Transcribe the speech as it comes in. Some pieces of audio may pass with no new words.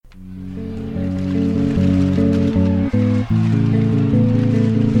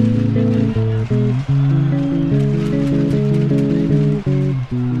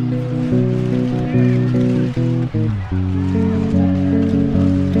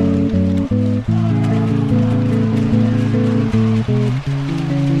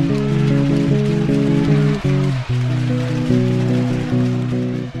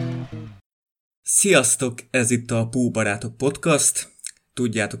Sziasztok! Ez itt a Pú Barátok Podcast.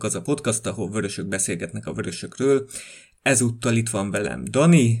 Tudjátok, az a podcast, ahol vörösök beszélgetnek a vörösökről. Ezúttal itt van velem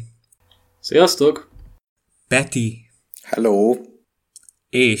Dani. Sziasztok! Peti. Hello!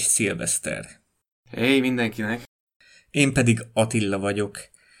 És Szilveszter. Hey mindenkinek! Én pedig Attila vagyok.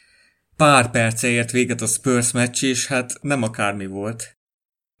 Pár perce ért véget a Spurs meccs, és hát nem akármi volt.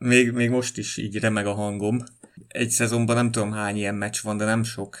 Még most is így remeg a hangom. Egy szezonban nem tudom hány ilyen meccs van, de nem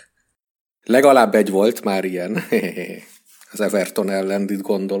sok. Legalább egy volt már ilyen. Az Everton ellen, itt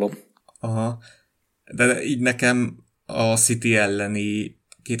gondolom. Aha. De így nekem a City elleni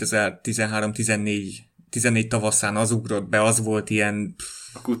 2013-14 tavaszán az ugrott be, az volt ilyen...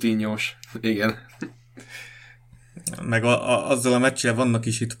 A Coutinhós, igen. Meg azzal a meccsel vannak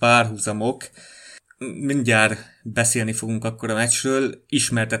is itt párhuzamok. Mindjárt beszélni fogunk akkor a meccsről.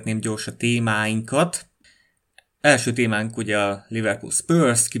 Ismertetném gyors a témáinkat. Első témánk ugye a Liverpool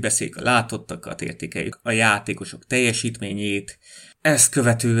Spurs, kibeszéljük a látottakat, értékeljük a játékosok teljesítményét. Ezt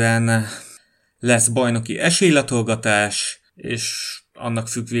követően lesz bajnoki esélylatolgatás, és annak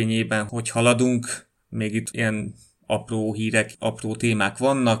függvényében, hogy haladunk, még itt ilyen apró hírek, apró témák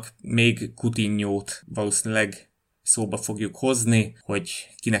vannak, még Coutinhót valószínűleg szóba fogjuk hozni, hogy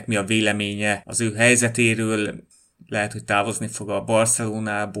kinek mi a véleménye az ő helyzetéről, lehet, hogy távozni fog a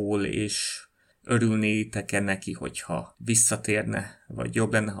Barcelonából, és örülnétek-e neki, hogyha visszatérne, vagy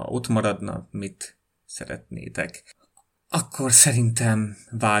jobb lenne, ha ott maradna, mit szeretnétek. Akkor szerintem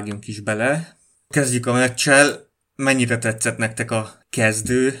vágjunk is bele. Kezdjük a meccsel. Mennyire tetszett nektek a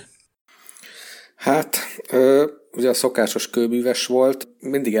kezdő? Hát, ugye a szokásos kőműves volt.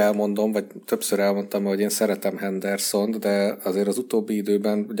 Mindig elmondom, vagy többször elmondtam, hogy én szeretem Hendersont, de azért az utóbbi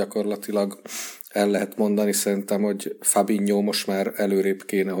időben gyakorlatilag el lehet mondani szerintem, hogy Fabinho most már előrébb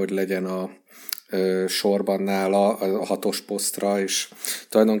kéne, hogy legyen a sorban nála a hatos posztra, és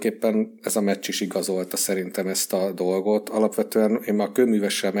tulajdonképpen ez a meccs is igazolta szerintem ezt a dolgot. Alapvetően én már a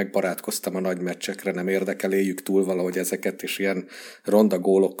kőművessel megbarátkoztam a nagy meccsekre, nem érdekel, éljük túl valahogy ezeket, és ilyen ronda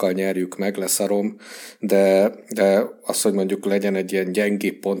gólokkal nyerjük meg, leszarom, de az, hogy mondjuk legyen egy ilyen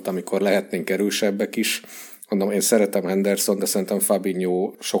gyengébb pont, amikor lehetnénk erősebbek is. Mondom, én szeretem Henderson, de szerintem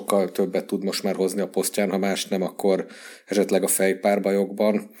Fabinho sokkal többet tud most már hozni a posztján, ha más nem, akkor esetleg a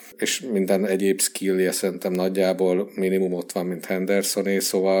fejpárbajokban, és minden egyéb skillje szerintem nagyjából minimum ott van, mint Hendersoné,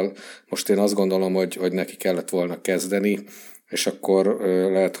 szóval most én azt gondolom, hogy neki kellett volna kezdeni, és akkor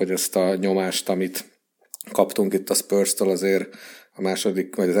lehet, hogy ezt a nyomást, amit kaptunk itt a Spurs-től azért a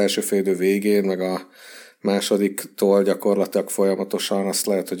második, vagy az első fél idő végén, meg a másodiktól gyakorlatilag folyamatosan azt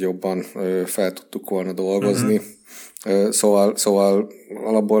lehet, hogy jobban fel tudtuk volna dolgozni. Szóval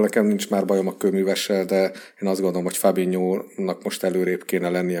alapból nekem nincs már bajom a kőművessel, de én azt gondolom, hogy Fabinho-nak most előrébb kéne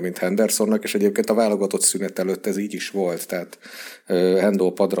lennie, mint Hendersonnak, és egyébként a válogatott szünet előtt ez így is volt, tehát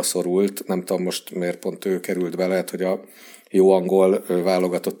Hendo padra szorult, nem tudom most miért pont ő került be, lehet, hogy a jó angol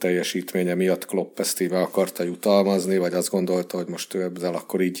válogatott teljesítménye miatt Klopp ezt így akarta jutalmazni, vagy azt gondolta, hogy most ő ezzel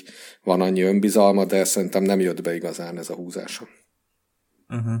akkor így van annyi önbizalma, de szerintem nem jött be igazán ez a húzása.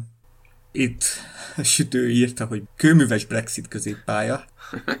 Itt a sütő írta, hogy kőműves Brexit középpálya.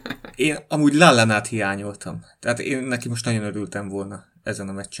 Én amúgy Lallanát hiányoltam. Tehát én neki most nagyon örültem volna ezen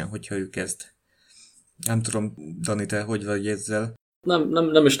a meccsen, hogyha ő kezd. Nem tudom, Dani, te hogy vagy ezzel?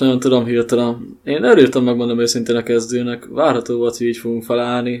 Nem is nagyon tudom hirtelen. Én örültem, megmondom őszintén a kezdőnek. Várható volt, hogy így fogunk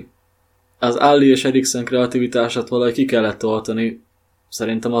felállni. Az Alli és Eriksen kreativitását valahogy ki kellett toltani.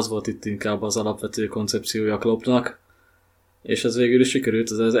 Szerintem az volt itt inkább az alapvető koncepciója Kloppnak. És ez végül is sikerült.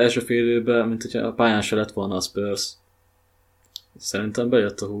 Az első fél időben, mint hogyha a pályán se lett volna a Spurs. Szerintem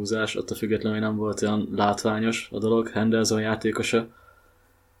bejött a húzás, attól függetlenül nem volt olyan látványos a dolog, Henderson játékosa.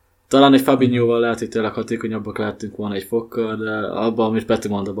 Talán egy Fabinhoval lehet, hogy tényleg hatékonyabbak lehetünk volna egy fokkal, de abban, amit Peti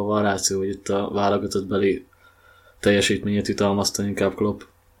mond, abban van ráció, hogy itt a válogatott beli teljesítményét jutalmazta inkább Klopp.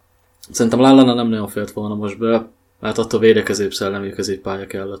 Szerintem Lallana nem nagyon félt volna most be, mert attól védekezőbb szellemi középpálya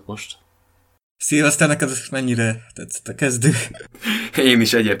kellett most. Szilveszter, neked mennyire tetszett a kezdő? Én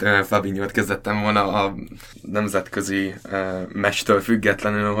is egyértelműen Fabinhót kezdettem volna a nemzetközi meccstől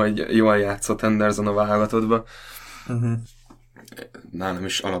függetlenül, hogy jól játszott Henderson a válogatottba. Nálam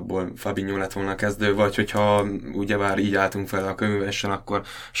is alapból Fabinho lett volna a kezdő, vagy hogyha ugyebár így álltunk fel a kőművessel, akkor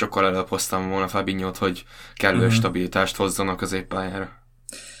sokkal előbb hoztam volna Fabinhót, hogy kellő stabilitást hozzon a középpályára.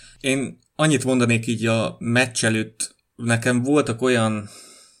 Én annyit mondanék így a meccs előtt, nekem voltak olyan,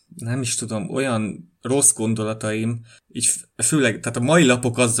 nem is tudom, olyan rossz gondolataim, így főleg, tehát a mai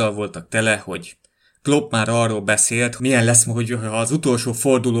lapok azzal voltak tele, hogy Klopp már arról beszélt, milyen lesz, hogy ha az utolsó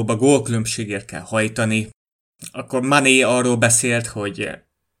fordulóba gólkülönbségért kell hajtani. Akkor Mané arról beszélt, hogy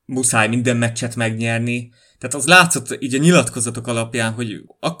muszáj minden meccset megnyerni. Tehát az látszott így a nyilatkozatok alapján, hogy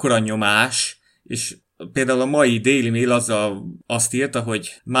akkora nyomás, És például a mai Daily Mail azt írta,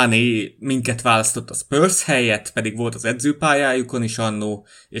 hogy Mané minket választott a Spurs helyett, pedig volt az edzőpályájukon is annó,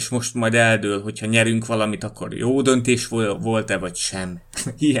 és most majd eldől, hogyha nyerünk valamit, akkor jó döntés volt-e, vagy sem.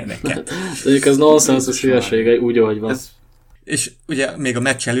 Ilyeneket. Ez nonsens hülyesége, úgy, ahogy van. És ugye még a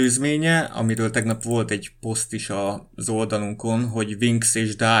meccs előzménye, amiről tegnap volt egy poszt is az oldalunkon, hogy Winks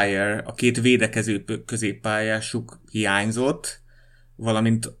és Dyer, a két védekező középpályásuk hiányzott,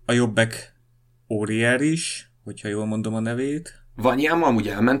 valamint a jobbek Aurier is, hogyha jól mondom a nevét. Vanyám amúgy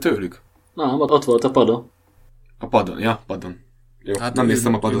elment tőlük? Na, ott volt a padon. A padon, ja, padon. Jó, hát nem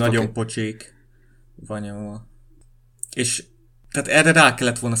néztem a padot. Nagyon pocsék Vanyama. És tehát erre rá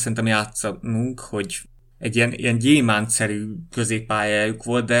kellett volna szerintem játszanunk, hogy egy ilyen gyémántszerű középpályájuk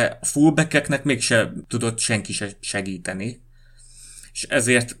volt, de a fullbackeknek mégse tudott senki se segíteni. És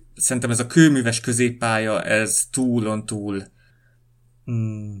ezért szerintem ez a kőműves középpálya, ez túl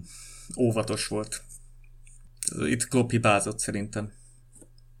óvatos volt. Itt Klopp hibázott szerintem.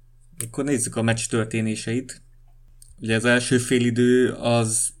 Akkor nézzük a meccs történéseit. Ugye az első félidő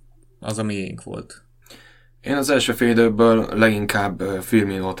az a miénk volt. Én az első félidőből leginkább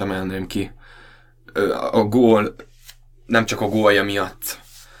Firminót emelném ki. A gól nem csak a gólja miatt,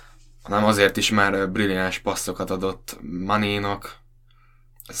 hanem azért is már brilliáns passzokat adott Manénak,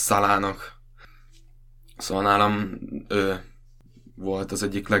 Salának. Szóval nálam ő volt az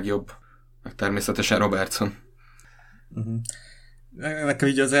egyik legjobb, meg természetesen Robertson. Uh-huh. Nekem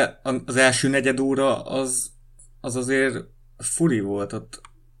így az első negyed óra az azért furi volt ott.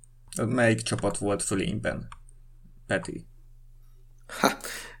 Melyik csapat volt fölényben? Peti?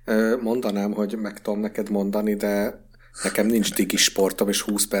 Mondanám, hogy meg tudom neked mondani, de nekem nincs digi sportom, és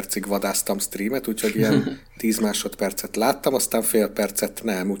 20 percig vadáztam streamet, úgyhogy ilyen 10 másodpercet láttam, aztán fél percet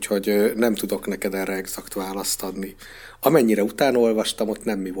nem, úgyhogy nem tudok neked erre exakt választ adni. Amennyire utána olvastam, ott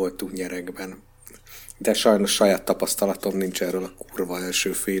nem mi voltunk nyerekben. De sajnos saját tapasztalatom nincs erről a kurva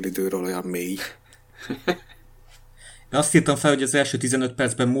első félidőről olyan mély. Én azt írtam fel, hogy az első 15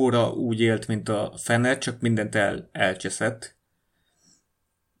 percben Móra úgy élt, mint a Fener, csak mindent elcseszett.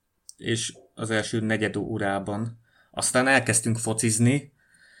 És az első negyed órában. Aztán elkezdtünk focizni,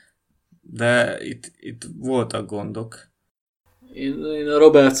 de itt voltak gondok. Én a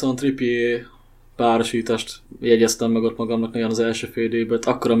Robertson Trippier párosítást jegyeztem meg ott magamnak nagyon az első fél időben.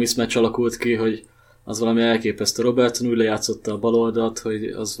 Akkora mismatch alakult ki, hogy az valami elképesztő. Robertson úgy lejátszotta a bal oldalt, hogy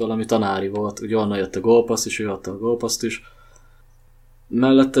az valami tanári volt. Ugye onnan jött a gólpaszt is, ő adta a gólpaszt is.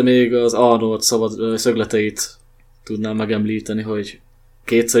 Mellette még az Arnold szabad szögleteit tudnám megemlíteni, hogy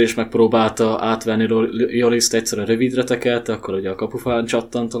kétszer is megpróbálta átvenni Joriszt, egyszer a rövidre tekelte, akkor ugye a kapufán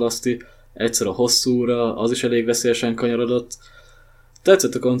csattant Alaszti, egyszer a hosszúra, az is elég veszélyesen kanyarodott.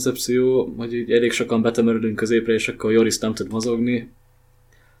 Tetszett a koncepció, hogy így elég sokan betömörülünk középre, és akkor Joris nem tud mozogni.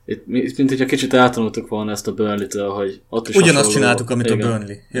 Itt mint hogyha kicsit eltanultuk volna ezt a Burnley-től, hogy ott is ugyanazt csináltuk, amit igen, a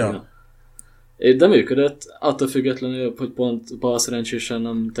Burnley. Ja. De működött, attól függetlenül, hogy pont bal szerencsésen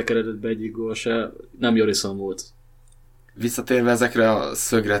nem tekeredett be egyik gól se, nem Jorison volt. Visszatérve ezekre a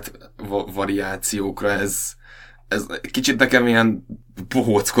szögret variációkra, ez kicsit nekem ilyen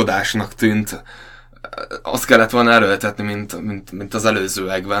bohóckodásnak tűnt. Azt kellett volna erőltetni, mint az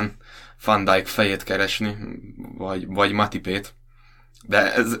előzőekben. Van Dijk fejét keresni, vagy Matipét.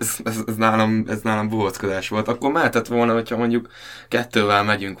 De ez nálam bohóckodás volt. Akkor mehetett volna, hogyha mondjuk 2-vel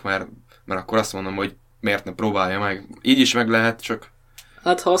megyünk, mert akkor azt mondom, hogy miért ne próbálja meg. Így is meg lehet, csak...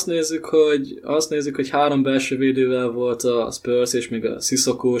 Hát ha azt nézzük, hogy 3 belső védővel volt a Spurs, és még a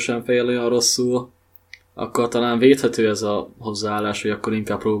Sissoko sem fejel olyan rosszul, akkor talán védhető ez a hozzáállás, hogy akkor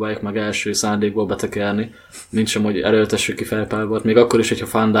inkább próbáljuk meg első szándékból betekerni, mint sem, hogy erőltessük ki felpálybart. Még akkor is, hogyha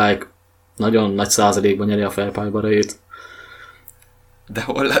Van Dijk nagyon nagy százalékban nyeri a felpálybarait.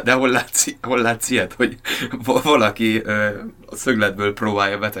 De hol látsz ilyet, hogy valaki a szögletből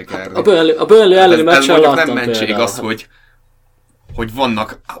próbálja betekerni? A Burnley elleni meccsen láttam nem mentség például. az, hogy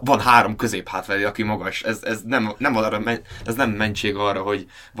van 3 középhátvédő, aki magas. Ez nem mentség arra, hogy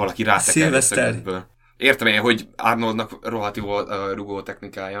valaki rátekerni a szögletből. Értem én, hogy Arnoldnak rohadt jó a rugó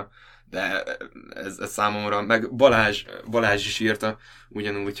technikája, de ez számomra, meg Balázs is írta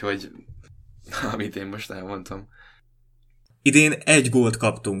ugyanúgy, hogy amit én most elmondtam. Idén 1 gólt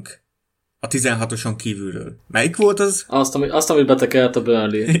kaptunk a 16-oson kívülről. Melyik volt az? Azt, amit betekert a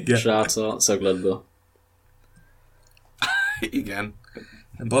Burnley srác a szögletből. Igen.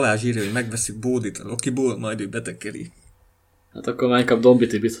 Balázs írja, hogy megveszik Bódit a Lokiból, majd ő betekeri. Hát akkor már inkább Dombi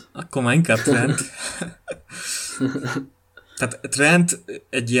Tibit. Akkor már inkább Trent. Tehát Trent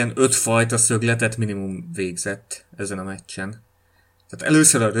egy ilyen 5 fajta szögletet minimum végzett ezen a meccsen. Tehát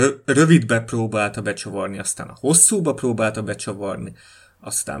először a rövidbe próbálta becsavarni, aztán a hosszúba próbálta becsavarni,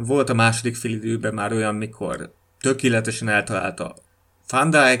 Aztán volt a második félidőben már olyan, mikor tökéletesen eltalálta Van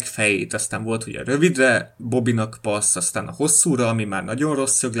Dijk fejét, aztán volt ugye rövidre Bobbynak passz, aztán a hosszúra, ami már nagyon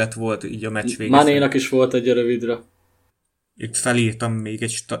rossz szöglet volt, így a meccs végén. Manénak is volt egy rövidre. Itt felírtam még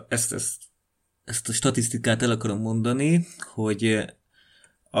ezt a statisztikát el akarom mondani, hogy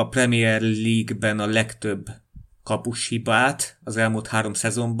a Premier League-ben a legtöbb kapus hibát az elmúlt 3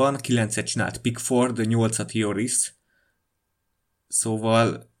 szezonban, 9-et csinált Pickford, 8-at Lloris.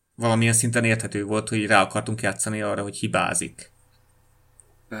 Szóval valamilyen szinten érthető volt, hogy rá akartunk játszani arra, hogy hibázik.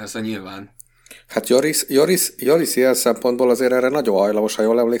 Persze, nyilván. Hát Joris ilyen szempontból azért erre nagyon hajlamos, ha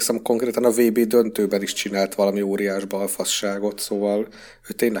jól emlékszem, konkrétan a VB döntőben is csinált valami óriás balfasságot, szóval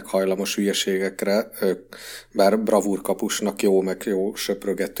ő tényleg hajlamos hülyeségekre, bár bravúrkapusnak jó, meg jó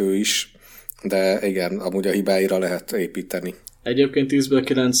söprögető is, de igen, amúgy a hibáira lehet építeni. Egyébként 10-ből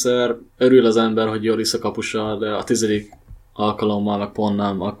 9-szer örül az ember, hogy Joris a kapusa, de a 10. alkalommal meg pont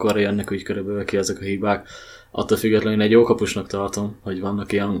nem, akkor jönnek úgy körülbelül ki ezek a hibák. Attól függetlenül én egy jó kapusnak tartom, hogy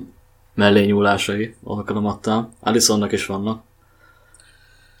vannak ilyen mellényúlásai alkalomattal. Alisonnak is vannak.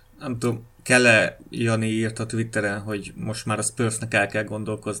 Nem tudom, kell-e Jani írt a Twitteren, hogy most már a Spursnek el kell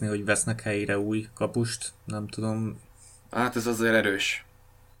gondolkozni, hogy vesznek helyére új kapust? Nem tudom. Hát ez azért erős.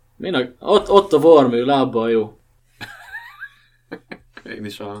 Minek? Ott a Vormű, lábbal jó. Én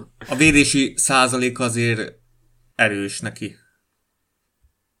is a védési százalék azért erős neki.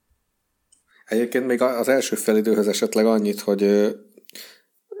 Egyébként még az első felidőhöz esetleg annyit, hogy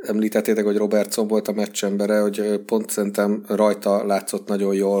említettétek, hogy Robertson volt a meccsembere, hogy pont szerintem rajta látszott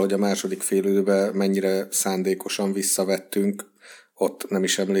nagyon jól, hogy a második félidőben mennyire szándékosan visszavettünk. Ott nem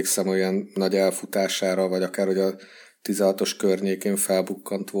is emlékszem olyan nagy elfutására, vagy akár, hogy a 16-os környékén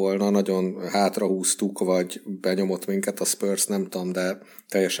felbukkant volna. Nagyon hátrahúztuk, vagy benyomott minket a Spurs, nem tudom, de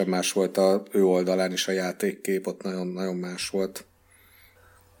teljesen más volt az ő oldalán is a játékkép, ott nagyon más volt.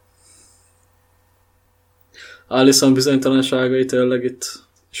 Alisson bizonytalanságai tényleg itt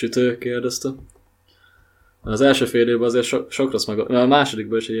sütő kérdezte. Az első fél évben azért sok rossz megoldás, a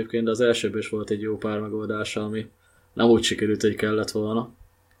másodikban is egyébként, de az elsőben is volt egy jó pár megoldása, ami nem úgy sikerült, hogy kellett volna.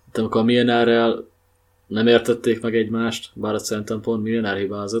 De amikor a Milnerrel nem értették meg egymást, bár azt szerintem pont Milner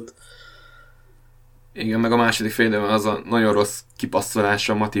hibázott. Igen, meg a második fél időben az a nagyon rossz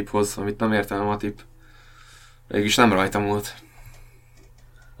kipasszolása a Matiphoz, amit nem értem a Matip. Mégis nem rajtam volt.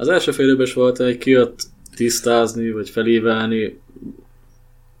 Az első fél időben is volt, hogy kijött tisztázni, vagy felívelni.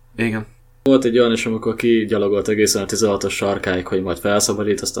 Igen. Volt egy olyan is, amikor kigyalogolt egészen a 16-os sarkáig, hogy majd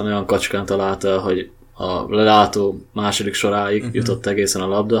felszabadít, aztán olyan kacskán találta, hogy a lelátó második soráig jutott egészen a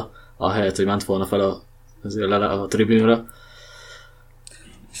labda, ahelyett, hogy ment volna fel a tribűnre.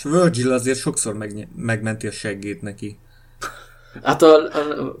 És Virgil azért sokszor megmenti a seggét neki. Hát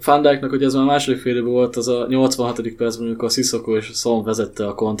a Van Dijknak, hogy ez már a második fél évben volt, az a 86. percben, amikor Sissoko és Son vezette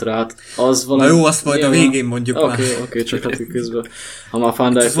a kontrát. Az valami... Na jó, azt majd a végén mondjuk már. Oké, csak neki közben. Ha már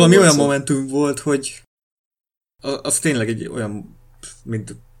Van Dijk... Ez valami olyan momentum volt, hogy az tényleg egy olyan,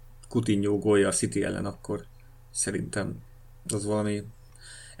 mint Coutinho gólja a City ellen akkor. Szerintem az valami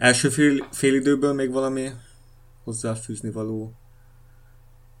első fél időből még valami hozzáfűzni való.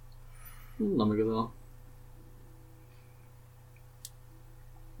 Nem igazán.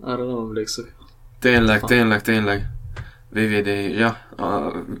 Arra nem emlékszek. Tényleg. VVD, ja,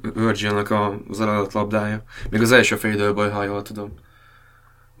 a Virgilnek az eladott labdája. Még az első fél időből, ha jól tudom.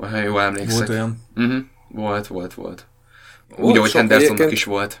 Vagy ha jól emlékszek. Volt olyan? Volt. Úgy, ahogy Hendersonnak is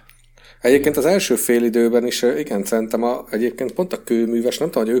volt. Egyébként az első fél időben is, igen, szerintem egyébként pont a kőműves,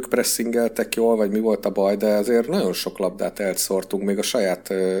 nem tudom, hogy ők pressingeltek jól, vagy mi volt a baj, de azért nagyon sok labdát elszórtunk, még a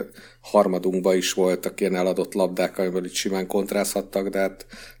saját harmadunkba is voltak ilyen eladott labdák, amiből itt simán kontrázhattak, de hát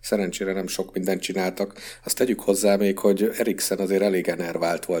szerencsére nem sok mindent csináltak. Azt tegyük hozzá még, hogy Eriksen azért elég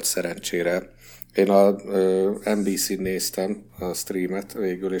enervált volt szerencsére. Én a NBC-n néztem a streamet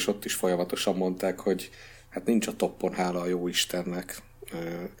végül, és ott is folyamatosan mondták, hogy hát nincs a toppon, hála a jó Istennek.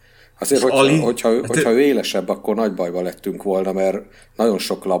 Azért, hogyha ő élesebb, akkor nagy bajba lettünk volna, mert nagyon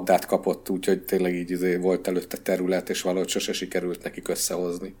sok labdát kapott, úgyhogy tényleg így volt előtte terület, és valahogy sose sikerült nekik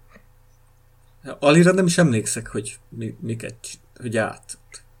összehozni. Alira nem is emlékszek, hogy miket, hogy át.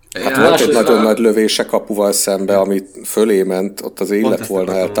 Hát volt egy nagyon nagy lövése kapuval szembe, amit fölé ment, ott az élet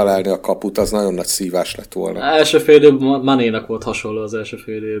volna eltalálni a kaput, az nagyon nagy szívás lett volna. Első fél időben Manénak volt hasonló az első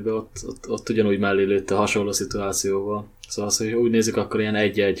fél időben, ott ugyanúgy mellé lőtte hasonló szituációval. Szóval az, hogy úgy nézzük, akkor ilyen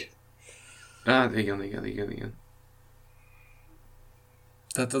 1-1. Hát igen.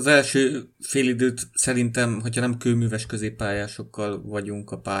 Tehát az első félidőt szerintem, hogyha nem kőműves középpályásokkal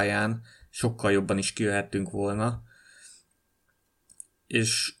vagyunk a pályán, sokkal jobban is kijöhettünk volna.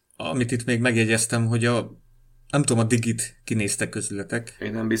 És amit itt még megjegyeztem, hogy a Nem tudom, a Digit kinéztek közületek.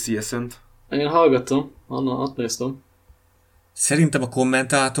 Én nem BCS-önt. Én hallgattam, ott néztem. Szerintem a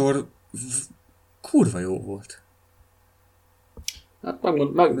kommentátor kurva jó volt. Hát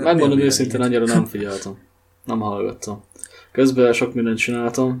megmondom őszintén, annyira nem figyeltem. Nem hallgattam. Közben sok mindent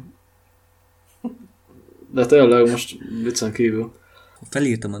csináltam. De tényleg most viccen kívül.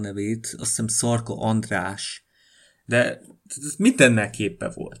 Felírtam a nevét, azt hiszem Szarka András. De mindennel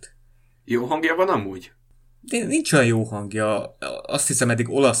képbe volt. Jó hangja van amúgy? De nincs olyan jó hangja. Azt hiszem, eddig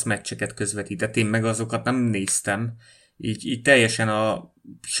olasz meccseket közvetített, én meg azokat nem néztem. Így teljesen a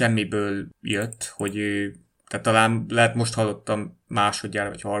semmiből jött, hogy tehát talán lehet most hallottam másodjára,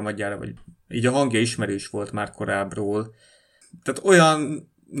 vagy harmadjára, vagy így a hangja ismerős volt már korábbról. Tehát olyan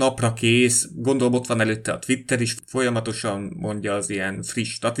napra kész, gondolom ott van előtte a Twitter is, folyamatosan mondja az ilyen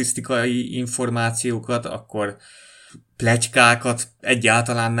friss statisztikai információkat, akkor pletykákat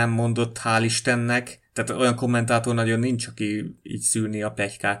egyáltalán nem mondott, hál' Istennek. Tehát olyan kommentátor nagyon nincs, aki így szűrni a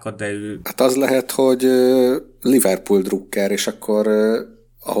pletykákat, de ő... Hát az lehet, hogy Liverpool drukker, és akkor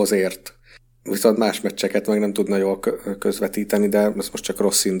ahhoz ért. Viszont más meccseket meg nem tudna jól közvetíteni, de ez most csak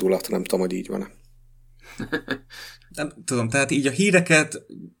rossz indulat, nem tudom, hogy így van. Nem tudom, tehát így a híreket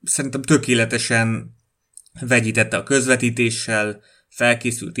szerintem tökéletesen vegyítette a közvetítéssel,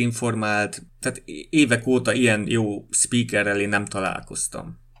 felkészült, informált, tehát évek óta ilyen jó speakerrel én nem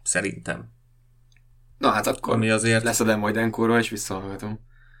találkoztam, szerintem. Na hát akkor ami azért... leszedem majd enkorra, és visszahallgatom.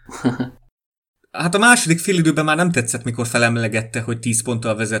 Hát a második félidőben már nem tetszett, mikor felemlegette, hogy 10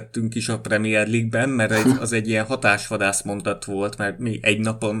 ponttal vezettünk is a Premier League-ben, mert az egy ilyen hatásvadász mondat volt, mert mi egy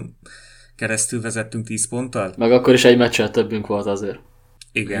napon keresztül vezettünk 10 ponttal. Meg akkor is egy meccsel többünk volt azért.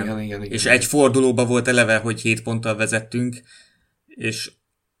 Igen. És egy fordulóban volt eleve, hogy 7 ponttal vezettünk, és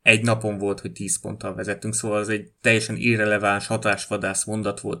egy napon volt, hogy 10 ponttal vezettünk, szóval az egy teljesen irreleváns hatásvadász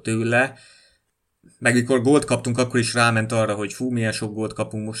mondat volt tőle. Meg mikor gólt kaptunk, akkor is ráment arra, hogy fú, milyen sok gólt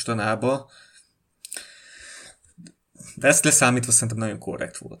kapunk mostanában. De ezt leszámítva szerintem nagyon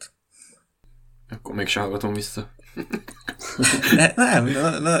korrekt volt. Akkor még se hallgatom vissza. Nem,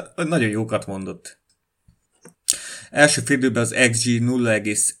 nagyon jókat mondott. Első félidőben az XG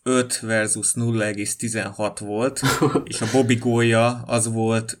 0,5 versus 0,16 volt, és a Bobby gólja az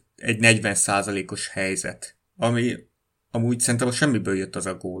volt egy 40%-os helyzet, ami amúgy szerintem a semmiből jött az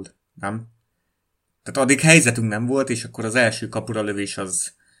a gól, nem? Tehát addig helyzetünk nem volt, és akkor az első kapura lövés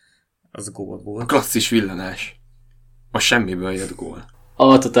az gól volt. Klasszis villanás. A semmiből jött gól.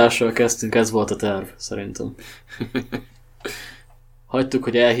 Altatással kezdtünk, ez volt a terv, szerintem. Hagytuk,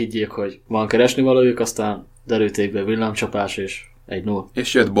 hogy elhiggyék, hogy van keresni valójuk, aztán derülték be villámcsapás, és 1-0.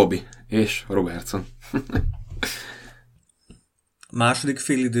 És jött Bobby, és Robertson. Második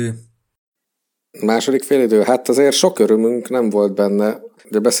félidő. Második félidő, hát azért sok örömünk nem volt benne.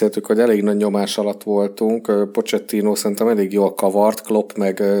 De beszéltük, hogy elég nagy nyomás alatt voltunk. Pochettino szerintem elég jól kavart, Klopp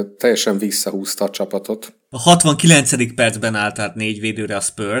meg teljesen visszahúzta a csapatot. A 69. percben állt át 4 védőre a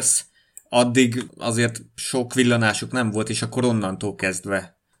Spurs, addig azért sok villanásuk nem volt, és akkor onnantól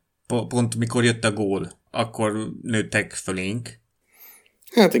kezdve, pont mikor jött a gól, akkor nőttek fölénk.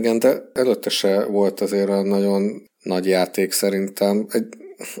 Hát igen, de előtte se volt azért a nagyon nagy játék szerintem.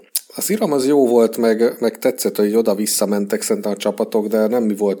 Az iram az jó volt, meg tetszett, hogy oda-vissza mentek szerintem a csapatok, de nem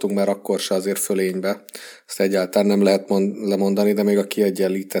mi voltunk már akkor se azért fölénybe. Ezt egyáltalán nem lehet lemondani, de még a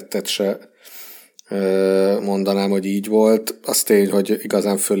kiegyenlítettet se mondanám, hogy így volt. Az tény, hogy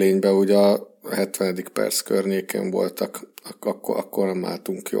igazán fölénybe ugye a 70. perc környékén voltak, akkor nem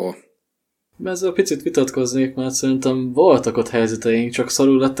álltunk jól. Ezzel picit vitatkoznék, mert szerintem voltak ott helyzeteink, csak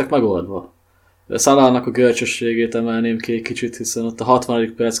szarul lettek megoldva. Szalának a görcsösségét emelném ki egy kicsit, hiszen ott a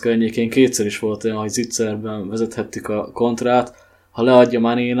 60. perc környékén kétszer is volt olyan, hogy zicserben vezethettük a kontrát. Ha leadja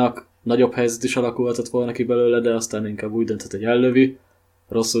Manénak, nagyobb helyzet is alakulhatott volna ki belőle, de aztán inkább úgy döntött, hogy ellövi.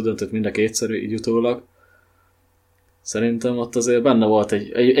 Rosszul döntött mind a kétszer, így utólag. Szerintem ott azért benne volt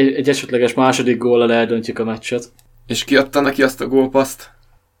egy esetleges második góllal eldöntjük a meccset. És ki adta neki azt a gólpaszt?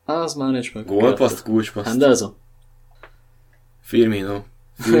 Az már nincs meg. Gólpaszt, kulcspaszt. Henderson? Firmino.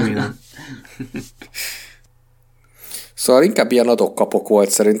 Szóval inkább ilyen adok-kapok volt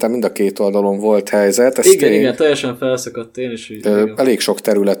szerintem, mind a két oldalon volt helyzet. Igen, teljesen felszakadt, én is így. Elég sok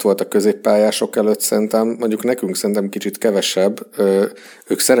terület volt a középpályások előtt szerintem, mondjuk nekünk szerintem kicsit kevesebb.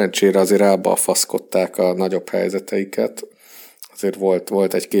 Ők szerencsére azért elbalfaszkodták a nagyobb helyzeteiket. Azért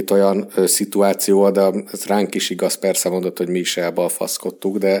volt egy-két olyan szituáció, de ez ránk is igaz, persze mondott, hogy mi is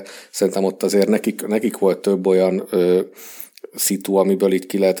elbalfaszkodtuk, de szerintem ott azért nekik volt több olyan szitu, amiből itt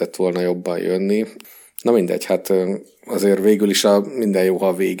ki lehetett volna jobban jönni. Na mindegy, hát azért végül is minden jó, ha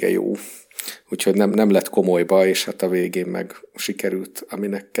a vége jó. Úgyhogy nem lett komolyba, és hát a végén meg sikerült,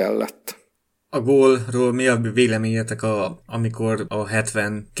 aminek kellett. A gólról mi a véleményetek, amikor a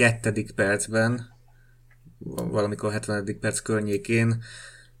 72. percben, valamikor a 70. perc környékén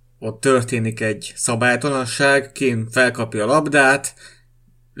ott történik egy szabálytalanság, Kane felkapja a labdát,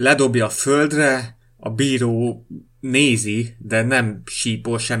 ledobja a földre, a bíró nézi, de nem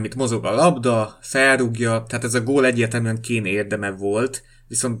sípol semmit, mozog a labda, felrúgja, tehát ez a gól egyértelműen Kane érdeme volt,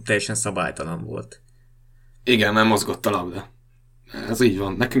 viszont teljesen szabálytalan volt. Igen, mert mozgott a labda. Ez így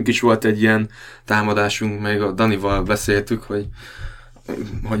van. Nekünk is volt egy ilyen támadásunk, meg a Danival beszéltük,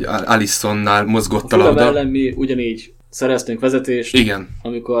 hogy Alissonnál mozgott a labda. Ellen mi ugyanígy szereztünk vezetést, igen.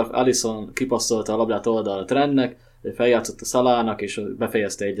 Amikor Alisson kipasszolta a labdát oldalra Trentnek, feljátszott a Salának, és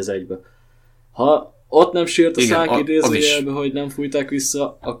befejezte 1-1-be. Ha ott nem sírt a szánk idézőjelbe, hogy nem fújták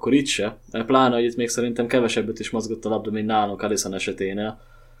vissza, akkor itt se. Pláne, hogy itt még szerintem kevesebbet is mozgott a labda, mint nálunk Alisson eseténél.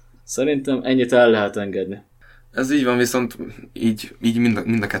 Szerintem ennyit el lehet engedni. Ez így van, viszont így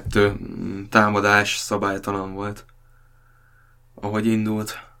mind a kettő támadás szabálytalan volt, ahogy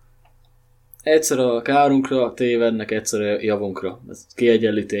indult. Egyszer a kárunkra tévednek, egyszer a javunkra. Ez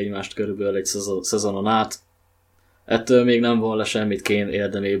kiegyenlíti egymást körülbelül egy szezonon át. Ettől még nem von le semmit Kane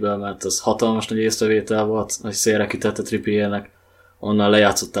érdeméből, mert az hatalmas nagy észrevétel volt, hogy szélre kitette Trippiernek. Onnan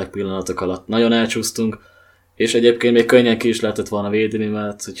lejátszották pillanatok alatt. Nagyon elcsúsztunk, és egyébként még könnyen ki is lehetett volna védeni,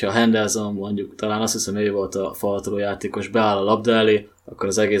 mert hogyha Henderson mondjuk, talán azt hiszem ő volt a faltoló játékos, beáll a labda elé, akkor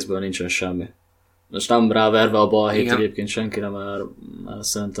az egészből nincsen semmi. Most nem ráverve a balhét egyébként senkire, mert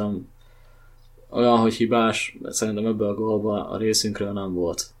szerintem olyan, hogy hibás, szerintem ebből a gólban a részünkről nem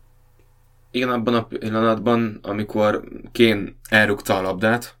volt. Igen, abban a pillanatban, amikor Kane elrúgta a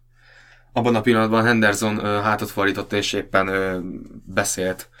labdát, abban a pillanatban Henderson hátat fordította, és éppen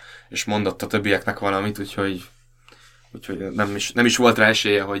beszélt, és mondott a többieknek valamit, úgyhogy nem is volt rá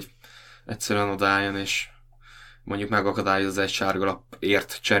esélye, hogy egyszerűen odaálljon, és mondjuk megakadályozza egy sárgalap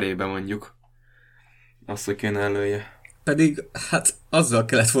ért cserébe mondjuk azt, hogy Kane elője. Pedig, hát azzal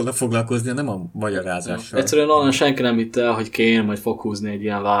kellett volna foglalkoznia, nem a magyarázással. Egyszerűen onnan senki nem hitte el, hogy Kane majd fog húzni egy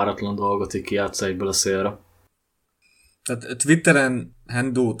ilyen váratlan dolgot, így kijátsza egyből a szélre. Tehát Twitteren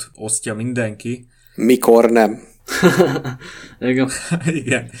Hendót osztja mindenki. Mikor nem? Igen.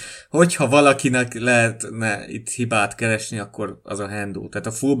 Igen. Hogyha valakinek lehetne itt hibát keresni, akkor az a Hendó. Tehát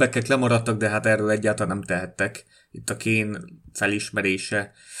a fullbackek lemaradtak, de hát erről egyáltalán nem tehettek. Itt a Kane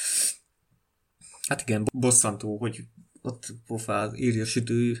felismerése. Hát igen, bosszantó, hogy ott pofáz, írja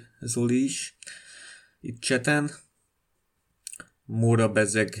Sütő Zoli is. Itt cseten. Móra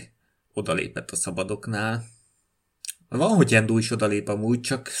bezeg odalépett a szabadoknál. Van, hogy Hendó is odalép amúgy,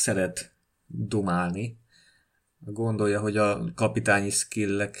 csak szeret domálni. Gondolja, hogy a kapitányi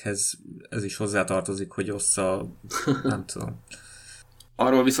skillekhez ez is hozzátartozik, hogy ossza, nem tudom.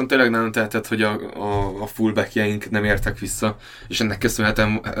 Arról viszont tényleg nem tehetett, hogy a fullbackjeink nem értek vissza, és ennek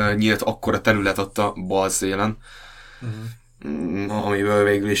köszönhetően nyílt akkora terület ott a bal szélen, amiből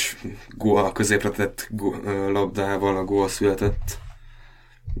végül is a középre tett labdával a gól született.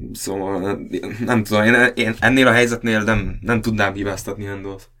 Szóval nem tudom, én ennél a helyzetnél nem tudnám hibáztatni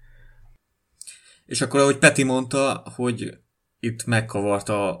Hendót. És akkor, ahogy Peti mondta, hogy itt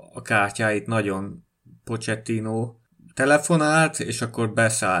megkavarta a kártyáit nagyon Pochettino, telefonált, és akkor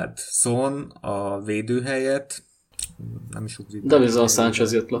beszállt Son a védő helyett. Nem is ugrik. Davison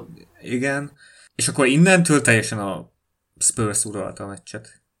Sanchez jött le. Igen. És akkor innentől teljesen a Spurs uralta a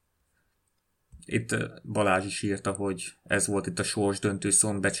meccset. Itt Balázs is írta, hogy ez volt itt a sorsdöntő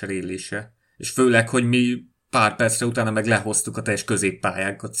Son becserélése. És főleg, hogy mi pár percre utána meg lehoztuk a teljes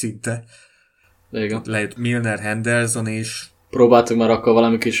középpályánkat szinte. Igen. Lejött Milner, Henderson és... Próbáltuk már akkor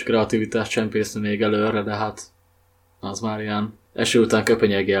valami kis kreativitást csempészni még előre, de hát az már ilyen eső után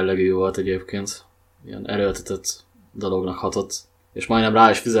köpenyeg jellegű volt egyébként. Ilyen erőltetett dolognak hatott. És majdnem rá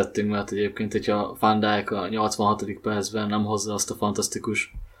is fizettünk, mert egyébként, hogyha Van Dijk a 86. percben nem hozza azt a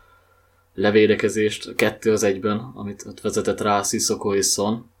fantasztikus levédekezést 2-1-ben, amit ott vezetett rá Sissoko és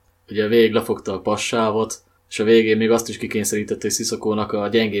Son. Ugye végig lefogta a passávot, és a végén még azt is kikényszerítette, hogy Sissokónak a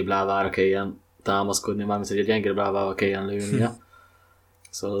gyengébb lábára kelljen támaszkodni, mármint hogy a gyengébb lábával kelljen lőnie.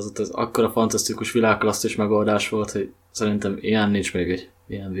 Szóval az akkora fantasztikus világklasszis megoldás volt, hogy szerintem ilyen nincs még egy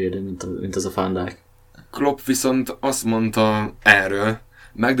ilyen védő, mint ez a Van Dijk. Klopp viszont azt mondta erről,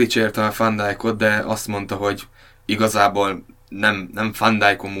 megdicsérte a Van Dijkot, de azt mondta, hogy igazából nem Van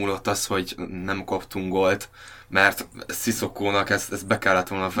Dijkon múlott az, hogy nem kaptunk gólt, mert Sissokónak ezt be kellett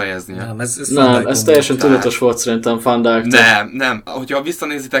volna fejeznie. Ez teljesen tudatos volt szerintem Van Dijktól. Nem. Hogyha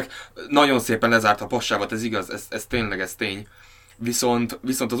visszanézitek, nagyon szépen lezárt a passávot, ez igaz, ez tényleg, ez tény. Viszont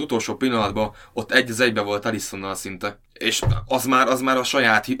az utolsó pillanatban ott 1-1 volt Alissonnal szinte, És az már a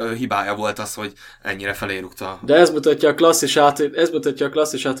saját hibája volt az, hogy ennyire felérugta. De ez mutatja a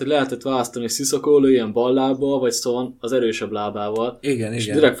klasszisát, hogy lehetett választani Sissoko ilyen ballábbal, vagy Son az erősebb lábával. Igen, és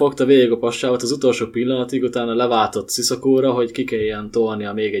igen. direkt fogta végig a passávot az utolsó pillanatig, utána leváltott Sissokóra, hogy ki kelljen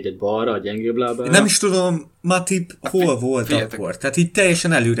tolnia még egyet balra, a gyengébb lábára. Nem is tudom, Matip hol volt figyeljetek. akkor. Tehát így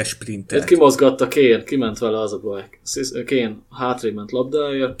teljesen előre sprintelt. Itt kimozgatta Kane, kiment vele az a baj. Kane hátrébb ment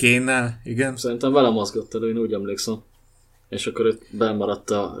labdáért. Kane-nál, igen. Szerintem vele mozgatta, de én úgy emlékszem. És akkor itt bemaradt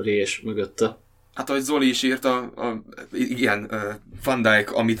a rés mögötte. Hát ahogy Zoli is írta, igen, Van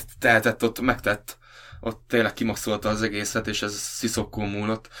Dijk, amit tehetett, ott megtett. Ott tényleg kimaxolta az egészet, és ez Sissoko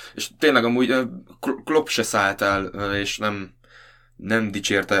múlott. És tényleg amúgy Klopp se szállt el, és nem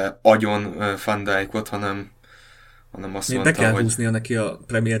dicsérte agyon Van Dijkot, hanem azt Még mondta, be kell hogy... húznia neki a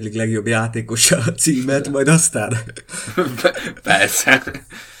Premier League legjobb játékosa a címet, majd aztán... Persze.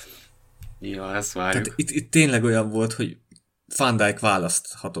 Ja, ezt várjuk. Tehát itt tényleg olyan volt, hogy Van Dijk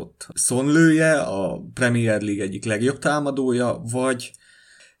választhatott. Son lője, a Premier League egyik legjobb támadója, vagy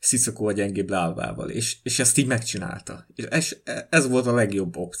Sissoko a gyengébb lábával, és ezt így megcsinálta. És ez volt a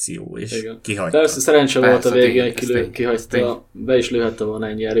legjobb opció, és Igen. kihagyta. Persze szerencse volt a végén, hogy kihagyta, tény. be is lőhette volna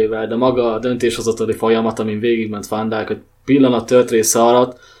ennyi erővel, de maga a döntéshozatali folyamat, amin végigment Van Dijk, hogy pillanat tört része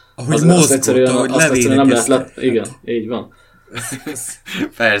alatt, Ahogy azt mozgott, egyszerűen nem lehet levédekezte. igen, így van.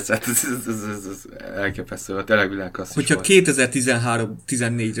 Persze, ez elképesztő volt, tényleg világklasszis Hogyha volt.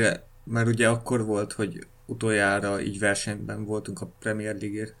 2013-14-re, mert ugye akkor volt, hogy utoljára így versenyben voltunk a Premier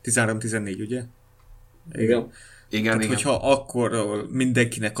League-ért. 13-14, ugye? Igen. Igen, Tehát, hogyha akkor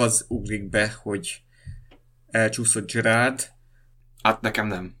mindenkinek az ugrik be, hogy elcsúszott Gerrard, Hát nekem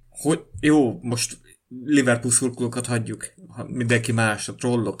nem. hogy jó, most Liverpool szurkolókat hagyjuk, mindenki más, a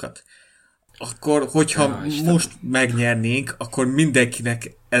trollokat. Akkor, hogyha most megnyernénk, akkor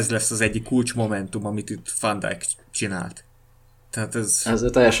mindenkinek ez lesz az egyik kulcsmomentum, amit itt Van Dijk csinált. Tehát Ezzel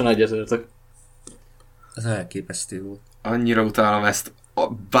teljesen egyetértek. ez elképesztő volt. Annyira utálom ezt,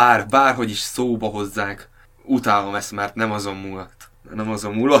 bárhogy is szóba hozzák, utálom ezt, mert nem azon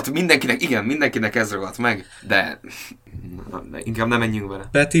múlott. Mindenkinek ez ragadt meg, de inkább nem menjünk vele.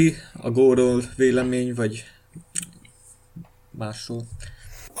 Peti, a gólról vélemény, vagy másról?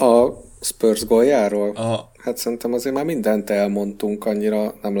 A Spurs góljáról? A... Hát szerintem azért már mindent elmondtunk,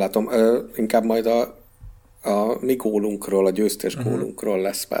 annyira nem látom. Inkább majd a mi gólunkról, a győztes gólunkról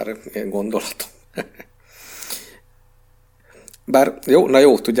lesz pár ilyen gondolatom. Bár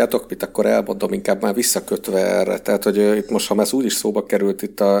jó, tudjátok mit, akkor elmondom inkább már visszakötve erre. Tehát, hogy itt most, ha már úgyis szóba került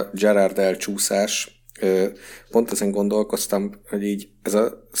itt a Gerrard elcsúszás, pont ezen gondolkoztam, hogy így ez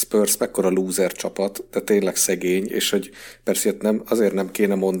a Spurs mekkora loser csapat, de tényleg szegény, és hogy persze azért nem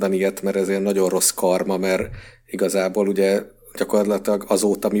kéne mondani ilyet, mert ez ilyen nagyon rossz karma, mert igazából ugye gyakorlatilag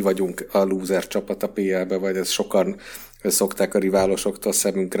azóta mi vagyunk a loser csapat a PL-be, vagy ez sokan szokták a riválosoktól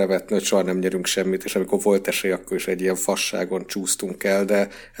szemünkre vetni, hogy soha nem nyerünk semmit, és amikor volt esély, akkor is egy ilyen fasságon csúsztunk el, de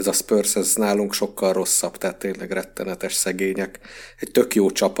ez a Spurs, ez nálunk sokkal rosszabb, tehát tényleg rettenetes szegények. Egy tök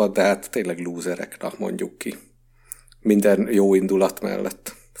jó csapat, de hát tényleg lúzerek, na mondjuk ki. Minden jó indulat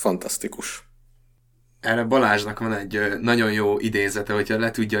mellett. Fantasztikus. Erre Balázsnak van egy nagyon jó idézete, hogyha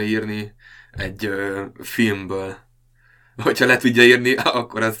le tudja írni egy filmből. Hogyha le tudja írni,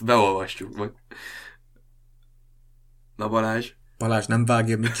 akkor ezt beolvastjuk. Na Balázs? Balázs nem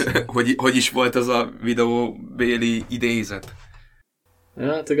vágja, mit csinál. hogy is volt az a videóbéli idézet?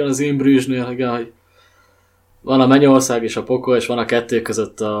 Ja, hát igen, az Inbrüsnél, igen, hogy van a mennyország és a pokol, és van a kettő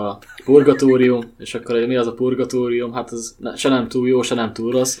között a purgatórium, és akkor mi az a purgatórium? Hát ez se nem túl jó, se nem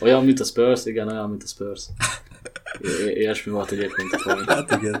túl rossz. Olyan, mint a Spurs? Igen, olyan, mint a Spurs. Ilyesmi volt egyébként a point.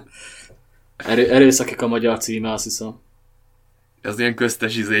 Hát igen. Erőszakik a magyar címe, azt hiszem. Ez ilyen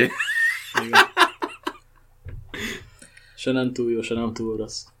köztes izé. Igen. Se nem túl jó, se nem túl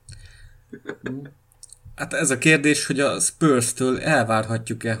rossz. Hát ez a kérdés, hogy a Spurs-től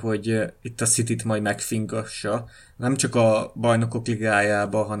elvárhatjuk-e, hogy itt a City-t majd megfingassa. Nem csak a Bajnokok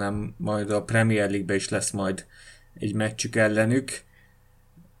Ligájába, hanem majd a Premier League-be is lesz majd egy meccsük ellenük.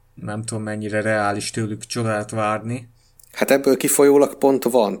 Nem tudom, mennyire reális tőlük csodát várni. Hát ebből kifolyólag pont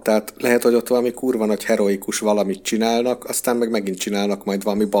van, tehát lehet, hogy ott valami kurva nagy heroikus valamit csinálnak, aztán meg megint csinálnak majd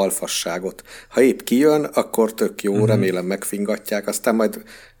valami balfasságot. Ha épp kijön, akkor tök jó, remélem megfingatják, aztán majd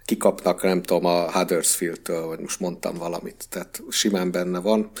kikapnak, nem tudom, a Huddersfield-től, vagy most mondtam valamit, tehát simán benne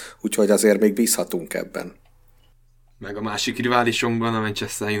van, úgyhogy azért még bízhatunk ebben. Meg a másik riválisunkban, a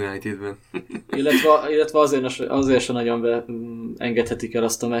Manchester Unitedben. illetve azért sem nagyon engedhetik el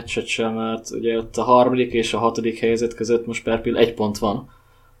azt a meccset sem, mert ugye ott a harmadik és a hatodik helyzet között most per pill 1 pont van.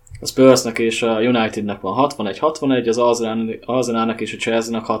 A Spursnek és a Unitednek van 61-61, az Arsenalnak és a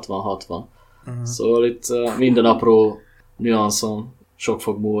Chelsea-nak 60-60. Szóval itt minden apró nüanszon sok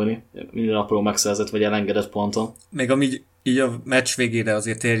fog múlni, minden apró megszerzett vagy elengedett ponton. Még amíg így a meccs végére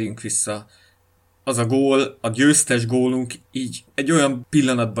azért térjünk vissza, az a gól, a győztes gólunk így egy olyan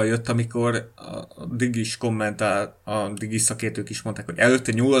pillanatban jött, amikor a digis a digis szakértők is mondták, hogy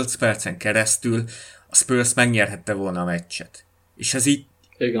előtte 8 percen keresztül a Spurs megnyerhette volna a meccset. És ez így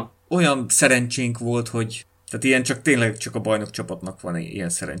igen. Olyan szerencsénk volt, hogy tehát ilyen tényleg csak a bajnok csapatnak van ilyen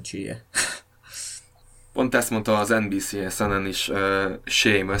szerencséje. Pont ezt mondta az NBC-en is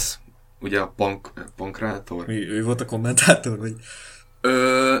Seamus, ugye a pankrátor. Ő volt a kommentátor, vagy?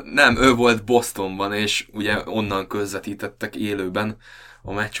 Nem, ő volt Bostonban, és ugye onnan közvetítettek élőben,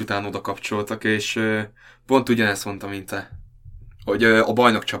 a meccs után oda kapcsoltak, és pont ugyanezt mondta, mint te, hogy a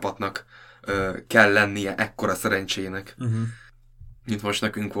bajnok csapatnak kell lennie ekkora szerencsének, mint most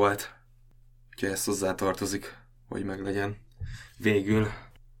nekünk volt. Úgyhogy ezt hozzá tartozik, hogy meglegyen végül.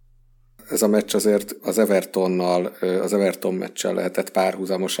 Ez a meccs azért az Everton meccsel lehetett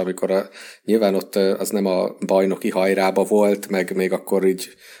párhuzamos, amikor nyilván ott az nem a bajnoki hajrába volt, meg még akkor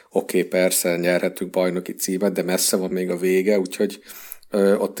így persze nyerhetünk bajnoki címet, de messze van még a vége, úgyhogy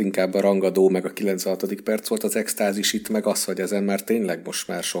ott inkább a rangadó, meg a 96. perc volt az extázis, itt meg az, hogy ezen már tényleg most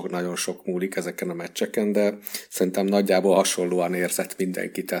már nagyon sok múlik ezeken a meccseken, de szerintem nagyjából hasonlóan érzett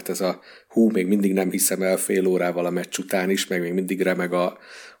mindenki, tehát ez a még mindig nem hiszem el fél órával a meccs után is, meg még mindig remeg a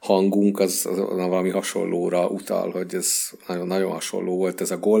hangunk, az valami hasonlóra utal, hogy ez nagyon hasonló volt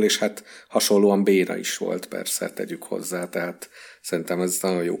ez a gól, és hát hasonlóan béna is volt, persze, tegyük hozzá, tehát szerintem ez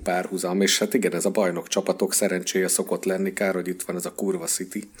nagyon jó párhuzam, és hát igen, ez a bajnok csapatok szerencséje szokott lenni, kár, hogy itt van ez a kurva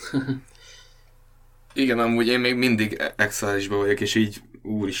City. Igen, amúgy én még mindig exálisban vagyok, és így,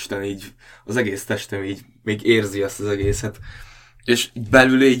 úristen, így az egész testem így még érzi ezt az egészet, és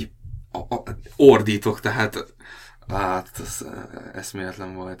belül így ordítok, tehát ez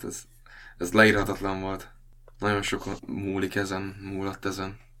eszméletlen volt, ez leírhatatlan volt. Nagyon sok múlott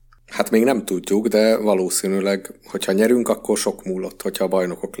ezen. Hát még nem tudjuk, de valószínűleg, hogyha nyerünk, akkor sok múlott, hogyha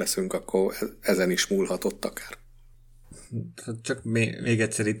bajnokok leszünk, akkor ezen is múlhatott akár. Csak még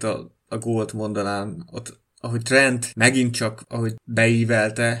egyszer itt a gólt mondanám, ott ahogy Trent megint csak, ahogy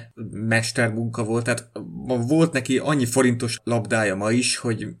beívelte, mestermunka volt, tehát volt neki annyi forintos labdája ma is,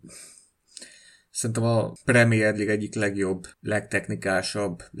 hogy szerintem a Premier League egyik legjobb,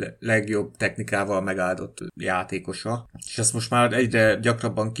 legtechnikásabb, legjobb technikával megáldott játékosa. És ezt most már egyre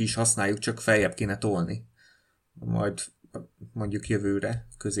gyakrabban ki is használjuk, csak feljebb kéne tolni. Majd mondjuk jövőre,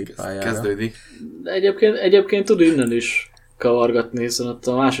 középpályára. Kezdődik. De egyébként tud innen is kavargatni, hiszen ott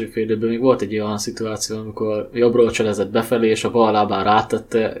a második fél időben még volt egy olyan szituáció, amikor jobbról cselezett befelé, és a bal lábán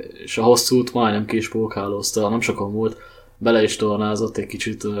rátette, és a hosszút majdnem ki is pókhálózta, nem sokan múlt. Bele is tornázott egy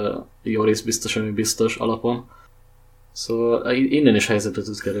kicsit Joris biztos, ami biztos alapon. Szóval innen is helyzetre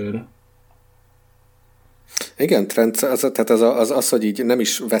tud kerülni. Igen, Trent, tehát az, hogy így nem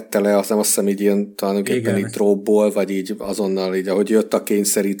is vette le, az nem azt hiszem így ilyen tulajdonképpen így dropból, vagy így azonnal így, ahogy jött a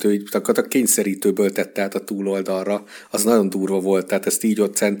kényszerítő, így a kényszerítőből tette át a túloldalra, az nagyon durva volt, tehát ezt így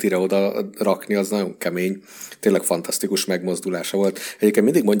ott centire oda rakni, az nagyon kemény. Tényleg fantasztikus megmozdulása volt. Egyébként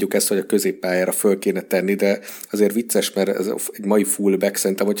mindig mondjuk ezt, hogy a középpályára föl kéne tenni, de azért vicces, mert ez egy mai fullback,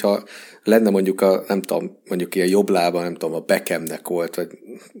 szerintem, hogyha lenne mondjuk mondjuk ilyen jobb lába, nem tudom, a Beckhamnek volt, vagy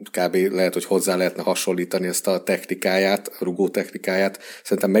kb. Lehet, hogy hozzá lehetne hasonlítani ezt a technikáját, a rugó technikáját.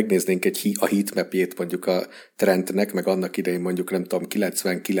 Szerintem megnéznénk a heatmapjét mondjuk a Trentnek, meg annak idején mondjuk, nem tudom,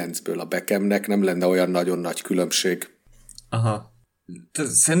 99-ből a Beckhamnek, nem lenne olyan nagyon nagy különbség. Aha.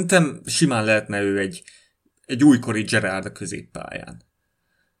 Szerintem simán lehetne ő egy újkori Gerrard a középpályán.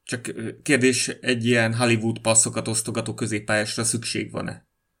 Csak kérdés, egy ilyen Hollywood passzokat osztogató középpályásra szükség van-e?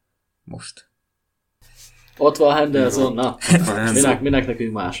 Most. Ott van Henderson, na. Minek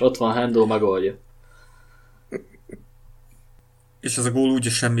nekünk más? Ott van Hendo, megoldja. És az a gól úgy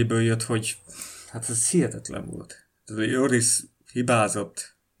semmiből jött, hogy hát ez hihetetlen volt. Joris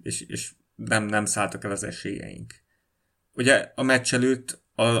hibázott, és nem szálltak el az esélyeink. Ugye a meccs előtt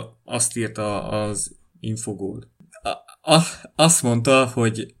azt írta az infogól. Azt mondta,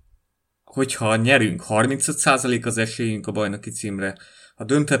 hogy hogyha nyerünk, 35% az esélyünk a bajnoki címre, ha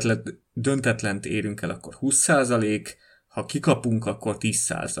döntetlent érünk el, akkor 20%, ha kikapunk, akkor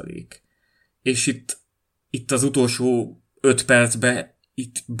 10%. És itt az utolsó 5 percben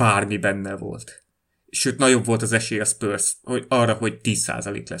itt bármi benne volt. Sőt, nagyobb volt az esély a Spurs arra, hogy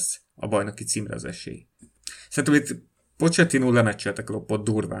 10% lesz a bajnoki címre az esély. Szerintem itt Pochettino lemecseltek lopott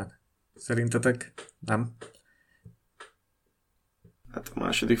durván. Szerintetek? Nem? Hát a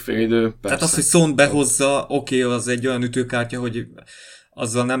második félidő, persze. Tehát az, hogy Son behozza, az egy olyan ütőkártya, hogy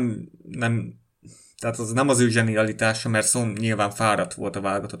azzal nem tehát az nem az ő zsenialitása, mert Son nyilván fáradt volt a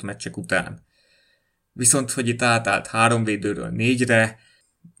válogatott meccsek után. Viszont, hogy itt átállt 3 védőről 4-re,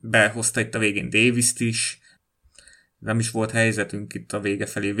 behozta itt a végén Davis-t is, nem is volt helyzetünk itt a vége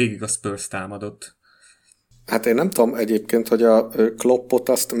felé, végig a Spurs támadott. Hát én nem tudom egyébként, hogy a Kloppot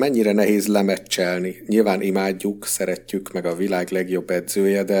azt mennyire nehéz lemeccselni. Nyilván imádjuk, szeretjük, meg a világ legjobb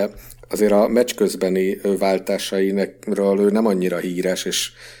edzője, de azért a meccs közbeni váltásainkről ő nem annyira híres,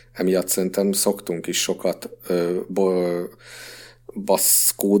 és emiatt szerintem szoktunk is sokat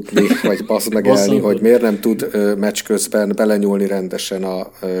baszkódni, vagy baszmegelni, hogy miért nem tud meccs közben belenyúlni rendesen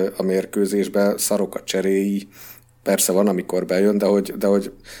a mérkőzésbe, szarok a cseréi. Persze van, amikor bejön, de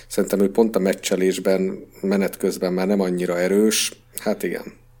hogy szerintem ő pont a meccselésben, menet közben már nem annyira erős. Hát igen.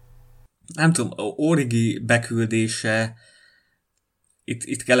 Nem tudom, a Origi beküldése,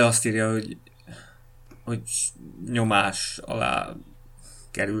 itt kell azt írja, hogy nyomás alá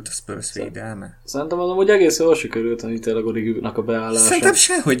került a Spurs védelme. Szerintem az amúgy egész jól sikerült, hogy tényleg Originak a beállása. Szerintem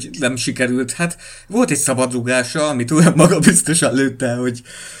sehogy nem sikerült. Hát volt egy szabadrugása, amit olyan magabiztosan lőtte, hogy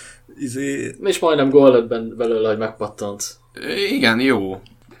És majdnem gól lett belőle, hogy megpattant. Igen, jó.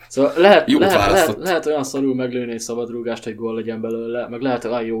 Szóval lehet olyan szarul meglőni egy szabadrúgást, hogy gól legyen belőle, meg lehet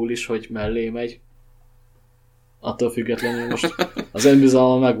olyan jól is, hogy mellé megy. Attól függetlenül most az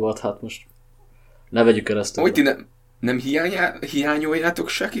önbizalma megvolt, hát most ne vegyük el ezt. Hogy ti nem hiányoljátok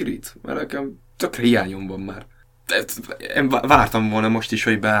Shakirit? Mert nekem tökre hiányom van már. Én vártam volna most is,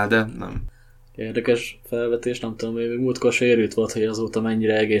 hogy beáll, de nem. Érdekes felvetés, nem tudom, még múltkor sérült volt, hogy azóta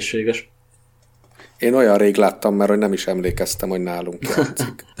mennyire egészséges. Én olyan rég láttam már, hogy nem is emlékeztem, hogy nálunk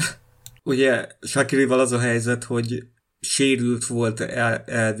játszik. Ugye Shakirival az a helyzet, hogy sérült volt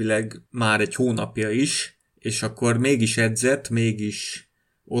elvileg már egy hónapja is, és akkor mégis edzett, mégis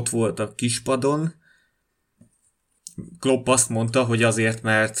ott volt a kispadon. Klopp azt mondta, hogy azért,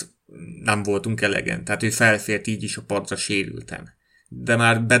 mert nem voltunk elegen, tehát ő felfért így is a padra sérülten. De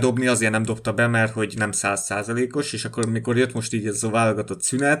már bedobni azért nem dobta be, mert hogy nem 100%-os, és akkor amikor jött most így ez a válogatott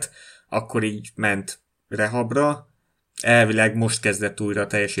szünet, akkor így ment rehabra. Elvileg most kezdett újra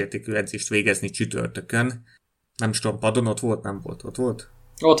teljes értékű edzést végezni csütörtökön. Nem is tudom, padon ott volt, nem volt, ott volt?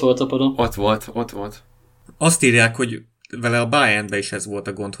 Ott volt a padon. Ott volt. Azt írják, hogy vele a Bayernben is ez volt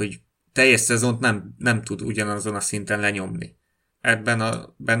a gond, hogy teljes szezont nem tud ugyanazon a szinten lenyomni. Ebben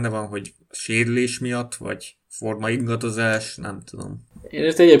benne van, hogy sérülés miatt, vagy formaingadozás, nem tudom. Én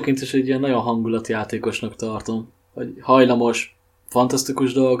ezt egyébként is egy ilyen nagyon hangulatjátékosnak tartom. Hogy hajlamos,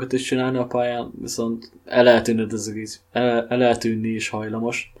 fantasztikus dolgokat is csinálni a pályán, viszont el lehet tűnni is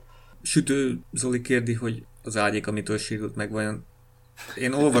hajlamos. Sütő Zoli kérdi, hogy az ágyék, amitől sérült meg vajon.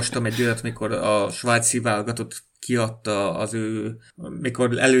 Én olvastam egy olyat, mikor a svájci válogatott kiadta az ő,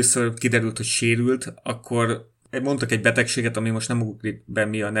 mikor először kiderült, hogy sérült, akkor mondtak egy betegséget, ami most nem ugrik be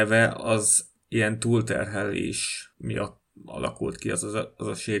mi a neve, az ilyen túlterhelés miatt alakult ki az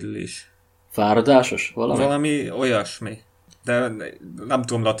a sérülés. Fáradásos? Valami olyasmi. De nem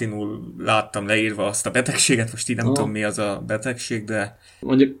tudom, latinul láttam leírva azt a betegséget, most így nem tudom mi az a betegség, de...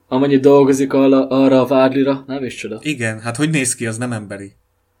 Mondjuk, amennyit dolgozik arra a vádlira, nem is csoda. Igen, hát hogy néz ki, az nem emberi.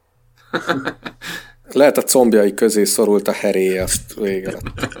 Lehet a combjai közé szorult a heréje, azt vége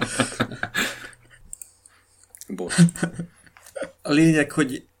lett. A lényeg,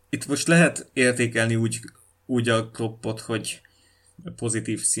 hogy itt most lehet értékelni úgy a Kloppot, hogy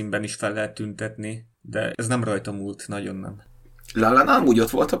pozitív színben is fel lehet tüntetni, de ez nem rajta múlt, nagyon nem. Lallán amúgy ott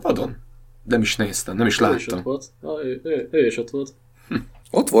volt a padon? Nem is néztem, nem is láttam. Ő is ott volt. Ő is ott volt.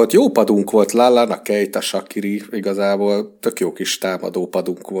 Ott volt, jó padunk volt, Lallana, Keita, Shaqiri, igazából tök jó kis támadó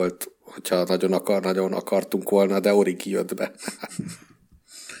padunk volt, hogyha nagyon akartunk volna, de Origi jött be.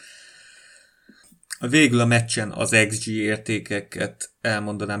 Végül a meccsen az XG értékeket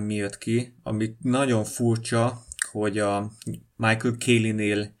elmondanám, mi jött ki, ami nagyon furcsa, hogy a Michael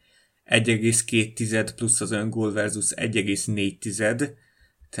Cayley-nél 1,2 plusz az öngól versus 1,4,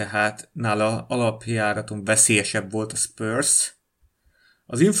 tehát nála alapjáraton veszélyesebb volt a Spurs.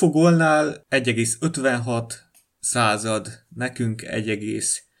 Az Infogolnál 1,56, nekünk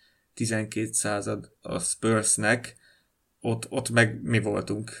 1,12 a Spursnek, ott meg mi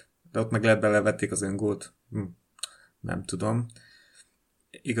voltunk, de ott meg belevették az öngólt. Nem tudom.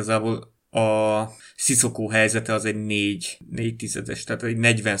 Igazából a Sissoko helyzete az egy 4 tizedes, tehát egy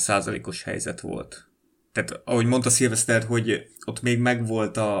 40%-os helyzet volt. Tehát ahogy mondta Szilveszter, hogy ott még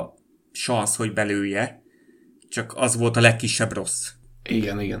megvolt a szansz, hogy belője, csak az volt a legkisebb rossz.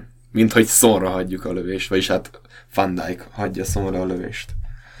 Igen. Mint hogy Sonra hagyjuk a lövést, vagyis hát Van Dijk hagyja Sonra a lövést.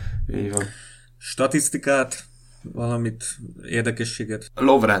 Így van. Statisztikát, valamit, érdekességet.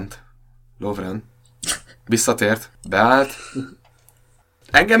 Lovren. Visszatért, beállt.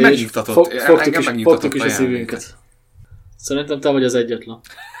 Engem megnyugtatott. Fogtuk is a szívünket. Szerintem te vagy az egyetlen.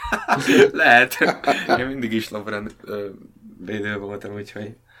 Lehet. Én mindig is Lovren védő voltam,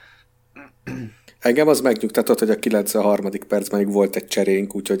 úgyhogy... Engem az megnyugtatott, hogy a 93. percben még volt egy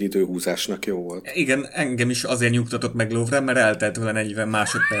cserénk, úgyhogy időhúzásnak jó volt. Igen, engem is azért nyugtatott meg Lovren, mert eltelt vele 40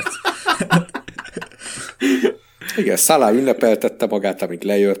 másodperc. Igen, Salah ünnepeltette magát, amíg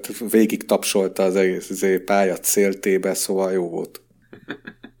lejött, végig tapsolta az egész pályát széltébe, szóval jó volt.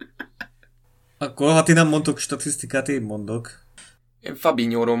 Akkor, ha ti nem mondtok statisztikát, én mondok. Én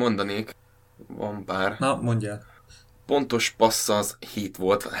Fabinhoról mondanék. Van pár. Na, mondjál. Pontos passz az 7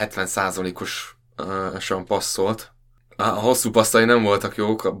 volt, 70%-osan passzolt. A hosszú passzai nem voltak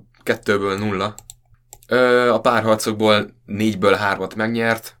jók, a 2-ből 0. A párharcokból 4-ből 3-at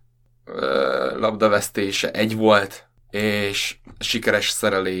megnyert. Labdavesztése 1 volt, és sikeres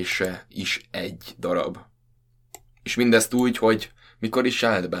szerelése is 1 darab. És mindezt úgy, hogy mikor is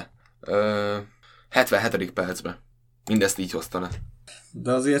állt be? 77. percben. Mindezt így hozta le.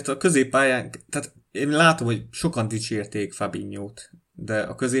 De azért a középpályánk, tehát én látom, hogy sokan dicsérték Fabinhót, de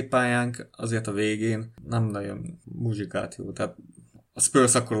a középpályánk azért a végén nem nagyon muzsikált jó. Tehát a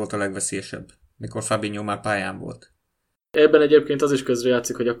Spurs akkor volt a legveszélyesebb, mikor Fabinho már pályán volt. Ebben egyébként az is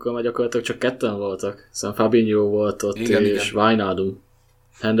közrejátszik, hogy akkor már gyakorlatilag csak ketten voltak. Szóval Fabinho volt ott, igen, és Wijnaldum.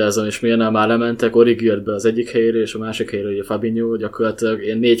 Henderson és Milner már lementek, Origi jött be az egyik helyre, és a másik helyre ugye Fabinho, gyakorlatilag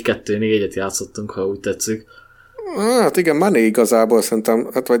ilyen 4-2-4-et játszottunk, ha úgy tetszik. Hát igen, Mané igazából szerintem,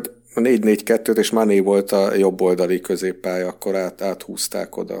 hát vagy 4-4-2-t, és Mané volt a jobb oldali középpálya, akkor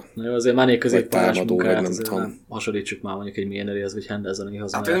áthúzták oda. Na jó, azért Mané középpályás munkáját azért nem hasonlítsuk már mondjuk egy Milnerhez, vagy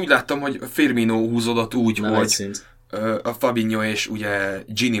Hendersonihoz. Hát én úgy láttam, hogy Firmino húzódott úgy, nem hogy a Fabinho és ugye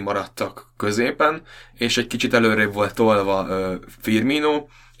Gini maradtak középen, és egy kicsit előrébb volt tolva Firmino,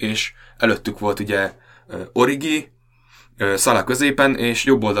 és előttük volt ugye Origi, Salah középen, és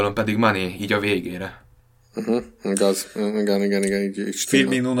jobb oldalon pedig Mané így a végére. Igaz. Igen, így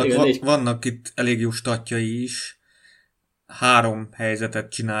Firminónak vannak itt elég jó statjai is. 3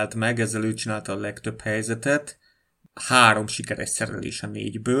 helyzetet csinált meg, ezzel ő csinálta a legtöbb helyzetet. 3 sikeres szerelés a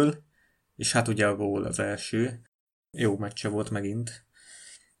 4-ből, és hát ugye a gól az első. Jó meccse volt megint.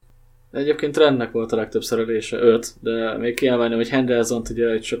 Egyébként Trentnek volt a legtöbb szerelése, 5, de még kiemelném, hogy Hendersont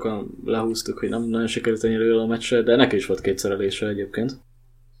ugye itt sokan lehúztuk, hogy nem nagyon sikerült ennyire jól a meccse, de neki is volt 2 szerelése egyébként.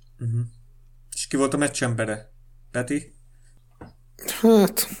 És ki volt a meccsembere? Peti?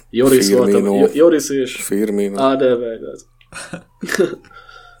 Hát, Joris Firmino. volt, Joris és Firmino. Alderweireld.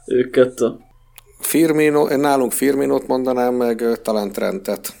 Ők kettő. Firmino, én nálunk Firminót mondanám, meg talán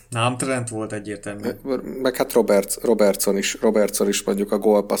Trentet. Nem, Trent volt egyértelmű. Meg hát Robertson is mondjuk a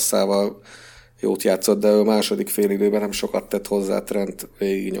gólpasszával jót játszott, de ő a második félidőben nem sokat tett hozzá, Trent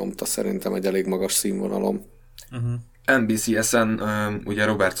végignyomta szerintem egy elég magas színvonalon. NBCS-en ugye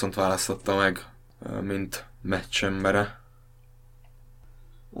Robertsont választotta meg, mint meccsembere.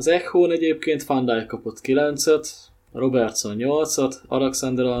 Az Echo-n egyébként Van Dijk kapott 9-et, Robertson 8-at,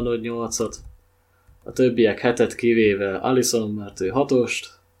 Alexander-Arnold 8-at, a többiek 7-et kivéve Alisson, mert ő 6-ost,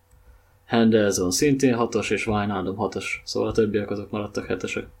 Henderson szintén 6-os, és Wijnaldum 6-os, szóval a többiek azok maradtak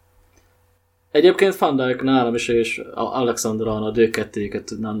 7-esek. Egyébként Van Dijk nálam is, és Alexander-Arnold, ők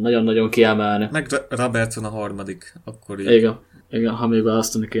kettőjüket nagyon-nagyon kiemelni. Meg Robertson a 3. akkor így. Igen, ha még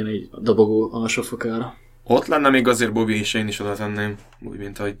választani kéne így a dobogó alsófokára. Ott lenne még azért Bobby, és én is oda tenném, úgy,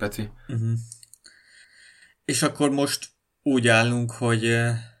 mint ahogy Peti. És akkor most úgy állunk, hogy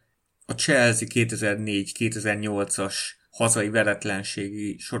a Chelsea 2004-2008-as hazai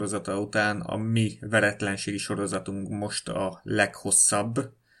veretlenségi sorozata után a mi veretlenségi sorozatunk most a leghosszabb.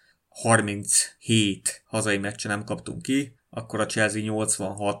 37 hazai meccse nem kaptunk ki, akkor a Chelsea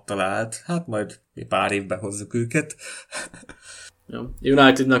 86 talált, hát majd pár évben hozzuk őket. Ja.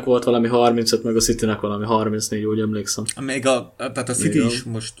 Unitednek volt valami 35, meg a Citynek valami 34, úgy emlékszem. Tehát a City is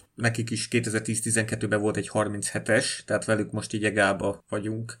most, nekik is 2010-12-ben volt egy 37-es, tehát velük most így egába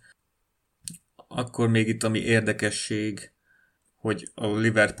vagyunk. Akkor még itt ami érdekesség, hogy a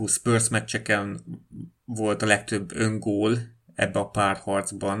Liverpool Spurs meccseken volt a legtöbb öngól ebbe a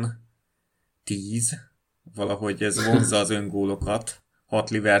párharcban. 10. Valahogy ez vonzza az öngólokat. 6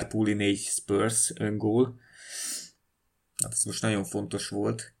 Liverpooli, 4 Spurs öngól. Hát ez most nagyon fontos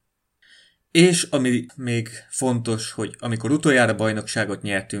volt. És ami még fontos, hogy amikor utoljára bajnokságot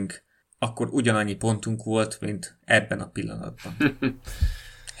nyertünk, akkor ugyanannyi pontunk volt, mint ebben a pillanatban.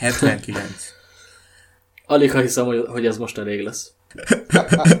 79. Alig ha hiszem, hogy ez most elég lesz.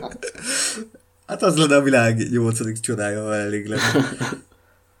 Hát az lenne a világ 8. csodája, ha elég lenne.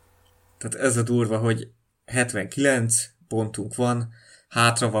 Tehát ez a durva, hogy 79 pontunk van,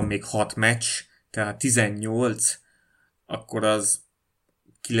 hátra van még 6 meccs, tehát 18, akkor az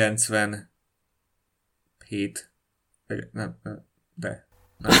 97, nem, de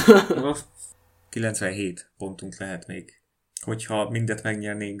Nem. 97 pontunk lehet még, hogyha mindet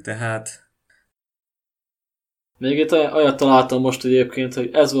megnyernénk, de hát... Még itt olyat találtam most egyébként, hogy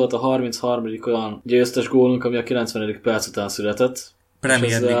ez volt a 33. olyan győztes gólunk, ami a 90. perc után született.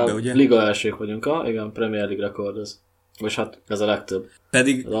 Premier League-be, ugye? Liga elsők vagyunk, igen, Premier League rekord ez. Vagy hát ez a legtöbb.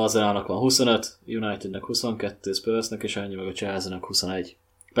 Pedig... Az Arsenalnak van 25, Unitednek 22, Spursnek és ennyi, meg a Chelsea-nek 21.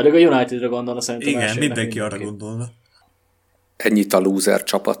 Pedig a Unitedre gondolna szerintem. Igen, mindenki arra gondolna. Ennyit a loser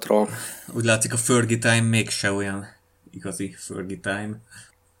csapatról. Úgy látszik, a Fergie time mégse olyan igazi Fergie time.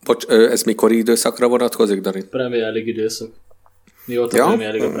 Bocs, ez mikor időszakra vonatkozik, Dani? Premier League időszak. Mióta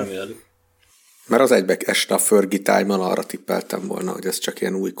Premier League a Premier League? Mert az egybe este a Fergie time-on arra tippeltem volna, hogy ez csak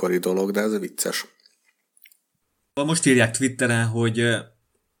ilyen újkori dolog, de ez vicces. Most írják Twitteren, hogy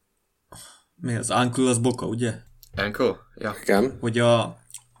mi az? Uncle az boka, ugye? Uncle? Ja. Igen. Hogy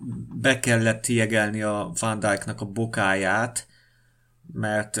be kellett jegelni a Van Dijknak a bokáját,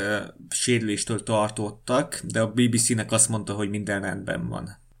 mert sérüléstől tartottak, de a BBC-nek azt mondta, hogy minden rendben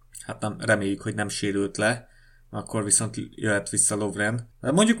van. Hát nem, reméljük, hogy nem sérült le, akkor viszont jöhet vissza Lovren.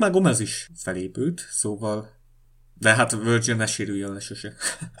 De mondjuk már Gomez is felépült, szóval... De hát Virgin ne sérüljön le sose.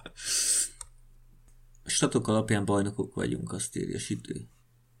 Statok alapján bajnokok vagyunk, azt írja Sidő.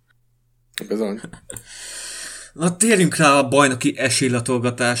 Bizony. Na, térjünk rá a bajnoki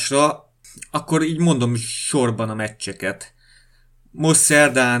esélylatolgatásra, akkor így mondom sorban a meccseket. Most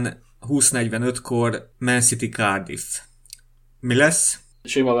szerdán 20:45-kor Man City Cardiff. Mi lesz?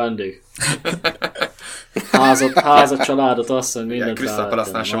 Sima vendég. Házat, családot, azt mondja, mindent Crystal ráálltam.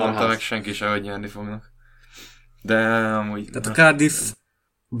 Palace-nál sem mondta meg senki se, hogy nyerni fognak. De amúgy... Tehát a Cardiff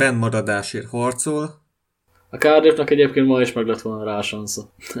bennmaradásért harcol. A Cardiffnak egyébként ma is meg lett volna rá a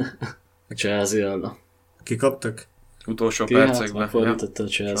sansza. A Chelsea ellen. Kikaptak? Utolsó Ki? Hát percekben. megfordította a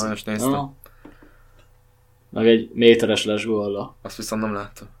Chelsea. Sajnos néztem. Meg egy méteres les gólla. Azt viszont nem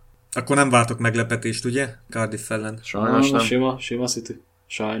láttam. Akkor nem vártok meglepetést, ugye? Cardiff ellen. Sajnos nem. Sima City.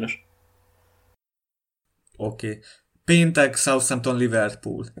 Sajnos. Oké. Péntek Southampton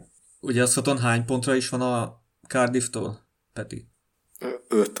Liverpool. Ugye azt mondom, hány pontra is van a Cardifftól, Peti?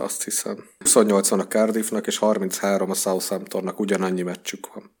 5, azt hiszem. 28 van a Cardiffnak, és 33 a Southamptonnak, ugyanannyi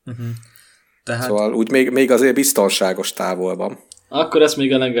meccsük van. Tehát, Szóval úgy még azért biztonságos távolban. Akkor ezt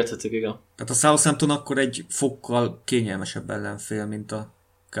még elengedhetik, igen. tehát a Southampton akkor egy fokkal kényelmesebb ellenfél, mint a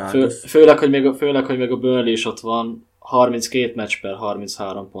Cardiff. Főleg, hogy még a Burnley is ott van, 32 meccs per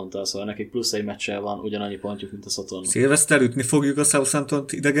 33 ponttal, szóval nekik plusz egy meccsel van ugyanannyi pontjuk, mint a Sotonnak. Szilveszter ütni fogjuk a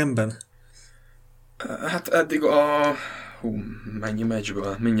Southamptont idegenben? Hát eddig mennyi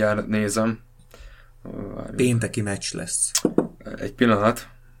meccsből? Mindjárt nézem. Pénteki meccs lesz. Egy pillanat.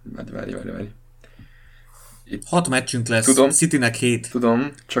 Várj. 6 meccsünk lesz, Tudom. Citynek 7.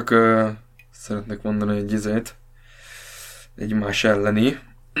 Tudom, csak szeretnék mondani egy izét. Egymás elleni.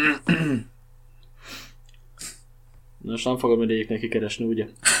 Most nem fogom mindegyiknek kikeresni, ugye?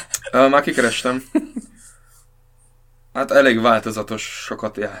 Már kikerestem. Hát elég változatos,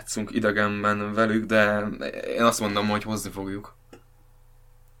 sokat játszunk idegenben velük, de én azt mondom, hogy hozni fogjuk.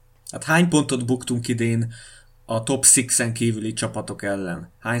 Hát hány pontot buktunk idén a top 6-en kívüli csapatok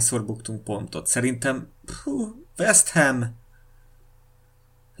ellen? Hányszor buktunk pontot? Szerintem West Ham,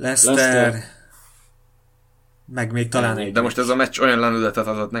 Leicester, meg még talán egy. De most ez a meccs olyan lendületet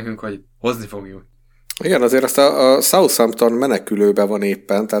adott nekünk, hogy hozni fogjuk. Igen, azért azt a Southampton menekülőben van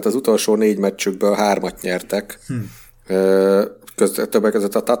éppen, tehát az utolsó 4 meccsükből 3-at nyertek. Többek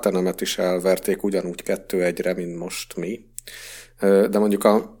között a Tottenhamet is elverték ugyanúgy 2-1-re, mint most mi. De mondjuk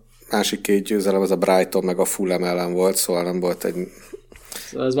a másik 2 győzelem az a Brighton meg a Fulham ellen volt, szóval nem volt egy...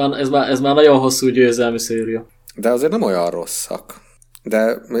 Ez már nagyon hosszú győzelmi széria. De azért nem olyan rosszak.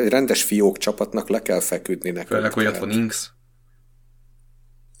 De egy rendes fiók csapatnak le kell feküdni nekünk. Főleg, hogy ott van Inks.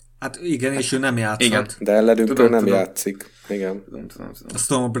 Hát igen, és ő nem játszott. Igen. De ellenünk Tudom. nem játszik. Igen. Tudom. Azt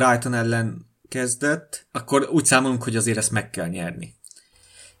tudom, a Brighton ellen kezdett, akkor úgy számolunk, hogy azért ezt meg kell nyerni.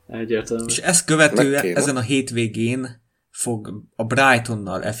 Egyértelmű. És ezt követően Meg kéne. ezen a hétvégén fog a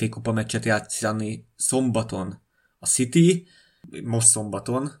Brightonnal FA Kupa meccset játszani szombaton a City, most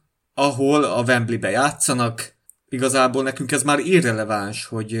szombaton, ahol a Wembleybe játszanak. Igazából nekünk ez már irreleváns,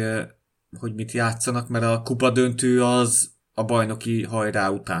 hogy mit játszanak, mert a kupa döntő az a bajnoki hajrá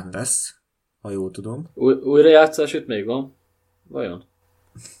után lesz, ha jól tudom. Újrajátszás itt még van? Vajon?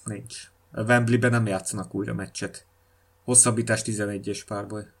 Nincs. A Wembleyben nem játszanak újra meccset. Hosszabbítás 11-es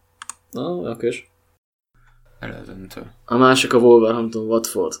párbaj. Na, oké. Elődöntő. A másik a Wolverhampton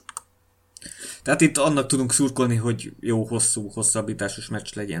Watford. Tehát itt annak tudunk szurkolni, hogy jó, hosszabbításos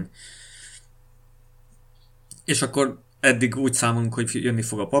meccs legyen. És akkor eddig úgy számolunk, hogy jönni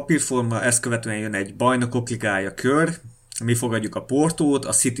fog a papírforma, ezt követően jön egy bajnokok ligája kör, Mi fogadjuk a Portót,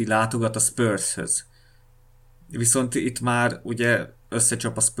 a City látogat a Spurshöz. Viszont itt már ugye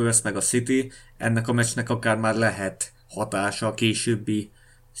összecsap a Spurs meg a City, ennek a meccsnek akár már lehet hatása a későbbi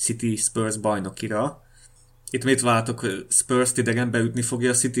City Spurs bajnokira. Itt mit váltok, Spurs-t idegenbe ütni fogja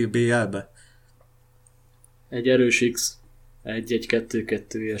a City BL-be? Egy erős X. 1-1-2-2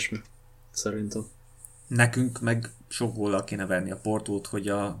 ilyesmi. Szerintem. Nekünk meg sok góllal kéne verni a Portót, hogy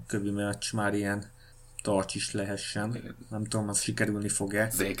a kövi meccs már ilyen tarts is lehessen. Nem tudom, az sikerülni fog-e.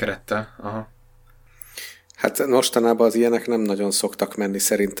 Zékerettel, aha. Hát mostanában az ilyenek nem nagyon szoktak menni,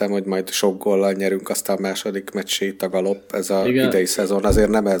 szerintem, hogy majd sok góllal nyerünk, aztán második meccsét a galop. Ez a idei szezon azért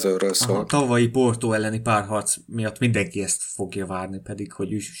nem ezről szól. A tavalyi Porto elleni párharc miatt mindenki ezt fogja várni, pedig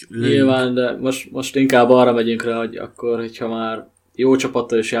hogy is lőjünk. Nyilván, de most inkább arra megyünk rá, hogy akkor, hogyha már jó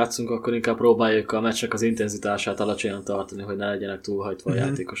csapattal is játszunk, akkor inkább próbáljuk a meccsek az intenzitását alacsonyan tartani, hogy ne legyenek túlhajtva a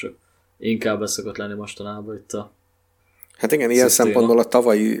játékosok. Inkább ez szokott lenni mostanában itt a... Hát igen, ilyen szempontból a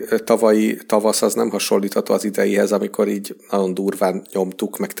tavalyi tavasz az nem hasonlítható az ideihez, amikor így nagyon durván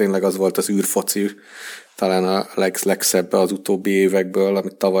nyomtuk, meg tényleg az volt az űrfoci, talán a legszebb az utóbbi évekből,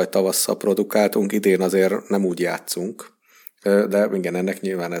 amit tavaly tavasszal produkáltunk, idén azért nem úgy játszunk. De igen, ennek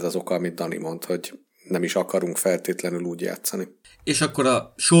nyilván ez az oka, amit Dani mond, hogy nem is akarunk feltétlenül úgy játszani. És akkor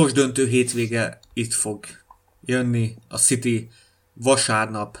a sorsdöntő hétvége itt fog jönni, a City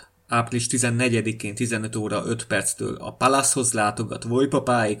vasárnap, április 14-én 15 óra 5 perctől a Palacehoz látogat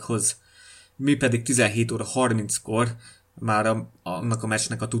Vojpapáikhoz, mi pedig 17 óra 30-kor már annak a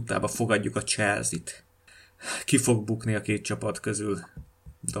meccsnek a tudtába fogadjuk a Chelsea-t. Ki fog bukni a két csapat közül,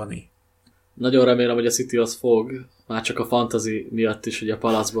 Dani? Nagyon remélem, hogy a City az fog, már csak a fantasy miatt is, hogy a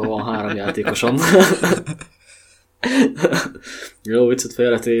Palace-ban van 3 játékosom. Jó, viccet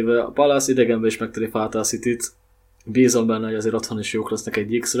félretéve. A Palace idegenben is megtelifálta a Cityt. Bízom benne, hogy azért otthon is jók lesznek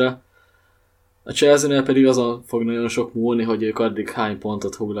egy X-re. A Chelsea-nél pedig azon fog nagyon sok múlni, hogy ők addig hány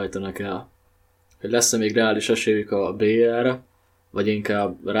pontot foglaltanak el. Hogy lesz-e még reális esélyük a BL-re, vagy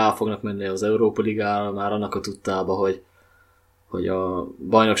inkább rá fognak menni az Európa Ligára, már annak a tudtába, hogy a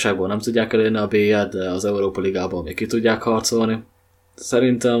bajnokságból nem tudják elérni a BL-t, de az Európa Ligában még ki tudják harcolni.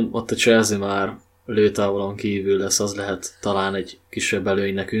 Szerintem ott a Chelsea már lőtávolon kívül lesz, az lehet talán egy kisebb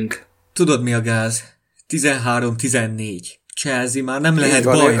előny nekünk. Tudod mi a gáz? 13-14. Chelsea már nem lehet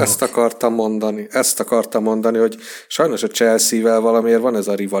van, bajnok. Ezt akartam mondani, hogy sajnos a Chelsea-vel valamiért van ez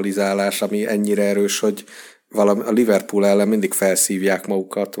a rivalizálás, ami ennyire erős, hogy a Liverpool ellen mindig felszívják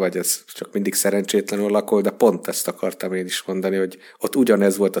magukat, vagy ez csak mindig szerencsétlenül lakol, de pont ezt akartam én is mondani, hogy ott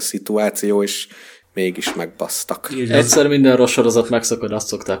ugyanez volt a szituáció, és mégis megbasztak. Egyszer minden rossz sorozat megszakad, azt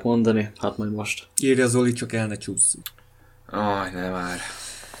szokták mondani, hát majd most. Írja Zoli, csak el ne csúszunk. Ne már.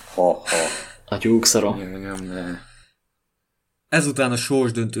 A tyúkszarom. Ezután a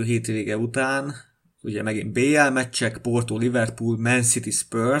sorsdöntő hétvége után, ugye megint BL meccsek, Porto, Liverpool, Man City,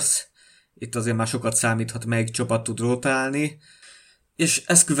 Spurs, itt azért már sokat számíthat, melyik csapat tud rotálni, és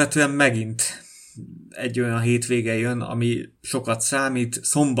ezt követően megint egy olyan hétvége jön, ami sokat számít.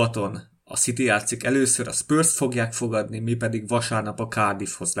 Szombaton a City játszik először, a Spurs fogják fogadni, mi pedig vasárnap a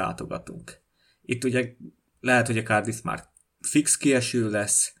Cardiffhoz látogatunk. Itt ugye lehet, hogy a Cardiff már fix kieső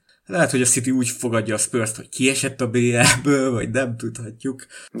lesz, lehet, hogy a City úgy fogadja a Spurs-t, hogy kiesett a BL-ből, vagy nem tudhatjuk.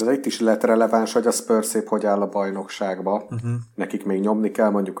 De itt is lehet releváns, hogy a Spurs szép hogy áll a bajnokságba. Nekik még nyomni kell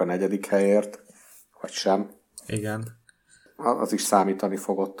mondjuk a 4. helyért, vagy sem. Igen. Az is számítani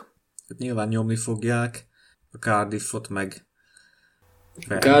fogott. Hát nyilván nyomni fogják, a Cardiffot meg...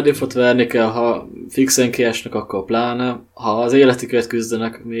 A Cardiffot verni kell, ha fixen kiesnek, akkor pláne. Ha az életükért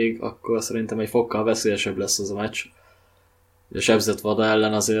küzdenek még, akkor szerintem egy fokkal veszélyesebb lesz az a meccs. A sebzett vada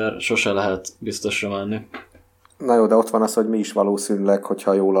ellen azért sose lehet biztosra menni. Na jó, de ott van az, hogy mi is valószínűleg,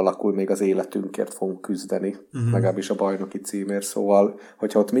 hogyha jól alakul, még az életünkért fogunk küzdeni, legalábbis a bajnoki címért, szóval,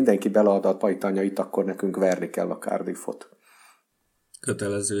 hogyha ott mindenki belead a pajtanyait, akkor nekünk verni kell a Cardiffot.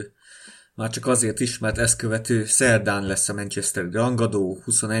 Kötelező. Már csak azért is, mert ezt követő szerdán lesz a Manchesteri rangadó,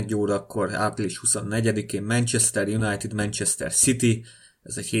 21 órakor, április 24-én Manchester United, Manchester City,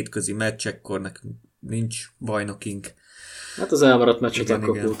 ez egy hétközi meccs, akkor nekünk nincs bajnokink. Hát az elmaradt meccset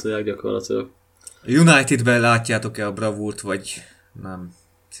akkor pótolják gyakorlatilag. A Unitedben látjátok-e a bravúrt, vagy nem?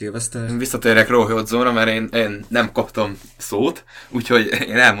 Szilveszter? Visszatérek Roy Hodgsonra, mert én nem kaptam szót, úgyhogy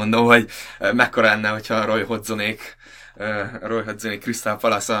én elmondom, hogy mekkora lenne, hogyha Roy Hodgsonék Crystal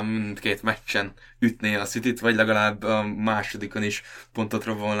Palace-on mindkét meccsen ütné a Cityt, vagy legalább a másodikon is pontot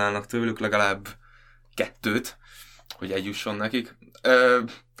rabolnának tőlük, legalább 2, hogy egy jusson nekik.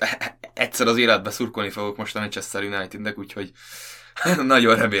 Egyszer az életbe szurkolni fogok most a Manchester Unitednek, úgyhogy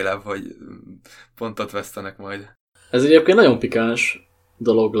nagyon remélem, hogy pontot vesztenek majd. Ez egyébként nagyon pikáns,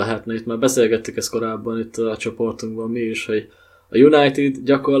 dolog lehetne. Itt már beszélgettük ezt korábban itt a csoportunkban mi is, hogy a United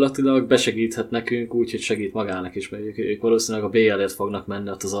gyakorlatilag besegíthet nekünk úgy, hogy segít magának is, mert ők valószínűleg a BL-ért fognak menni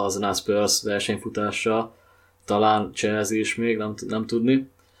ott az Arsenal Spurs versenyfutással, talán Chelsea is még, nem tudni.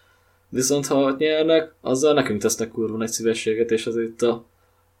 Viszont ha nyernek, azzal nekünk tesznek kurva nagy szívességet, és azért a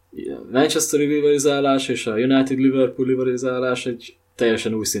Manchesteri rivalizálás és a United-Liverpool rivalizálás egy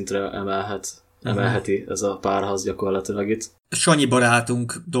teljesen új szintre emelheti ez a párharc gyakorlatilag itt. Sanyi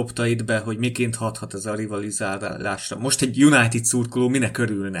barátunk dobta itt be, hogy miként hathat ez a rivalizálásra. Most egy United szurkoló minek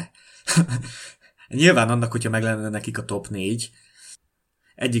örülne? Nyilván annak, hogyha meg lenne nekik a top 4.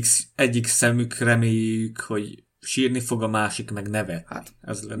 Egyik szemük reméljük, hogy sírni fog, a másik meg nevet. Hát,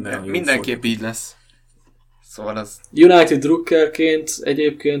 ez lenne mindenképp így lesz. Szóval az... United drukkerként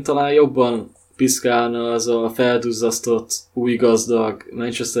egyébként talán jobban piszkálna az a felduzzasztott, új gazdag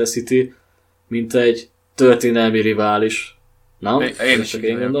Manchester City, mint egy történelmi rivális. Nem?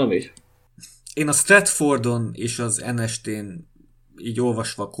 Én gondolom így? Én a Stratfordon és az NST-n így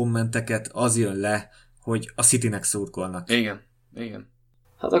olvasva a kommenteket az jön le, hogy a Citynek szurkolnak. Igen.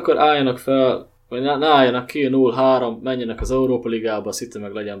 Hát akkor álljanak fel, vagy ne álljanak ki 0-3, menjenek az Európa Ligába, a City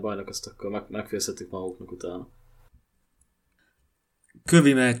meg legyen bajnok, azt akkor megfészhetik maguknak utána.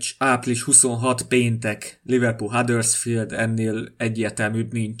 Kövi meccs, április 26 péntek, Liverpool-Huddersfield, ennél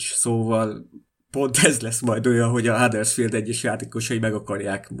egyértelműbb nincs, szóval pont ez lesz majd olyan, hogy a Huddersfield egyes játékosai meg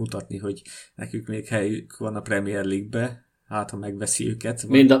akarják mutatni, hogy nekük még helyük van a Premier League-be, hát ha megveszi őket.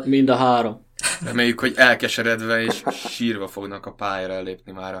 Mind a három. Reméljük, hogy elkeseredve és sírva fognak a pályára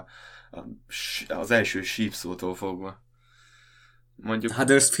elépni már az első sípszótól fogva. Mondjuk...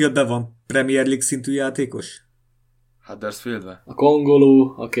 Huddersfieldben van Premier League szintű játékos? Huddersfieldben? A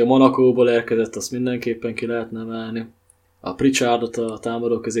kongoló, aki a Monakóból érkezett, azt mindenképpen ki lehetne emelni. A Pritchardot, a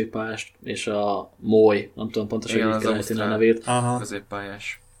támadó középpályást, és a Moy, nem tudom pontosan, hogy kell ejteni a nevét.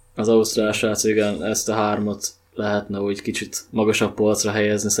 Középpályás. Az ausztrál srác, igen, ezt a hármat lehetne úgy kicsit magasabb polcra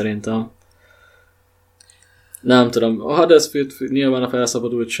helyezni szerintem. Nem tudom, a Huddersfield nyilván a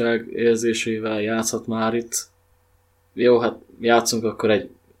felszabadultság érzésével játszhat már itt. Jó, hát játszunk akkor egy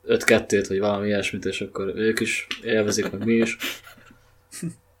 5-2-t, vagy valami ilyesmit, és akkor ők is élvezik, meg mi is.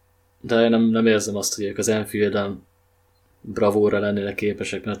 De nem érzem azt, hogy ők az Anfielden bravóra lennének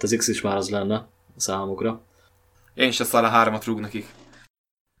képesek, mert az X is már az lenne a számukra. Én se Salah 3-at rúg nekik.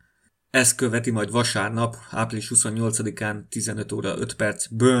 Ez követi majd vasárnap, április 28-án 15 óra 5 perc,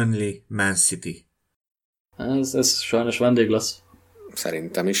 Burnley, Man City. Ez sajnos vendég lesz.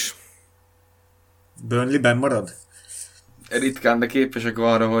 Szerintem is. Burnley-ben marad? Ritkán, de képesek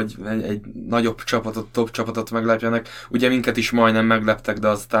arra, hogy egy nagyobb csapatot, top csapatot meglepjenek. Ugye minket is majdnem megleptek, de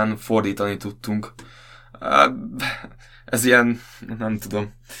aztán fordítani tudtunk. Ez ilyen, nem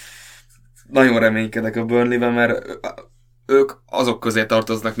tudom. Nagyon reménykedek a Burnley-ben, mert ők azok közé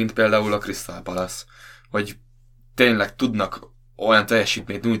tartoznak, mint például a Crystal Palace, hogy tényleg tudnak olyan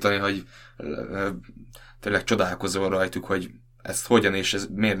teljesítményt nyújtani, hogy tényleg csodálkozol rajtuk, hogy ezt hogyan és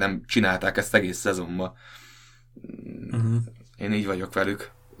miért nem csinálták ezt egész szezonban. Én így vagyok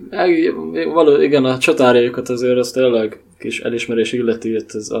velük. Igen, a csatárjaikat azért az tényleg kis elismerés illeti,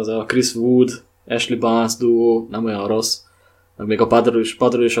 az a Chris Wood, Ashley Barnes duó nem olyan rossz, meg még a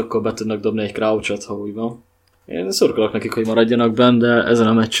padról is akkor be tudnak dobni egy Crouchot, ha úgy van. Én szurkolok nekik, hogy maradjanak benne, de ezen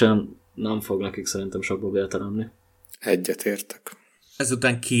a meccsen nem fog nekik szerintem sokba bélteremni. Egyetértek.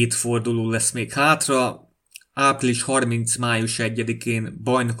 Ezután 2 forduló lesz még hátra. Április 30. május 1-én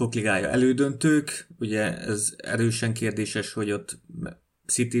Bajnokok Ligája elődöntők. Ugye ez erősen kérdéses, hogy ott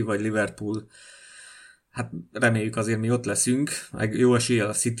City vagy Liverpool. Hát reméljük azért mi ott leszünk. Meg jó eséllyel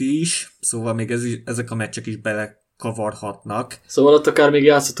a City is. Szóval még ezek a meccsek is belekavarhatnak. Szóval ott akár még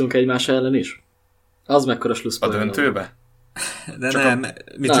játszhatunk egymás ellen is? Az mekkora slusszpoén. A döntőbe? De csak nem,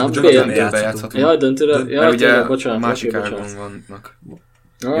 mi csak a döntőbe játszhatunk. Jaj, döntőre, ugye bocsánat. másik ágon vannak.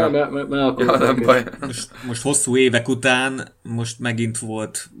 Nem baj. Most hosszú évek után most megint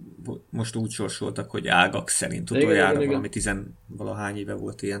volt, most úgy sorsoltak, hogy ágak szerint utoljára igen. valami 10-valahány éve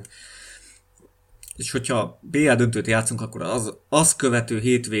volt ilyen. És hogyha BL döntőt játszunk, akkor az követő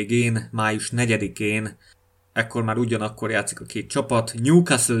hétvégén, május 4-én, ekkor már ugyanakkor játszik a 2 csapat,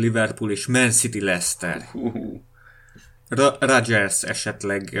 Newcastle, Liverpool és Man City, Leicester. Rodgers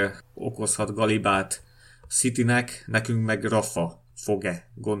esetleg okozhat galibát Citynek, nekünk meg Rafa fog-e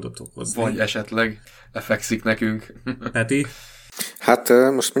gondot okozni. Vagy esetleg lefekszik nekünk. Peti? Hát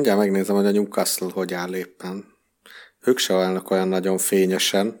most mindjárt megnézem, hogy a Newcastle hogy áll éppen. Ők se állnak olyan nagyon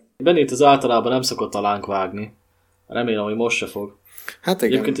fényesen. Benít általában nem szokott alánk vágni. Remélem, hogy most se fog. Hát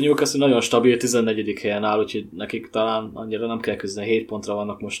igen. Egyébként a Newcastle nagyon stabil, 14. helyen áll, úgyhogy nekik talán annyira nem kell küzdeni. 7 pontra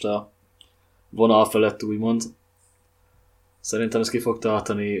vannak most a vonal felett, úgymond. Szerintem ez ki fog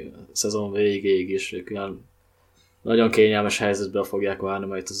tartani szezon végéig is. Ők ilyen nagyon kényelmes helyzetben fogják várni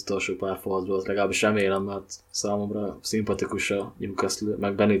majd az utolsó pár fordulót, legalábbis remélem, mert számomra szimpatikus a Newcastle,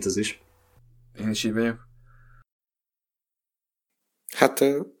 meg Benitez is. Én is így vagyok.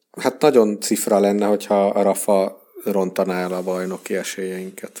 Hát nagyon cifra lenne, hogyha a Rafa rontaná el a bajnoki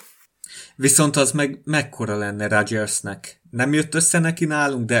esélyeinket. Viszont az meg mekkora lenne Rodgersnek? Nem jött össze neki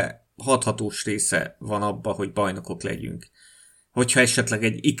nálunk, de hathatós része van abba, hogy bajnokok legyünk. Hogyha esetleg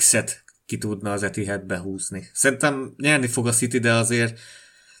egy X-et ki tudna az Etihadbe húzni. Szerintem nyerni fog a City, de azért...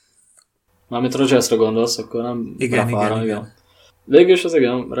 Mármint Rodgersra gondolsz, akkor nem Igen, igen. Végülis az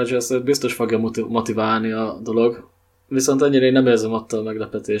igen, Rodgers biztos fogja motiválni a dolog. Viszont ennyire én nem érzem attól a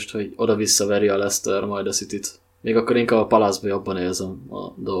meglepetést, hogy oda-visszaveri a Leicester majd a Cityt. Még akkor inkább a Palace-ban jobban érzem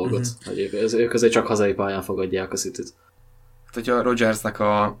a dolgot. Hogy ők azért csak hazai pályán fogadják a Cityt. Hát, hogyha Rodgersnek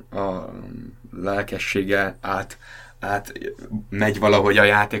a lelkessége át megy valahogy a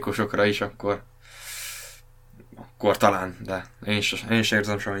játékosokra is, akkor talán, de én is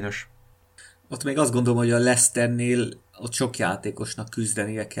érzem sajnos. Ott még azt gondolom, hogy a Leicesternél ott sok játékosnak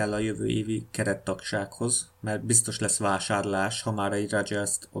küzdenie kell a jövő évi kerettagsághoz, mert biztos lesz vásárlás, ha már egy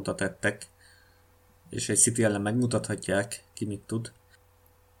Rodgers-t oda tettek, és egy City ellen megmutathatják, ki mit tud.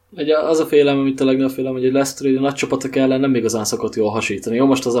 Ugye az a félelem, amit a legnagyobb félelem, hogy egy Leicester a nagy csapatok ellen nem igazán szokott jól hasítani. Jó,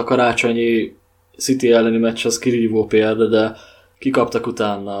 most az a karácsonyi City elleni meccs az kirívó példa, de kikaptak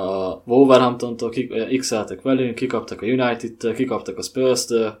utána a Wolverhamptontól, x-eltek velünk, kikaptak a United-től, kikaptak a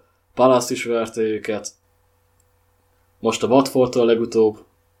Spurs-től, Palace is verte őket, most a Watfordtól legutóbb.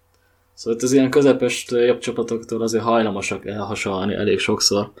 Szóval itt az ilyen közepes jobb csapatoktól azért hajlamosak elhasalni elég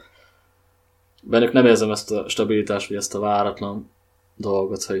sokszor. Bennük nem érzem ezt a stabilitást, vagy ezt a váratlan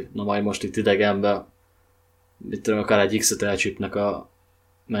dolgot, hogy na majd most itt idegenben, mit tudom, akár egy X-et elcsípnek a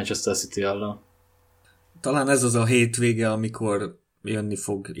Manchester City ellen. Talán ez az a hétvége, amikor jönni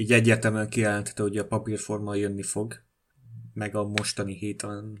fog. Így egyértelműen kijelentette, hogy a papírforma jönni fog. Meg a mostani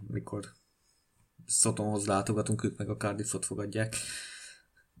héten, mikor Sotonhoz látogatunk, ők meg a Cardiffot fogadják.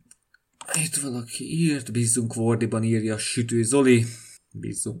 Itt valaki írt, bízzunk Wardyban, írja Sütő Zoli.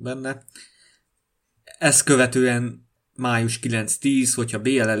 Bízzunk benne. Ezt követően május 9-10, hogyha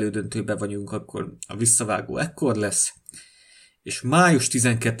BL elődöntőben vagyunk, akkor a visszavágó ekkor lesz. És május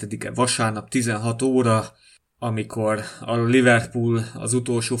 12-e vasárnap 16 óra, amikor a Liverpool az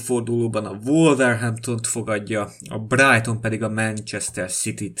utolsó fordulóban a Wolverhamptont fogadja, a Brighton pedig a Manchester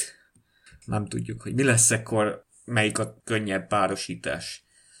Cityt. Nem tudjuk, hogy mi lesz ekkor, melyik a könnyebb párosítás.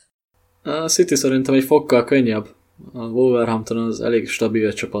 A City szerintem egy fokkal könnyebb. A Wolverhampton az elég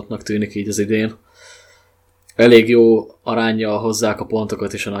stabil csapatnak tűnik így az idén. Elég jó aránnyal hozzák a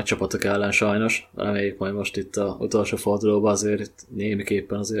pontokat is a nagy csapatok ellen sajnos. Reméljük majd most itt az utolsó fordulóban azért itt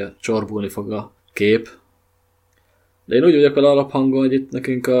némiképpen azért csorbulni fog a kép. De én úgy vagyok vele alaphangon, hogy itt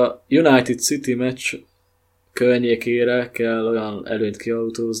nekünk a United City meccs környékére kell olyan előnyt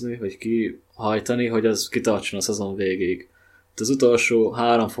kiautózni, vagy kihajtani, hogy az kitartson a szezon végéig. Itt az utolsó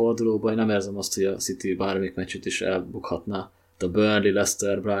 3 fordulóban nem érzem azt, hogy a City bármelyik meccset is elbukhatná. Itt a Burnley,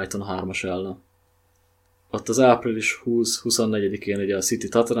 Leicester, Brighton 3-as ellen. Ott az április 20-24-én ugye a City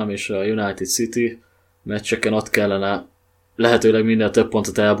Tottenham és a United City meccseken ott kellene lehetőleg minden több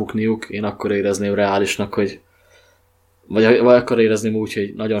pontot elbukniuk. Én akkor érezném reálisnak, hogy vagy akkor érezném úgy,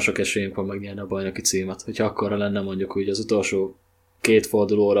 hogy nagyon sok esélyünk van megnyerni a bajnoki címet. Hogyha akkorra lenne mondjuk úgy az utolsó 2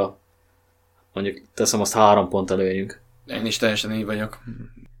 fordulóra, mondjuk teszem azt 3 pont előnyünk. Én is teljesen így vagyok.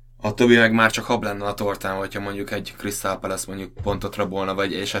 A többi meg már csak hab lenne a tortán, hogyha mondjuk egy Crystal Palace mondjuk pontot rabolna,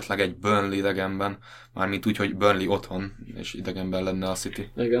 vagy esetleg egy Burnley idegenben. Mármint úgy, hogy Burnley otthon, és idegenben lenne a City.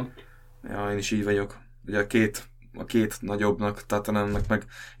 Igen. Ja, én is így vagyok. Ugye a két nagyobbnak, Tottenhamnek meg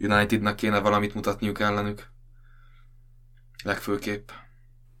Unitednak kéne valamit mutatniuk ellenük. Legfőképp.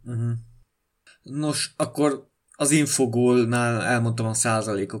 Uh-huh. Nos, akkor az Infogólnál elmondtam a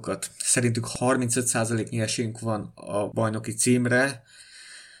százalékokat. Szerintük 35%-nyi esélyünk van a bajnoki címre.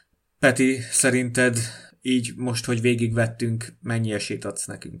 Peti, szerinted így most, hogy végigvettünk, mennyi esélyt adsz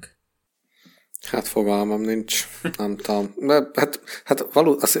nekünk? Hát fogalmam nincs, nem tudom. De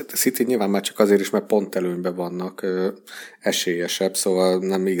a City nyilván már csak azért is, mert pont előnyben vannak esélyesebb, szóval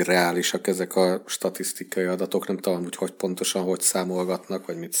nem irreálisak ezek a statisztikai adatok, nem tudom, hogy pontosan hogy számolgatnak,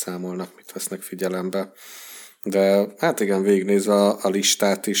 vagy mit számolnak, mit vesznek figyelembe. De hát igen, végignézve a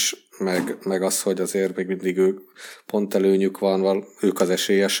listát is, meg az, hogy azért még mindig pont előnyük van, ők az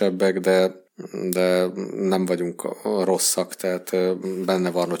esélyesebbek, de nem vagyunk rosszak, tehát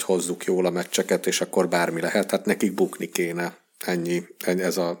benne van, hogy hozzuk jól a meccseket, és akkor bármi lehet. Hát nekik bukni kéne. Ennyi.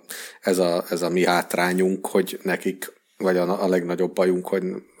 Ez a mi hátrányunk, hogy nekik, vagy a legnagyobb bajunk, hogy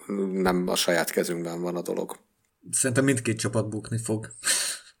nem a saját kezünkben van a dolog. Szerintem mindkét csapat bukni fog.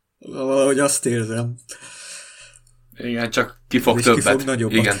 Valahogy azt érzem. Igen, csak ki fog És többet. ki fog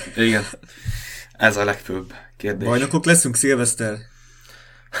nagyobbat. Igen. Ez a legfőbb kérdés. Bajnokok leszünk, szilveszter?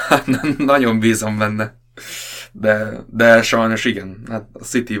 Nagyon bízom benne. De sajnos igen. Hát a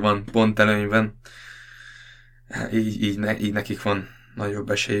City van pont előnyben. Így nekik van nagyobb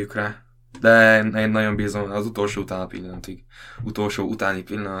esélyük rá. De én nagyon bízom az utolsó utáni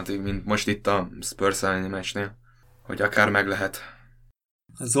pillanatig, mint most itt a Spurs elleni meccsnél, hogy akár meg lehet.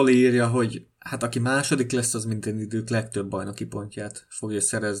 Zoli írja, hogy hát aki második lesz, az minden idők legtöbb bajnoki pontját fogja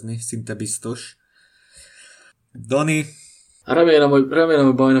szerezni, szinte biztos. Dani? Remélem, hogy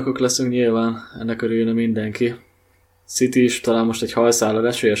bajnokok leszünk nyilván, ennek örüljön mindenki. City is talán most egy hajszállal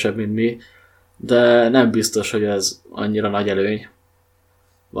esélyesebb, mint mi, de nem biztos, hogy ez annyira nagy előny.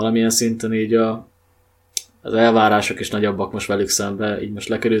 Valamilyen szinten így az elvárások is nagyobbak most velük szembe, így most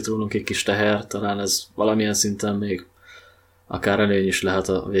lekerült rólunk egy kis teher, talán ez valamilyen szinten még akár előny is lehet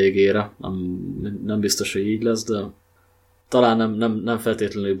a végére. Nem biztos, hogy így lesz, de talán nem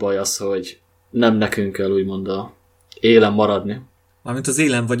feltétlenül baj az, hogy nem nekünk kell úgymond élen maradni. Mármint az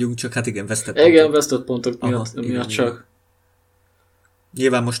élen vagyunk, csak hát igen, vesztett pontok. Igen, vesztett pontok miatt csak.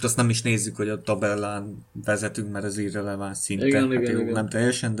 Nyilván most azt nem is nézzük, hogy a tabellán vezetünk, mert ez irreleváns szinte. Igen. Nem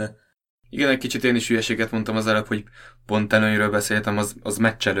teljesen, de... Igen, egy kicsit én is hülyeséget mondtam az előbb, hogy pont előnyről beszéltem, az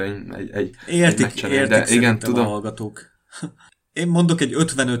meccselőny. Értik de igen, tudom. A hallgatók. Én mondok egy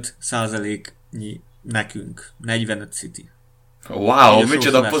 55%-nyi nekünk, 45 City. Wow,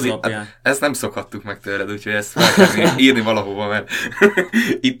 micsoda pozitív. Hát, ezt nem szokhattuk meg tőled, úgyhogy ezt fel kell írni valahova, mert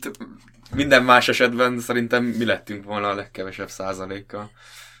itt minden más esetben szerintem mi lettünk volna a legkevesebb százalékkal.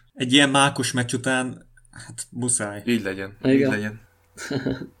 Egy ilyen mákos meccs után, hát muszáj. Így legyen.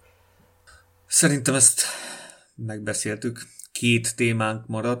 Szerintem ezt megbeszéltük. 2 témánk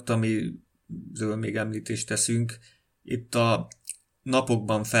maradt, amiről még említést teszünk. Itt a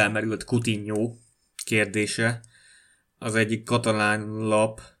napokban felmerült Coutinho kérdése. Az egyik katalán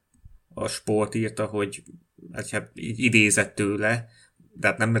lap, a Sport írta, hogy hát idézett tőle, de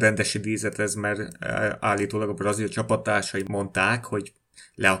hát nem rendes idézet ez, mert állítólag a brazil csapattársai mondták, hogy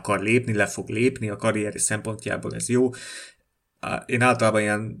le fog lépni, a karrieri szempontjából ez jó. Én általában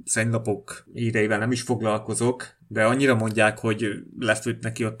ilyen szennylapok híreivel nem is foglalkozok, de annyira mondják, hogy lefőtt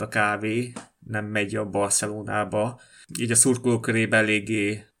neki ott a kávé, nem megy a Barcelonába. Így a szurkolók körében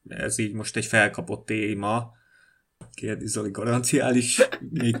eléggé ez így most egy felkapott téma. Kérdi Zoli, garanciális,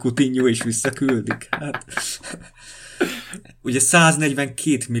 még Coutinho is visszaküldik. Hát. Ugye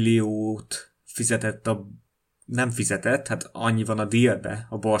 142 milliót nem fizetett, hát annyi van a dealbe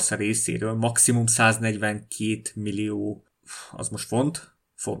a Barca részéről, maximum 142 millió, az most font?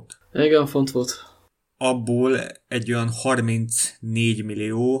 Font. Igen, font volt. Abból egy olyan 34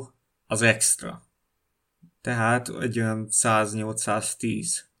 millió az extra. Tehát egy olyan 108-110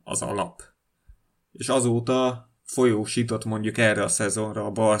 az alap. És azóta folyósított mondjuk erre a szezonra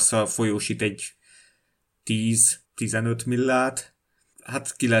a Barca folyósít egy 10-15 millát.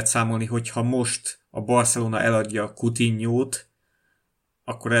 Hát ki lehet számolni, hogy ha most a Barcelona eladja a Coutinho-t,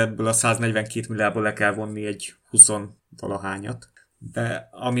 akkor ebből a 142 milliából le kell vonni egy 20-valahányat. De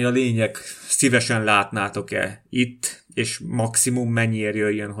ami a lényeg, szívesen látnátok-e itt, és maximum mennyiért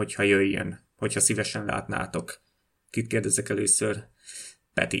jöjjön, hogyha szívesen látnátok. Kit kérdezek először?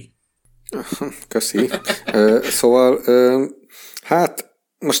 Peti. Köszi. Szóval, hát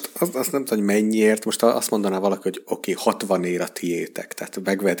most azt nem tudom, hogy mennyiért, most azt mondaná valaki, hogy oké, 60 ér a tiétek, tehát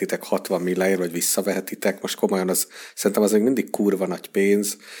megvehetitek 60 milliáért, vagy visszavehetitek, most komolyan szerintem az még mindig kurva nagy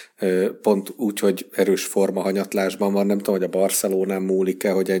pénz, pont úgy, hogy erős formahanyatlásban van, nem tudom, hogy a Barcelonán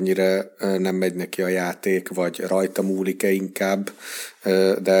múlik-e, hogy ennyire nem megy neki a játék, vagy rajta múlik-e inkább,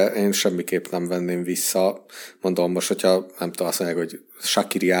 de én semmiképp nem venném vissza. Mondom, most, hogyha nem tudom, azt mondják, hogy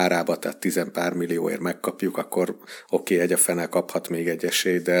Shaqiri árába, tehát 10 pár millióért megkapjuk, akkor oké, egy a fene kaphat még egy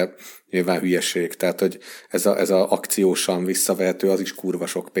esély, de nyilván hülyeség. Tehát, hogy ez a akciósan visszavehető, az is kurva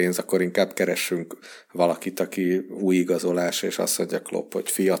sok pénz, akkor inkább keressünk valakit, aki új igazolás, és azt mondja Klopp, hogy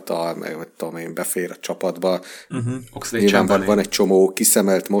fiatal, meg hogy tudom én, befér a csapatba. Nyilván van egy csomó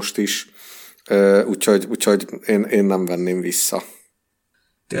kiszemelt most is, úgyhogy én nem venném vissza.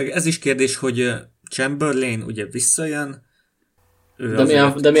 Ez is kérdés, hogy Chamberlain ugye visszajön,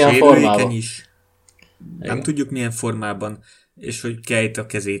 de milyen formában? Is. Nem tudjuk milyen formában, és hogy Kejt a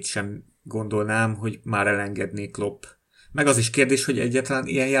kezét sem gondolnám, hogy már elengedné Klopp. Meg az is kérdés, hogy egyáltalán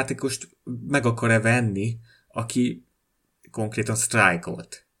ilyen játékost meg akar-e venni, aki konkrétan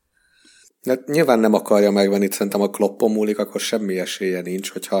sztrájkolt. Hát nyilván nem akarja megvenni, szerintem a Kloppon múlik, akkor semmi esélye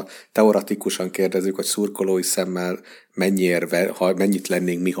nincs, hogyha teoretikusan kérdezzük, hogy szurkolói szemmel mennyit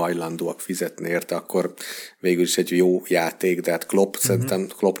lennénk mi hajlandóak fizetni érte, akkor végül is egy jó játék, de hát Klopp, szerintem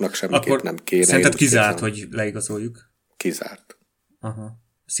Kloppnak semmiképp akkor nem kéne. Szerinted kizárt, hogy leigazoljuk? Kizárt. Aha.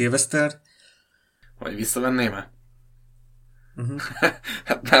 Szilveszter? Vagy visszavenném-e?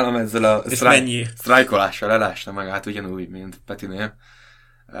 Hát nálam ezzel a sztrájkolással elásta magát ugyanúgy, mint Petinél.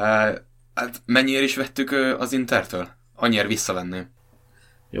 Hát mennyiért is vettük az Intertől? Annyiért visszavenném.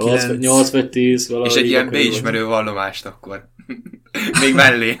 8 vagy 10 valahogy. És egy ilyen beismerő vallomást akkor. Még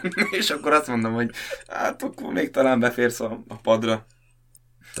mellé. És akkor azt mondom, hogy hát akkor még talán beférsz a padra.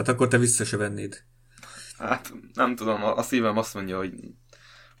 Tehát akkor te vissza se vennéd. Hát nem tudom, a szívem azt mondja,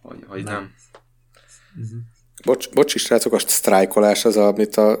 hogy nem. Bocsi, srácok, a sztrájkolás az,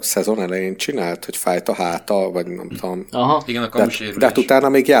 amit a szezon elején csinált, hogy fájt a háta, vagy nem tudom. Aha. Igen, a kamusérülés. De hát utána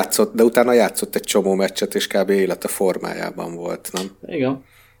még játszott egy csomó meccset, és kb. Élete formájában volt, nem? Igen.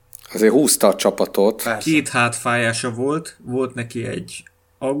 Azért húzta a csapatot. Persze. 2 hátfájása volt neki egy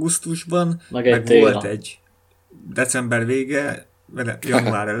augusztusban, meg volt egy december vége,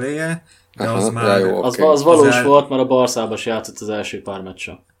 január eleje, de az már... Jó, az valós volt, mert a Barszába se játszott az első pár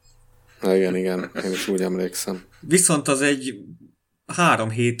meccsen. Igen, én is úgy emlékszem. Viszont az egy 3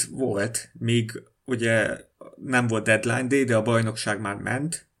 hét volt, míg ugye nem volt deadline day, de a bajnokság már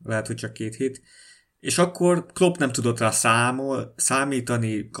ment, lehet, hogy csak 2 hét, és akkor Klopp nem tudott rá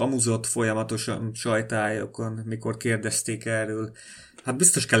számítani, kamuzott folyamatosan sajtályokon, mikor kérdezték erről. Hát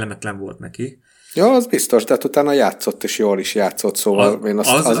biztos kellemetlen volt neki. Ja, az biztos, de hát utána játszott, és jól is játszott, szóval én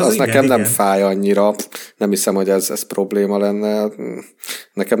az nekem igen. Nem fáj annyira. Nem hiszem, hogy ez probléma lenne.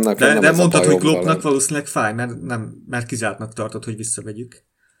 Nekem nem de mondtad, hogy Kloppnak valószínűleg fáj, mert kizártnak tartod, hogy visszavegyük.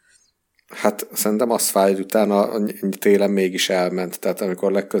 Hát szerintem az fáj, hogy utána télen mégis elment. Tehát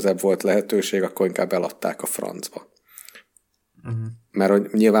amikor legközebb volt lehetőség, akkor inkább eladták a francba. Mert hogy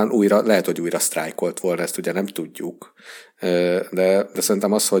nyilván lehet, hogy újra sztrájkolt volna, ezt ugye nem tudjuk. De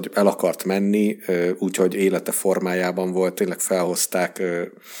szerintem az, hogy el akart menni, úgyhogy élete formájában volt, tényleg felhozták,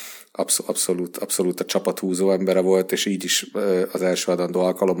 abszolút a csapathúzó embere volt, és így is az első adandó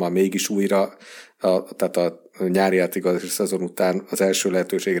alkalommal mégis újra, tehát a nyári átigazolási szezon után az első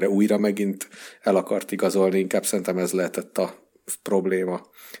lehetőségre újra megint el akart igazolni, inkább szerintem ez lehetett a probléma.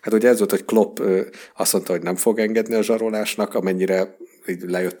 Hát ugye ez volt, hogy Klopp azt mondta, hogy nem fog engedni a zsarolásnak, amennyire így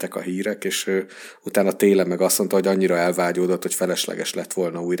lejöttek a hírek, és utána télen meg azt mondta, hogy annyira elvágyódott, hogy felesleges lett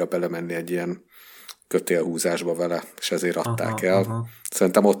volna újra belemenni egy ilyen kötélhúzásba vele, és ezért adták el. Aha.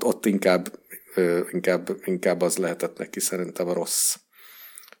 Szerintem ott inkább az lehetett neki szerintem a rossz.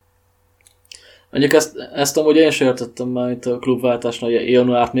 Mondjuk ezt amúgy én sem értettem már itt a klubváltásnál, hogy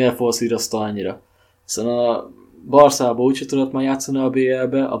januárt miért forszírozta annyira. Hiszen a Barszába úgyse tudott már játszani a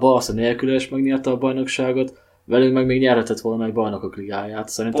BL-be, a Barca nélkül is megnyerte a bajnokságot, velünk meg még nyerhetett volna egy bajnokok ligáját.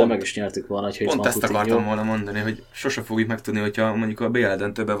 Szerintem meg is nyertük volna, hogyha pont ezt akartam volna mondani, hogy sose fogjuk megtudni, hogyha mondjuk a BL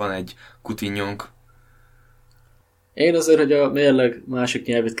döntőben van egy Coutinho-nk. Én azért, hogy a mérleg másik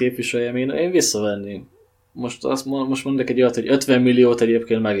nyelvét képviseljem, én visszavenném. Most mondok egy olyat, hogy 50 milliót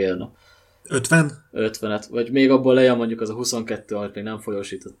egyébként megérne. 50? 50-et. Vagy még abból lejön mondjuk az a 22, amit még nem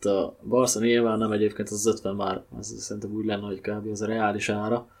folyosított a Barca. Nyilván nem egyébként az 50 már, ez szerintem úgy lenne, hogy kb. Az a reális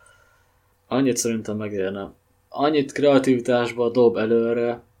ára. Annyit szerintem megérne. Annyit kreativitásba dob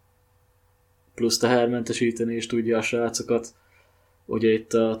előre, plusz tehermentesíteni is tudja a srácokat. Ugye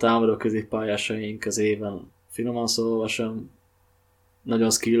itt a támadó középpályásaink az éven finoman szólva sem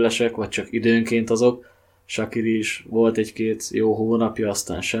nagyon skillesek, vagy csak időnként azok. Shaqiri is volt egy-két jó hónapja,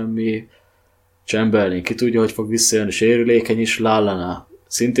 aztán semmi. Chamberlain ki tudja, hogy fog visszajönni, sérülékeny is, Lallana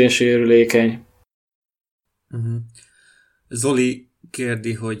szintén sérülékeny. Zoli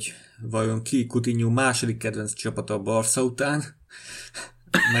kérdi, hogy vajon ki Coutinho második kedvenc csapata a Barca után,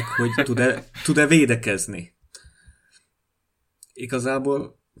 meg hogy tud-e védekezni.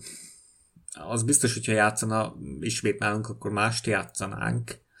 Igazából az biztos, hogyha játszana ismét nálunk, akkor mást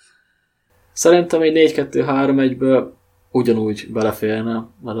játszanánk. Szerintem egy 4-2-3-1-ből ugyanúgy beleférne.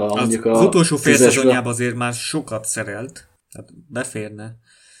 Mert az utolsó félszezonjában azért már sokat szerelt, tehát beférne.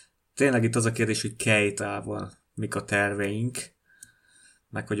 Tényleg itt az a kérdés, hogy Keitával mik a terveink,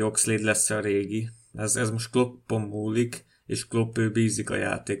 meg hogy Oxlade lesz a régi. Ez most Kloppon múlik, és Klopp ő bízik a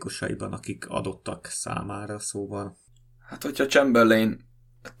játékosaiban, akik adottak számára, szóval. Hát hogyha Chamberlain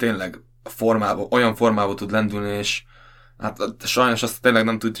tényleg olyan formába tud lendülni, és hát sajnos azt tényleg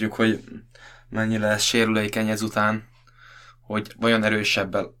nem tudjuk, hogy mennyi lesz sérülékeny ezután, hogy vajon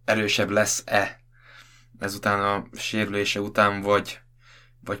erősebb lesz-e ezután a sérülése után, vagy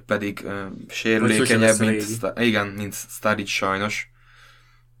pedig sérülékenyebb, mint Sturridge sajnos.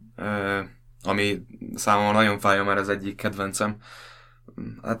 ami számomra nagyon fájó, mert az egyik kedvencem.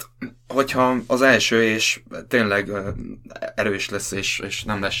 Hát, hogyha az első és tényleg erős lesz, és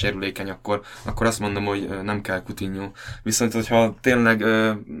nem lesz sérülékeny, akkor azt mondom, hogy nem kell Coutinho. Viszont, hogyha tényleg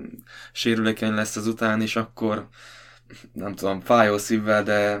sérülékeny lesz azután is, akkor nem tudom, fájó szívvel,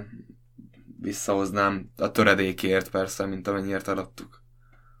 de visszahoznám a töredékért persze, mint amennyiért eladtuk.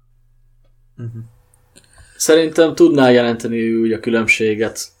 Szerintem tudná jelenteni úgy a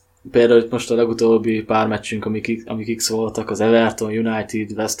különbséget. Például itt most a legutóbbi pár meccsünk, amik X voltak, az Everton,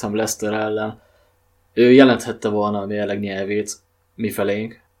 United, West Ham, Leicester ellen, ő jelenthette volna a mérleg nyelvét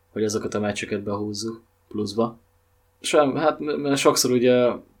mifelénk, hogy azokat a meccseket behúzzuk pluszba. Hát mert sokszor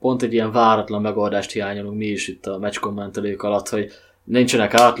ugye pont egy ilyen váratlan megoldást hiányolunk mi is itt a meccskommentelők alatt, hogy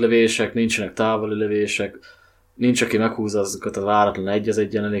nincsenek átlövések, nincsenek távoli lövések, nincs, aki meghúzza azokat a váratlan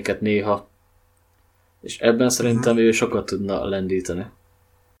egy-egyenlenéket néha. És ebben szerintem ő sokat tudna lendíteni.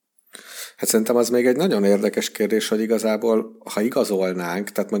 Hát szerintem az még egy nagyon érdekes kérdés, hogy igazából, ha igazolnánk,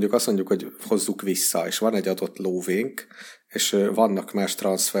 tehát mondjuk azt mondjuk, hogy hozzuk vissza, és van egy adott lóvénk, és vannak más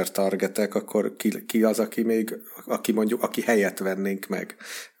transfer targetek, akkor ki az, aki helyet vennénk meg.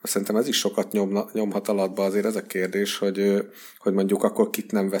 Szerintem ez is sokat nyomhat alatba azért ez a kérdés, hogy mondjuk akkor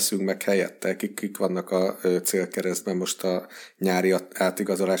kit nem veszünk meg helyette, kik vannak a célkeresztben most a nyári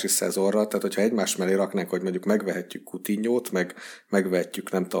átigazolási szezonra, tehát hogyha egymás mellé raknánk, hogy mondjuk megvehetjük Coutinhót,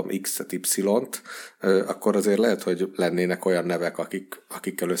 megvehetjük nem tudom X-et, Y-t, akkor azért lehet, hogy lennének olyan nevek,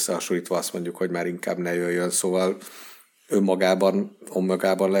 akikkel összehasonlítva azt mondjuk, hogy már inkább ne jöjjön, szóval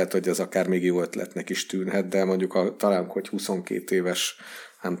önmagában lehet, hogy ez akár még jó ötletnek is tűnhet, de mondjuk talán, hogy 22 éves,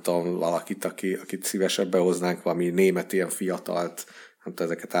 nem tudom, valakit, akit szívesebb behoznánk, valami német ilyen fiatalt, nem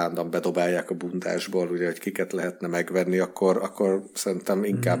tudom, ezeket állandóan bedobálják a bundásból, ugye, hogy kiket lehetne megvenni, akkor szerintem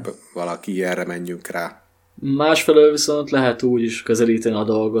inkább valaki ilyenre menjünk rá. Másfelől viszont lehet úgy is közelíteni a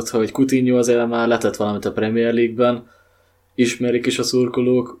dolgot, hogy Coutinho azért már letett valamit a Premier League-ben, ismerik is a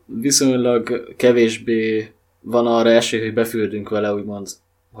szurkolók, viszonylag kevésbé van arra esély, hogy befürdünk vele, úgymond,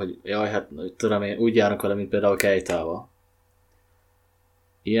 hogy jaj, hát tudom én, úgy járunk vele, mint például Keitával.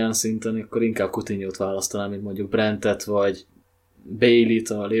 Ilyen szinten akkor inkább Coutinhót választanám, mint mondjuk Brentet, vagy Bailey-t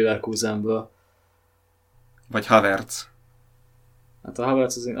a Leverkusenből. Vagy Havertz. Hát a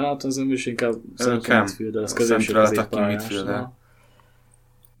Havertz az is inkább central midfielder, ez középség középpályás.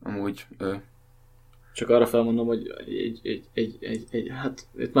 Amúgy Csak arra felmondom, hogy hát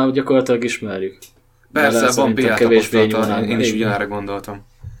itt már gyakorlatilag ismerjük. Persze, van PA tapasztalata, én is ugyanára gondoltam,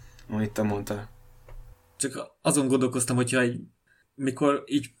 amit te mondtál. Csak azon gondolkoztam, hogyha mikor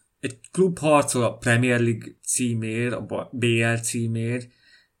így egy klub harcol a Premier League címér, a BL címér,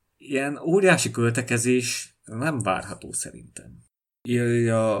 ilyen óriási költekezés nem várható szerintem.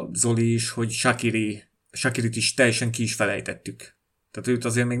 Írja Zoli is, hogy Shakirit is teljesen ki is felejtettük. Tehát őt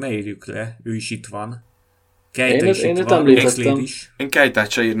azért még ne érjük le, ő is itt van. Keita is itt van, Exlade is. Én Keitát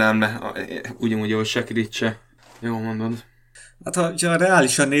se írnám le, ugyanúgy, ahogy Shakirit se. Jól mondod. Hát ha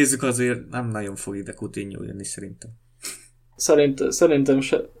reálisan nézzük, azért nem nagyon fog ide Coutinho jönni szerintem. Szerintem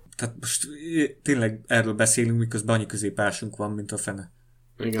se. Tehát most tényleg erről beszélünk, miközben annyi középásunk van, mint a fene.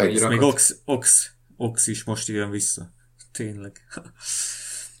 Igen, még Ox is most jön vissza. Tényleg.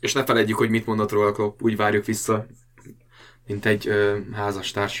 És ne feledjük, hogy mit mondott róla Klopp, úgy várjuk vissza, mint egy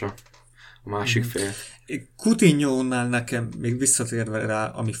házastársa a másik fél. Coutinho-nál nekem még visszatérve rá,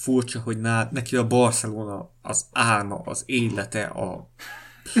 ami furcsa, hogy neki a Barcelona az álma, az élete,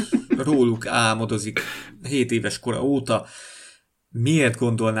 róluk álmodozik 7 éves kora óta. Miért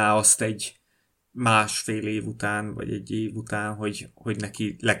gondolná azt egy másfél év után, vagy egy év után, hogy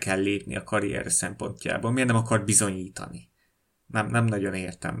neki le kell lépni a karrier szempontjából? Miért nem akar bizonyítani? Nem nagyon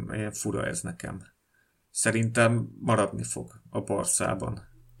értem, ilyen fura ez nekem. Szerintem maradni fog a Barszában.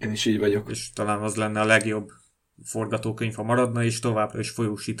 Én is így vagyok. És talán az lenne a legjobb forgatókönyv, ha maradna, és továbbra is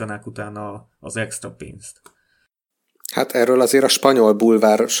folyósítanák utána az extra pénzt. Hát erről azért a spanyol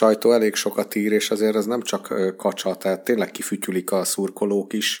bulvár sajtó elég sokat ír, és azért ez nem csak kacsa, tehát tényleg kifütyülik a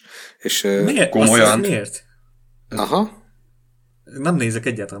szurkolók is. És miért? Komolyan. Miért? Aha. Nem nézek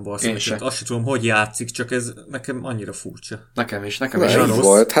egyáltalán Barcelonát, azt sem tudom, hogy játszik, csak ez nekem annyira furcsa. Nekem is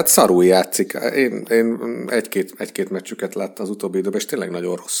volt. Hát szarul játszik. Én egy-két meccsüket láttam az utóbbi időben, és tényleg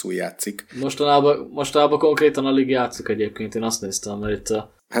nagyon rosszul játszik. Mostanában konkrétan alig játszik egyébként, én azt néztem, mert itt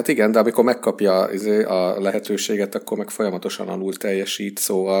Hát igen, de amikor megkapja a lehetőséget, akkor meg folyamatosan alul teljesít,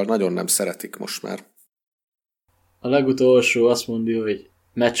 szóval nagyon nem szeretik most már. A legutolsó azt mondja, hogy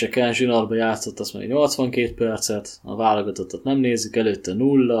meccseken zsinórba játszott, azt mondja 82 percet, a válogatottat nem nézzük, előtte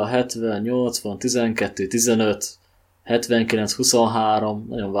 0, 70, 80, 12, 15, 79, 23,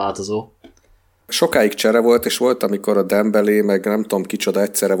 nagyon változó. sokáig csere volt, és volt, amikor a Dembélé, meg nem tudom kicsoda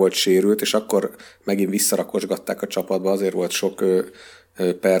egyszerre volt sérült, és akkor megint visszarakosgatták a csapatba, azért volt sok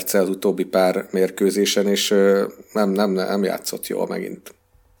perce az utóbbi pár mérkőzésen, és nem játszott jól megint.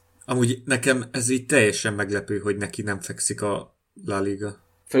 Amúgy nekem ez így teljesen meglepő, hogy neki nem fekszik a La Liga.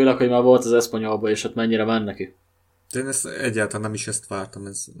 Főleg, hogy már volt az Espanyolban, és ott mennyire ment neki. De én egyáltalán nem is ezt vártam,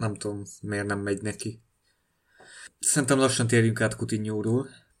 nem tudom, miért nem megy neki. Szerintem lassan térjünk át Coutinho-ról,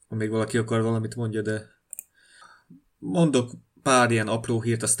 ha még valaki akar valamit mondja, de mondok pár ilyen apró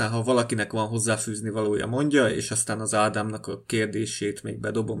hírt, aztán ha valakinek van hozzáfűzni valója mondja, és aztán az Ádámnak a kérdését még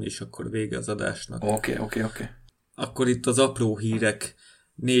bedobom, és akkor vége az adásnak. Oké. Akkor itt az apró hírek.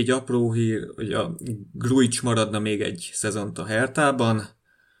 4 apró hír, hogy a Grujic maradna még egy szezont a Hertában.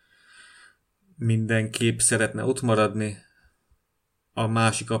 Mindenképp szeretne ott maradni. A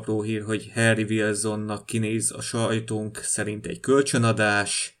másik apró hír, hogy Harry Wilsonnak kinéz a sajtónk szerint egy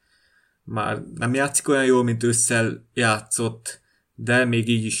kölcsönadás. Már nem játszik olyan jól, mint ősszel játszott, de még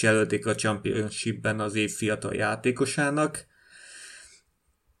így is jelölték a Championshipben az év fiatal játékosának.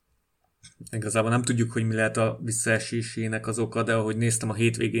 Igazából nem tudjuk, hogy mi lehet a visszaesésének az oka, de ahogy néztem, a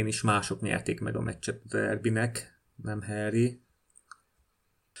hétvégén is mások nyerték meg a meccset a derbinek, nem Harry.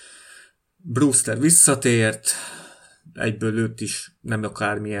 Brewster visszatért, egyből lőtt is nem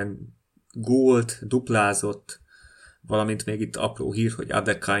akármilyen gólt, duplázott, valamint még itt apró hír, hogy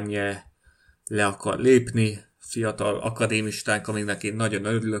Adekanye le akar lépni, fiatal akadémistánk, aminek én nagyon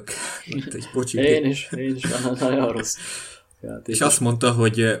örülök. Én is nagyon rossz. És azt mondta,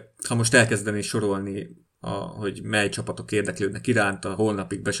 hogy ha most elkezdené sorolni, hogy mely csapatok érdeklődnek iránta,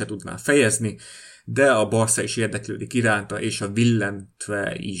 holnapig be se tudná fejezni, de a Barca is érdeklődik iránta, és a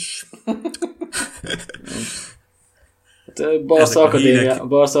Villentve is.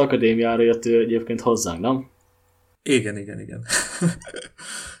 Barca akadémiára jött egyébként hozzánk, nem? Igen.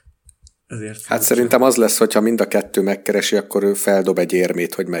 Ezért hát szerintem az lesz, hogyha mind a kettő megkeresi, akkor ő feldob egy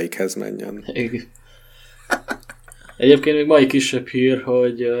érmét, hogy melyikhez menjen. Igen. Egyébként még mai kisebb hír,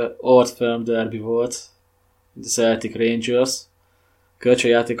 hogy Old Firm derby volt, Celtic Rangers.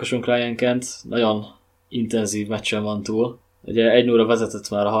 Kölcsönjátékosunk Ryan Kent nagyon intenzív meccsen van túl. Ugye 1-0 vezetett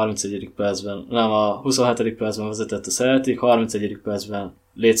már a 31. percben, nem, a 27. percben vezetett a Celtic, 31. percben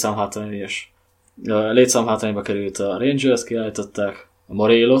létszámhátrányba került a Rangers, kiállították a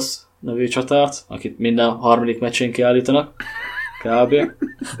Morelos nevű csatát, akit minden harmadik meccsén kiállítanak, kb.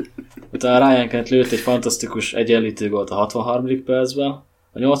 Utána Ryan Kent lőtt egy fantasztikus egyenlítő gólt a 63. percben,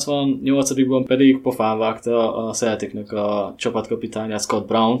 a 88-ban pedig pofán vágta a Celticnek a csapatkapitányát, Scott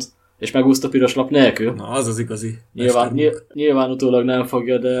Brownt, és megúszta piros lap nélkül. Na, az igaz. Nyilván utólag nem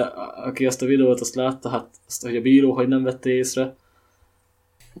fogja, de aki ezt a videót azt látta, hát azt, hogy a bíró, hogy nem vette észre.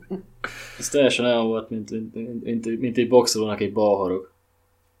 Ez teljesen olyan volt, mint egy boxolónak egy balharog.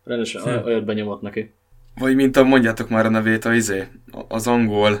 Rendesen olyat benyomott neki. Vagy mint mondjátok már a nevét, az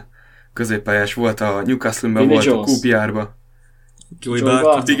angol középpályás volt a Newcastle-ben, volt Jones. A QPR-ba. Joey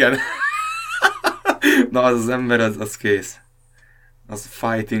Barton. Igen. Na az ember, az kész. Az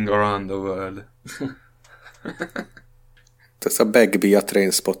fighting around the world. Ez a Bagby a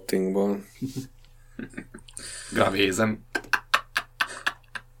Trainspottingból. Gravézem.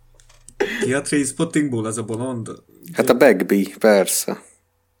 Ki a Trainspottingból, az a bolond? Hát a Bagby, persze.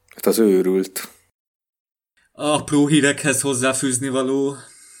 Hát az őrült. Apró hírekhez hozzáfűzni való.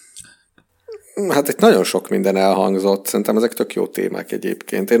 Hát itt nagyon sok minden elhangzott, szerintem ezek tök jó témák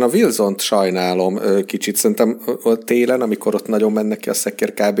egyébként. Én a Wilsont sajnálom kicsit, szerintem télen, amikor ott nagyon mennek ki a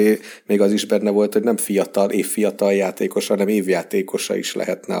szekér, kb. Még az is benne volt, hogy nem évfiatal játékos, hanem évjátékosa is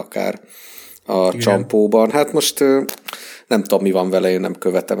lehetne akár a csampóban. Hát most nem tudom, mi van vele, én nem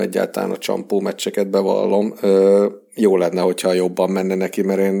követem egyáltalán a csampó meccseket, bevallom. Jó lenne, hogyha jobban menne neki,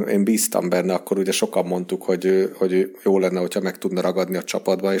 mert én bíztam benne, akkor ugye sokan mondtuk, hogy jó lenne, hogyha meg tudna ragadni a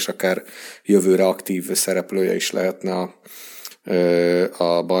csapatba, és akár jövőre aktív szereplője is lehetne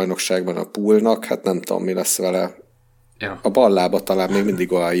a bajnokságban a poolnak. Hát nem tudom, mi lesz vele. Ja. A ballába talán még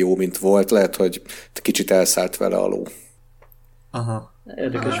mindig olyan jó, mint volt. Lehet, hogy kicsit elszállt vele a ló. Aha.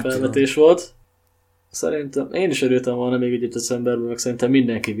 Érdekes felvetés volt. Szerintem, én is örültem volna még egy decemberben, meg szerintem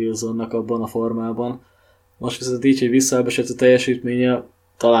mindenki Wilsonnak abban a formában. Most viszont így, hogy visszaelbesett a teljesítménye,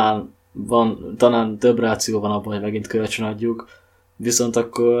 talán több ráció van abban, hogy megint kölcsönadjuk, viszont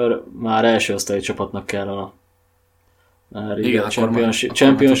akkor már első osztályi csapatnak kellene. Már igen,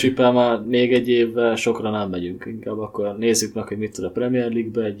 Championship-el már még egy évvel sokra nem megyünk, inkább akkor nézzük meg, hogy mit tud a Premier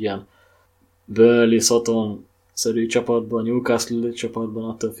League-be, egy ilyen Burnley, Soton-szerű csapatban, Newcastle csapatban,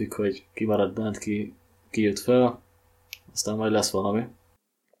 attól függ, hogy ki marad bent, ki jött fel, aztán majd lesz valami.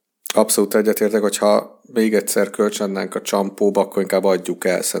 Abszolút egyetértek, hogyha még egyszer kölcsönnánk a csampóba, akkor inkább adjuk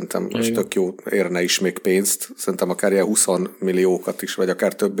el. Szerintem most tök jó érne is még pénzt. Szerintem akár ilyen 20 milliókat is, vagy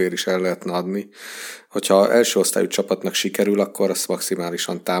akár többért is el lehetne adni. Hogyha első osztályú csapatnak sikerül, akkor azt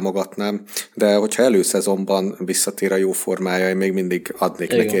maximálisan támogatnám. De hogyha előszezonban visszatér a jó formája, én még mindig adnék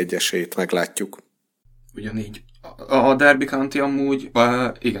neki egy esélyt, meglátjuk. Ugyanígy. A Derby County amúgy,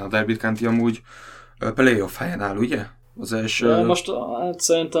 igen, a Derby County amúgy playoff helyen áll, ugye? Az első... Most hát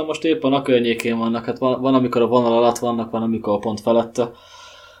szerintem most éppen a környékén vannak, hát van amikor a vonal alatt vannak, van amikor a pont felette.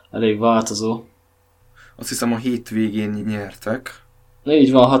 Elég változó. Azt hiszem a hétvégén nyertek.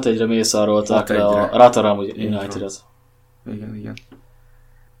 Így van, 6-1-re mészárolták le a Rotterdam United-et. Igen.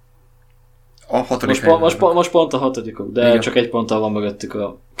 A most pont a 6-ok, de igen. Csak egy ponttal van mögöttük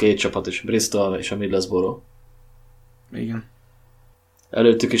a két csapat is, Bristol és a Middlesbrough. Igen.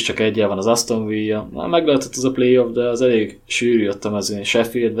 Előttük is csak egyen van az Aston Villa. Meg lehetett az a playoff, de az elég sűrű ott a mezőn.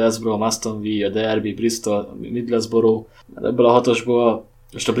 Sheffield, West Brom, Aston Villa, Derby, Bristol, Middlesbrough. Ebből a 6-osból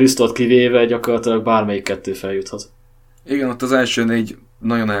most a Bristolt kivéve gyakorlatilag bármelyik kettő feljuthat. Igen, ott az első 4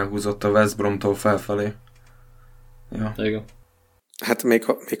 nagyon elhúzott a West Bromtól felfelé. Ja. Igen. Hát még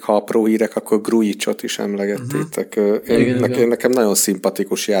ha apró hírek, akkor Grujicsot is emlegettétek. Nekem nagyon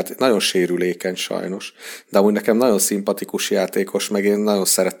szimpatikus játék, nagyon sérülékeny sajnos, de amúgy nekem nagyon szimpatikus játékos, meg én nagyon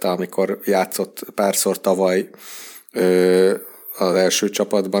szerettem, amikor játszott párszor tavaly az első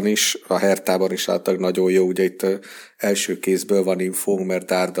csapatban is, a Hertában is álltak nagyon jó, ugye itt első kézből van infónk, mert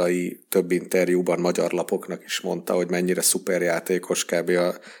Dárdai több interjúban magyar lapoknak is mondta, hogy mennyire szuper játékos, kb.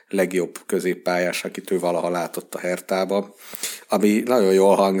 A legjobb középpályás, akit ő valaha látott a Hertában, ami nagyon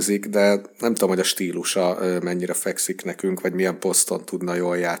jól hangzik, de nem tudom, hogy a stílusa mennyire fekszik nekünk, vagy milyen poszton tudna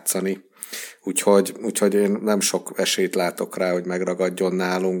jól játszani. Úgyhogy én nem sok esélyt látok rá, hogy megragadjon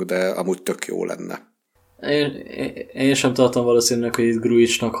nálunk, de amúgy tök jó lenne. Én sem tartom valószínűleg, hogy itt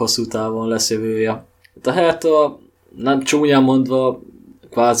Grujicsnak hosszú távon lesz jövője. A Hertha, nem csúnyán mondva,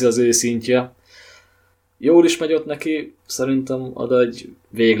 kvázi az ő szintje. Jól is megy ott neki, szerintem ad egy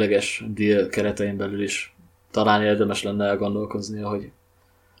végleges deal keretein belül is. Talán érdemes lenne elgondolkoznia,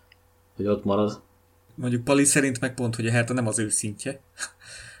 hogy ott marad. Mondjuk Pali szerint meg pont, hogy a Hertha nem az ő szintje,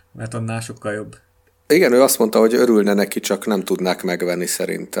 mert annál sokkal jobb. Igen, ő azt mondta, hogy örülne neki, csak nem tudnák megvenni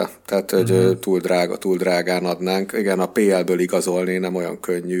szerinte. Tehát, hogy túl drágán adnánk. Igen, a PL-ből igazolni nem olyan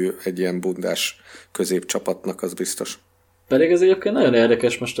könnyű egy ilyen bundás középcsapatnak, az biztos. Pedig ez egyébként nagyon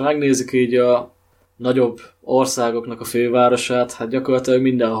érdekes. Most ha megnézzük így a nagyobb országoknak a fővárosát, hát gyakorlatilag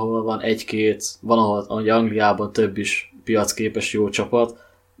mindenhol van egy-két, van ahol Angliában több is piacképes jó csapat.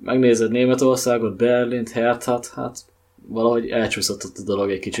 Megnézed Németországot, Berlint, Herthát, hát valahogy elcsúszott a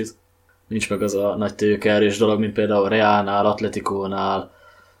dolog egy kicsit. Nincs meg az a nagy tőkeerős dolog, mint például Reálnál, Atletikónál,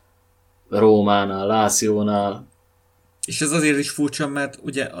 Rómánál, Lációnál. És ez azért is furcsa, mert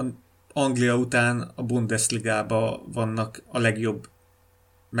ugye Anglia után a Bundesligában vannak a legjobb,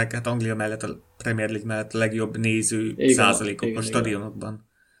 meg hát Anglia mellett, a Premier League mellett a legjobb néző százalékok a stadionokban.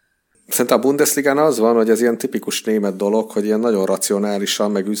 Szerintem a Bundesligán az van, hogy ez ilyen tipikus német dolog, hogy ilyen nagyon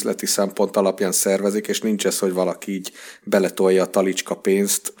racionálisan, meg üzleti szempont alapján szervezik, és nincs ez, hogy valaki így beletolja a talicska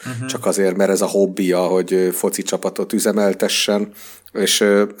pénzt, csak azért, mert ez a hobbija, hogy foci csapatot üzemeltessen, és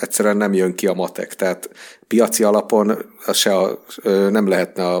egyszerűen nem jön ki a matek. Tehát piaci alapon nem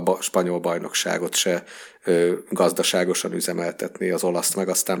lehetne a spanyol bajnokságot se gazdaságosan üzemeltetni, az olaszt meg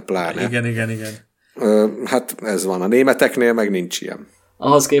aztán pláne. Igen. Hát ez van. A németeknél meg nincs ilyen.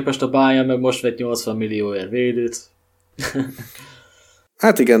 Ahhoz képest a Bayern meg most vett 80 millióért védőt.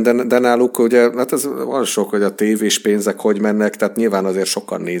 Hát igen, de náluk ugye, hát ez van sok, hogy a tévés pénzek hogy mennek, tehát nyilván azért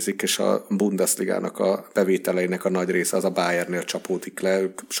sokan nézik, és a Bundesligának a bevételeinek a nagy része az a Bayernnél csapódik le,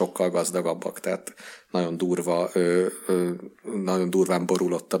 ők sokkal gazdagabbak, tehát nagyon nagyon durván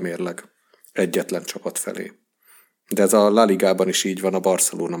borulott a mérleg egyetlen csapat felé. De ez a La Ligában is így van, a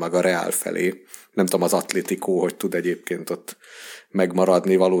Barcelona meg a Real felé. Nem tudom, az Atlético hogy tud egyébként ott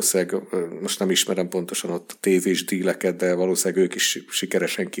megmaradni, valószínűleg, most nem ismerem pontosan ott a tévés díleket, de valószínűleg ők is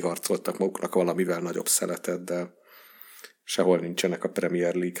sikeresen kiharcoltak maguknak valamivel nagyobb szeletet, de sehol nincsenek a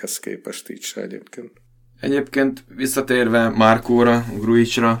Premier League-hez képest így se egyébként. Egyébként visszatérve Markóra,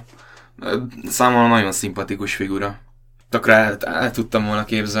 Grujicsra, számomra nagyon szimpatikus figura. Tökre el tudtam volna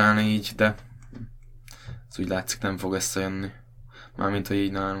képzelni így, de ez úgy látszik nem fog összejönni. Mármint, hogy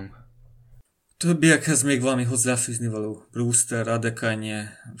így nálunk. Többiekhez még valami hozzáfűzni való. Brewster, Adekanye,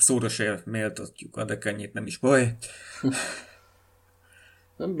 szóra se méltatjuk Adekanyét, nem is baj.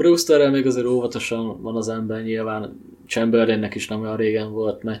 Brewsterrel még azért óvatosan van az ember, nyilván Chamberlainnek is nem olyan régen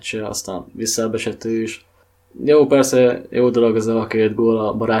volt meccse, aztán visszaesett ő is. Jó, persze jó dolog ez a 2 gól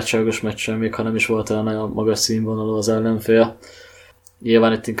a barátságos meccsen, még ha nem is volt olyan nagyon magas színvonalú az ellenfél.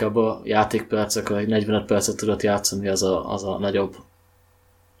 Nyilván itt inkább a játékpercek, vagy 45 percet tudott játszani, az a nagyobb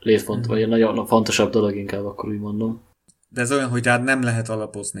vagy a nagyon fontosabb dolog, inkább akkor úgy mondom. De ez olyan, hogy rád nem lehet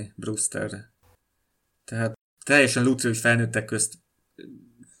alapozni Brewsterre. Tehát teljesen luci, hogy felnőttek közt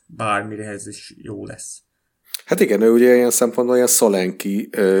bármirehez is jó lesz. Hát igen, ő ugye ilyen szempontból ilyen Szolenki,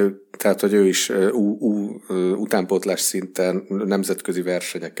 tehát hogy ő is utánpótlás szinten nemzetközi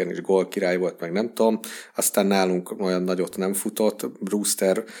versenyeken is gólkirály volt, meg nem tudom. Aztán nálunk olyan nagyot nem futott.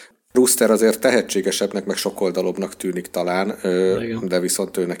 Brewster azért tehetségesebbnek, meg sokoldalúbbnak tűnik talán, de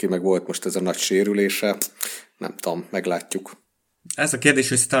viszont ő neki meg volt most ez a nagy sérülése. Nem tudom, meglátjuk. Ez a kérdés,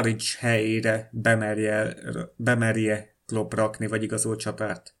 hogy Sturridge helyére bemerje Klopp rakni, vagy igazolt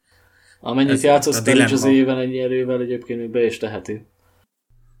csatárt. Amennyit játszott Sturridge az éven ennyi erővel, egyébként még be is teheti.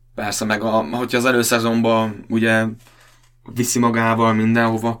 Persze, meg hogyha az előszezonban ugye viszi magával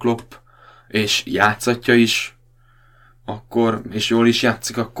mindenhova Klopp, és játszatja is, akkor, és jól is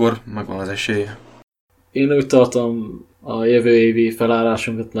játszik, akkor megvan az esélye. Én úgy tartom a jövő évi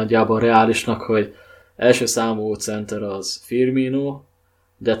felállásunkat nagyjából reálisnak, hogy első számú center az Firmino,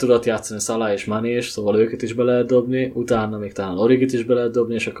 de tudott játszani Salah és Mané is, szóval őket is be lehet dobni, utána még talán Origit is be lehet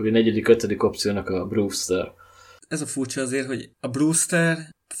dobni, és akkor a 4., 5. opciónak a Brewster. Ez a furcsa azért, hogy a Brewster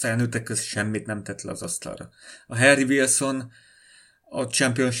felnőttek között semmit nem tett le az asztalra. A Harry Wilson a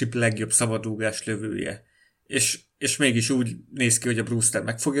Championship legjobb szabadrúgás lövője. És mégis úgy néz ki, hogy a Brewster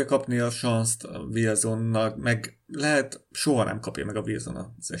meg fogja kapni a sanszt, a Wilsonnak meg lehet, soha nem kapja meg a Wilson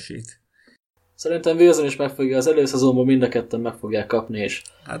az esélyt. Szerintem Wilson is megfogja, az előszezonban mind a ketten meg fogják kapni, és...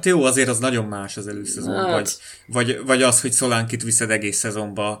 Hát jó, azért az nagyon más az előszezonban, vagy az, hogy Szolankit viszed egész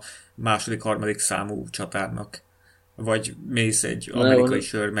szezonba második, harmadik számú csatárnak, vagy mész egy amerikai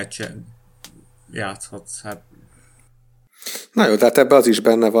sörmeccsen játszhatsz, hát... Na jó, tehát ebben az is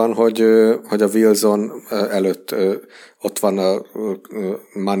benne van, hogy a Wilson előtt ott van a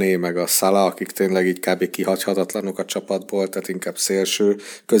Mané meg a Salah, akik tényleg így kb. Kihagyhatatlanok a csapatból, tehát inkább szélső,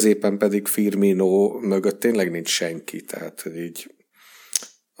 középen pedig Firmino mögött tényleg nincs senki, tehát így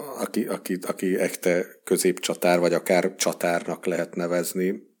aki ekte középcsatár, vagy akár csatárnak lehet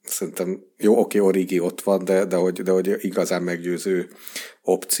nevezni. Szerintem jó, oké, Origi ott van, de hogy igazán meggyőző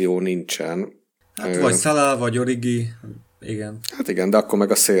opció nincsen. Hát vagy Salah, vagy Origi, igen. Hát igen, de akkor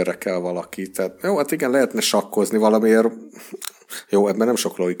meg a szélre kell valaki. Tehát, jó, hát igen, lehetne sakkozni valamiért. Jó, ebben nem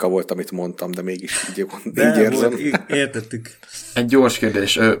sok logika volt, amit mondtam, de mégis így érzem. Értettük. Egy gyors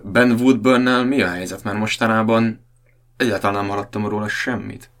kérdés. Ben Woodburn-nel mi a helyzet? Mert mostanában egyáltalán nem hallottam róla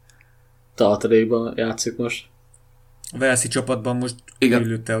semmit. Tartalékban játszik most. A Velszi csapatban most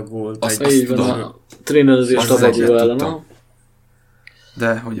ülőtte a gólt. Így van, a Trinidad és Tobago ellen.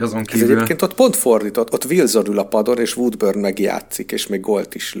 De hogy azon kívül... Ez egyébként ott pont fordított, ott Wilson ül a padon, és Woodburn megjátszik, és még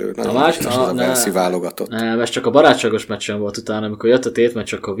gólt is lő. A Velszi válogatott. Nem, ez csak a barátságos meccsen volt utána, amikor jött a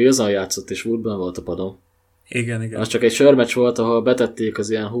tétmeccs, akkor Wilson játszott, és Woodburn volt a padon. Igen. Az csak egy sörmeccs volt, ahol betették az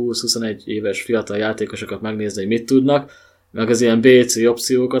ilyen 20-21 éves fiatal játékosokat megnézni, hogy mit tudnak, meg az ilyen BC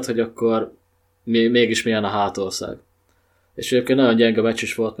opciókat, hogy akkor mégis milyen a hátország. És egyébként nagyon gyenge meccs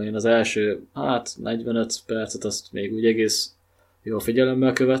is volt, mert én az első 45 percet azt még úgy egész jó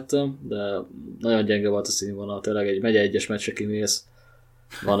figyelemmel követtem, de nagyon gyenge volt a színvonal, tényleg egy megye egyes meccsre kimész.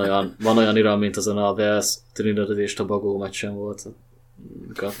 Van olyan iram, mint azon a Wales, Trinidad és Tobago meccsen volt.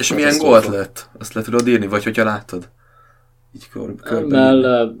 És milyen gólt lett? Azt le tudod írni, vagy hogyha láttad? Így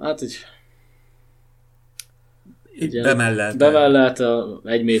hát így bemellett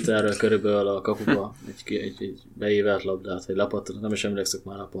egy méterről körülbelül a kapuba egy beívelt labdát, vagy lapattant, nem is emlékszek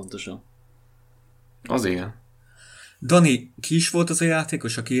már pontosan. Az igen. Dani, ki is volt az a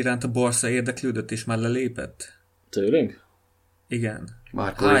játékos, aki iránt a Barca érdeklődött és már lelépett? Tőlünk? Igen.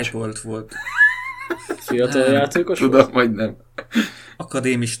 Hype volt. Fiatal játékos volt? Tudom, vagy nem.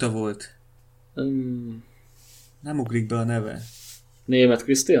 Akadémista volt. Nem ugrik be a neve. Német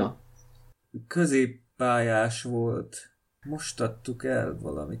Krisztián? Középpályás volt. Most adtuk el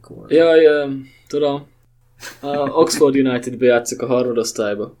valamikor. Jaj, tudom. A Oxford United-be játszik a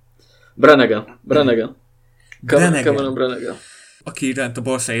harmadosztályba. Brannigan. Cameron Brannigan. Aki iránt a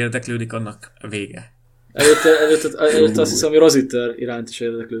Barca érdeklődik, annak a vége. Előtte azt hiszem, hogy Rositer iránt is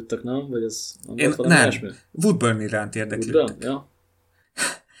érdeklődtek, nem? Vagy ez nem. Woodburn iránt érdeklődtek. Woodburn? Ja.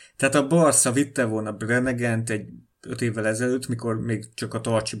 Tehát a Barca vitte volna Brannigant 5 évvel ezelőtt, mikor még csak a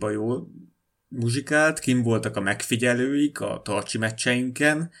Tarcsiba jól muzsikált, kim voltak a megfigyelőik a Tarcsi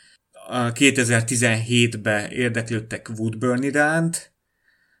meccseinken. 2017-ben érdeklődtek Woodburn iránt,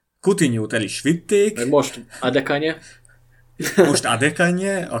 Coutinho-t el is vitték. Meg most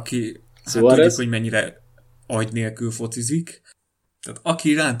Adekanye, aki tudjuk, hogy mennyire agy nélkül focizik. Tehát aki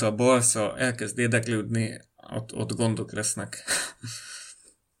iránta a Barca elkezd érdeklődni, ott gondok lesznek.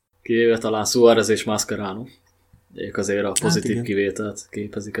 Kivéve talán Suárez és Mascherano. Ők azért a pozitív igen. kivételt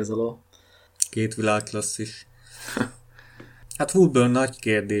képezik ez alól. 2 világklasszis. Hát Woodburn nagy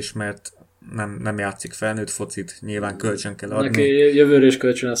kérdés, mert nem játszik felnőtt focit, nyilván kölcsön kell adni. Neki jövőre is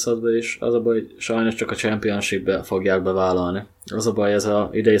kölcsönözhet be, és az a baj, hogy sajnos csak a Championship-be fogják bevállalni. Az a baj, ez az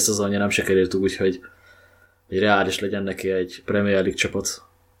idei szezonja nem sikerült úgy, hogy reális legyen neki egy Premier League csapat.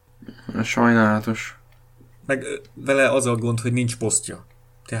 Sajnálatos. Meg vele az a gond, hogy nincs posztja.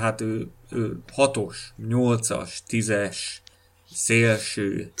 Tehát ő 6-os, 8-as, 10-es,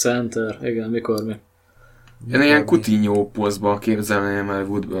 szélső. Center, igen, mikor mi? Én ilyen Coutinho posztba képzelném el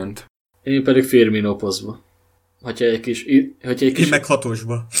Woodburnt. Én pedig Firmino posztba. Hogyha egy kis... Én meg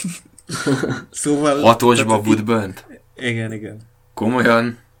 6-osba. Szóval... 6-osba Woodburnt? Igen.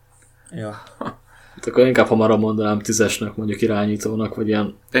 Komolyan? Ja. Hát akkor inkább hamarabb mondanám 10-esnek, mondjuk irányítónak, vagy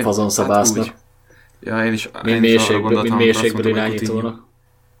ilyen fazonszabásznak. Hát ja, én is mélységből irányítónak.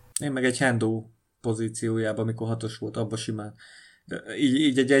 Én meg egy Hendo pozíciójában, amikor 6-os volt, abba simán. De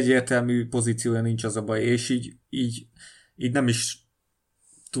így egy egyértelmű pozíciója nincs, az a baj, és így nem is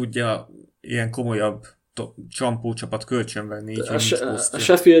tudja ilyen komolyabb csampócsapat kölcsönvenni. Így, a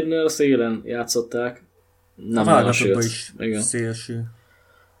Sheffieldnél szélen játszották. Nem a válogatottban is igen. Szélső.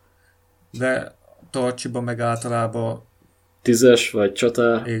 De Tarcsiban meg általában 10-es vagy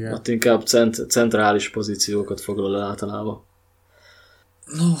csatár, ott inkább centrális pozíciókat foglal el általában.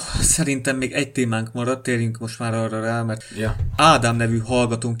 No, szerintem még egy témánk maradt, térjünk most már arra rá, mert Ádám nevű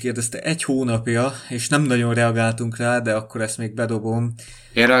hallgatónk kérdezte 1 hónapja, és nem nagyon reagáltunk rá, de akkor ezt még bedobom.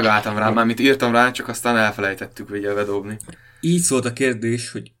 Én reagáltam rá, mármint írtam rá, csak aztán elfelejtettük ugye bedobni. Így szólt a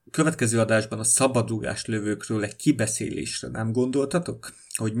kérdés, hogy következő adásban a szabadrúgás lövőkről egy kibeszélésre nem gondoltatok?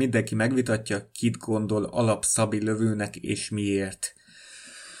 Hogy mindenki megvitatja, kit gondol alapszabi lövőnek és miért.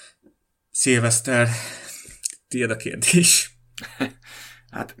 Szilveszter, tiéd a kérdés.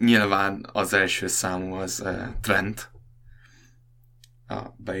 Hát nyilván az első számú az Trent a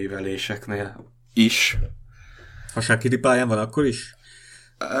beíveléseknél is. Ha Shaqiri pályán van, akkor is?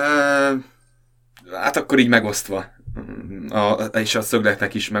 Hát akkor így megosztva. És a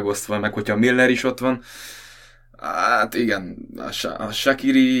szögletek is megosztva, meg hogyha Milner is ott van. Hát igen, a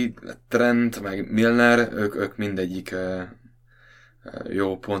Shaqiri, Trent, meg Milner, ők mindegyik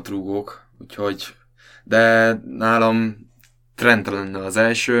jó pontrúgók, úgyhogy de nálam Trent lenne az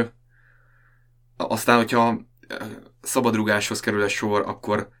első, aztán, hogyha szabadrugáshoz kerül a sor,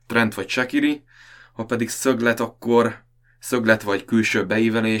 akkor Trent vagy Shaqiri, ha pedig szöglet, akkor szöglet vagy külső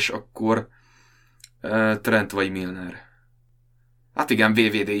beívelés, akkor Trent vagy Milner. Hát igen,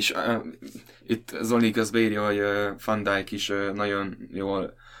 VVD is. Itt Zoli közben írja, hogy Van Dijk is nagyon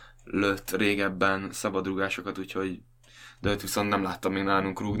jól lőtt régebben szabadrugásokat, úgyhogy de őt viszont nem láttam még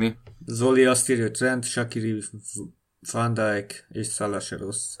nálunk rúgni. Zoli azt írja, hogy Trent, Shaqiri, Van Dijk és Salah se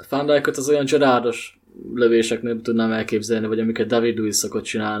rossz. Van Dijkot az olyan Gerardos lövéseknél tudnám elképzelni, vagy amiket David Luiz szokott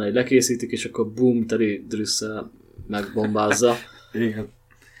csinálni, hogy lekészítik, és akkor boom, teli drüsszel megbombázza. Igen.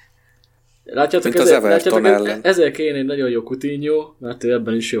 Látjátok, ezzel kéne egy nagyon jó Coutinho, mert ő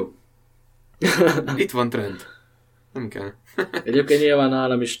ebben is jó. Itt van Trent. Nem kell. Egyébként nyilván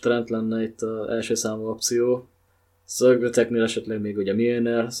nálam is Trent lenne itt az első számú opció. Szögleteknél esetleg még ugye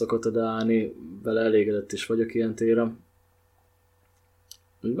Milner szokott odaállni, vele elégedett is vagyok ilyen téren.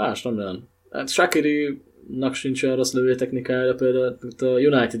 Más nem nagyon. Hát Shaqiri-nak sincs olyan rossz lövőtechnikája, például a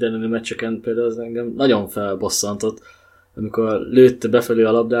United elleni meccseken például az engem nagyon felbosszantott, amikor lőtte befelé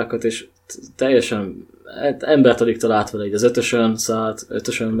a labdákat, és teljesen embert alig talált vele, így az ötösön szállt,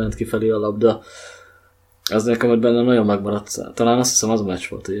 ötösön ment kifelé a labda. Az nekem ott benne nagyon megmaradt. Talán azt hiszem az a meccs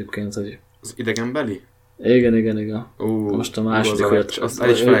volt egyébként, hogy... Az idegenbeli? Igen. Most a második olyat... El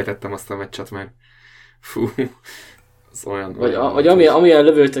is felejtettem azt a meccset meg. Fú, az olyan... Vagy amilyen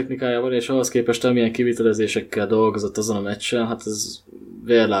lövőtechnikája van, és ahhoz képest amilyen kivitelezésekkel dolgozott azon a meccsen, hát ez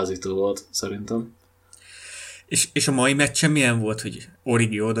vérlázító volt, szerintem. És a mai meccsen milyen volt, hogy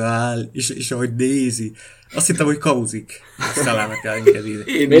Origi odaáll, és ahogy nézi, azt hittem, hogy kauzik. Szalámet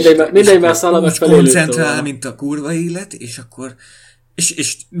elengedi. Mindegy már Szalámet felé koncentrál, mint a kurva élet, és akkor...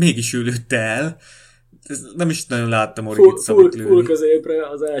 És mégis ő lőtte el. Nem is nagyon láttam Origit szabad lőni. Full középre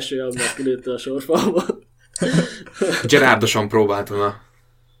az első ember kilőtte a sorfalba. Gerardosan próbált volna,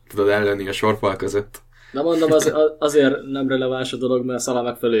 tudod, ellőni a sorfal között. Na mondom, azért nem releváns a dolog, mert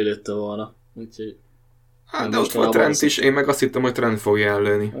Szalámek felé lőtte volna. Úgyhogy... Hát, de ott volt Trent is, én meg azt hittem, hogy Trent fogja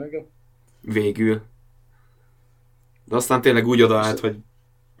ellőni. Végül. De aztán tényleg úgy odaállt, hogy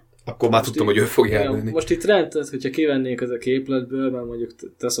akkor már tudtam, hogy ő fogja ellőni. Most itt Trentet, hogyha kivennék ez a képletből, mert mondjuk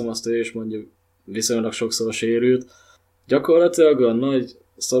teszem azt, ő is mondjuk viszonylag sokszor sérült, gyakorlatilag a nagy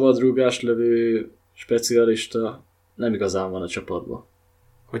szabadrúgáslövő specialista nem igazán van a csapatban.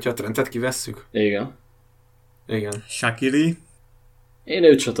 Hogyha a Trentet kivesszük? Igen. Igen. Shaqiri. Én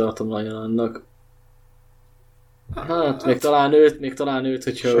őt se tartom nagyon annak. Hát, még talán őt,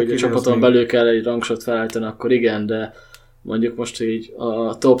 hogyha a csapaton belül kell egy rangsort felállítani, akkor igen, de mondjuk most így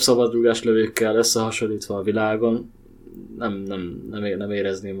a top szabadrúgás lövőkkel összehasonlítva a világon, nem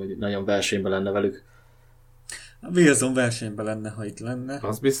érezném, hogy nagyon versenyben lenne velük. A Wilson versenyben lenne, ha itt lenne.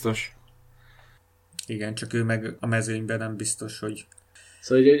 Az biztos. Igen, csak ő meg a mezőnyben nem biztos, hogy...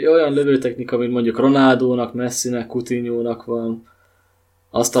 Szóval egy olyan lövőtechnika, mint mondjuk Ronaldónak, Messinek, Coutinho-nak van,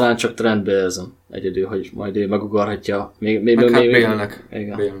 azt talán csak Trentbe érzem egyedül, hogy majd ő megugorhatja. Bélnek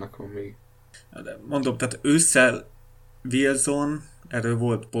van még. De mondom, tehát ősszel Wilson, erről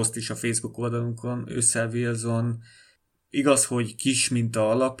volt poszt is a Facebook oldalunkon, ősszel Wilson, igaz, hogy kis minta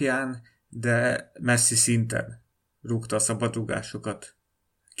alapján, de Messi szinten rúgta a szabadrúgásokat.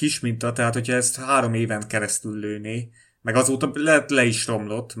 Kis minta, tehát hogyha ezt 3 éven keresztül lőné, meg azóta le is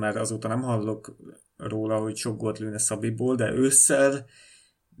romlott, mert azóta nem hallok róla, hogy sok gólt lőne Szabiból, de ősszel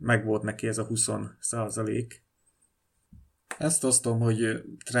meg volt neki ez a 20%. Ezt osztom, hogy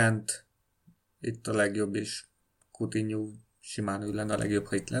Trent itt a legjobb, és Coutinho simán ő lenne a legjobb,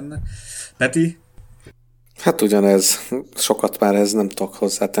 ha itt lenne. Peti? Hát ugyanez, sokat már ez nem tudok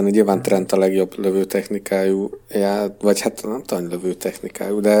hozzátenni. Nyilván Trent a legjobb lövőtechnikájú, vagy hát nem tudom,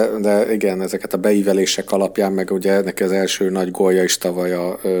 lövőtechnikájú, de igen, ezeket a beívelések alapján, meg ugye neki az első nagy gólja is tavaly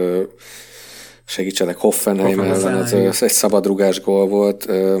a segítsenek Hoffenheim ellen, ez egy szabadrugás gól volt.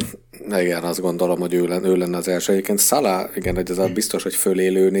 Igen, azt gondolom, hogy ő lenne az első. Egyébként Salah, igen, hogy ez a biztos, hogy fölé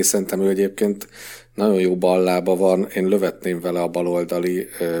lőni, szerintem ő egyébként nagyon jó ballába van. Én lövetném vele a baloldali,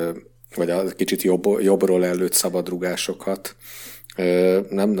 vagy a kicsit jobbról előtt szabadrugásokat.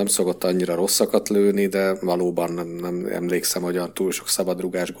 Nem szokott annyira rosszakat lőni, de valóban nem emlékszem, hogy olyan túl sok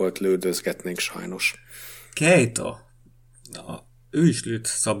szabadrugás gólt lődözgetnénk sajnos. Keita. Ő is lőtt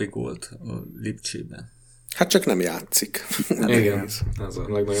Szabi gólt a Lipcsében. Hát csak nem játszik. Igen, ez a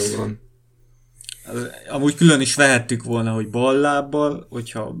legnagyobb van. Amúgy külön is vehettük volna, hogy bal lábbal,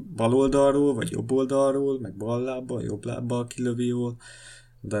 hogyha bal oldalról, vagy jobb oldalról, meg bal lábbal, jobb lábbal kilövi jól,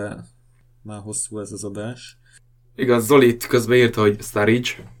 de már hosszú ez az adás. Igaz, Zoli itt közben írta, hogy Sturridge.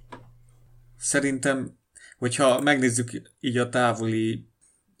 Szerintem, hogyha megnézzük így a távoli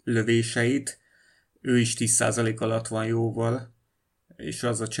lövéseit, ő is 10% alatt van jóval, és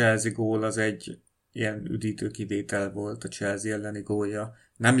az a Chelsea gól az egy ilyen üdítő kivétel volt, a Chelsea elleni gólja.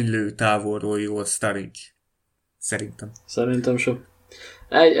 Nem lő távolról jól Sturridge. Szerintem. Szerintem sem.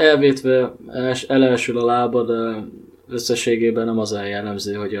 Elvétve elesül a lába, de összességében nem az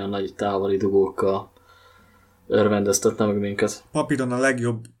jellemző, hogy olyan nagy távoli dugókkal örvendeztetne meg minket. Papíron a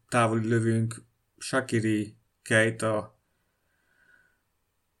legjobb távoli lövőnk Shaqiri, Keita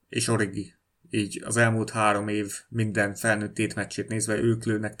és Origi. Így az elmúlt 3 év minden felnőtt tétmeccsét nézve ők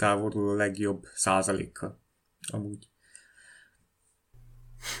lőnek távolról a legjobb százalékkal. Amúgy.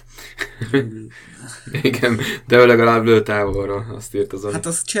 Igen, de ő legalább lő távolra, azt írt az. Hát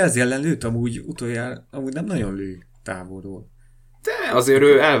az Chelsea ellen lőtt amúgy utoljára, amúgy nem nagyon lő távolról. De azért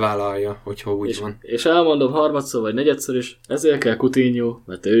ő elvállalja, hogyha úgy van. És elmondom harmadszor vagy negyedszer is, ezért kell Coutinho,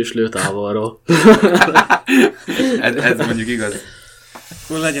 mert ő is lő távolról. ez mondjuk igaz.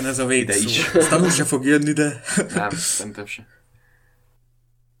 Akkor legyen ez a végszó. Aztán úgy se fog jönni, de... Nem, szerintem sem.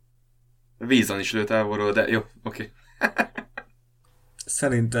 Vízon is lő távolról, de jó, oké.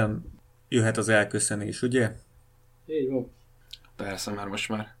 Szerintem jöhet az elköszönés, ugye? Így van. Persze, már most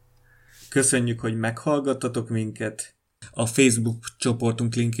már. Köszönjük, hogy meghallgattatok minket. A Facebook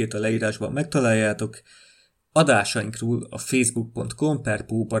csoportunk linkjét a leírásban megtaláljátok. Adásainkról a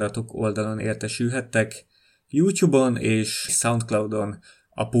facebook.com/Póbaratok oldalon értesülhettek. YouTube-on és Soundcloud-on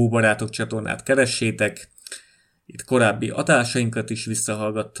a Póbarátok csatornát keressétek. Itt korábbi adásainkat is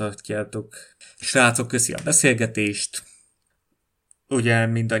visszahallgathatjátok. Srácok, köszi a beszélgetést. Ugye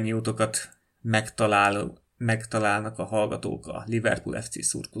mindannyiótokat megtalálnak a hallgatók a Liverpool FC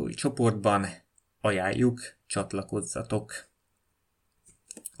szurkolói csoportban. Ajánljuk, csatlakozzatok.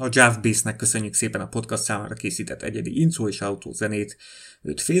 A Jav Bass-nek köszönjük szépen a podcast számára készített egyedi intro és autó zenét.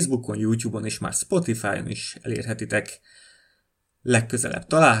 Őt Facebookon, YouTube-on és már Spotify-on is elérhetitek. Legközelebb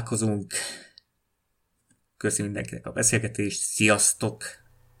találkozunk. Köszi mindenkinek a beszélgetést. Sziasztok!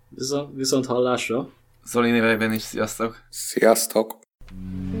 Viszont hallásra! Zoli nevében is sziasztok! Sziasztok!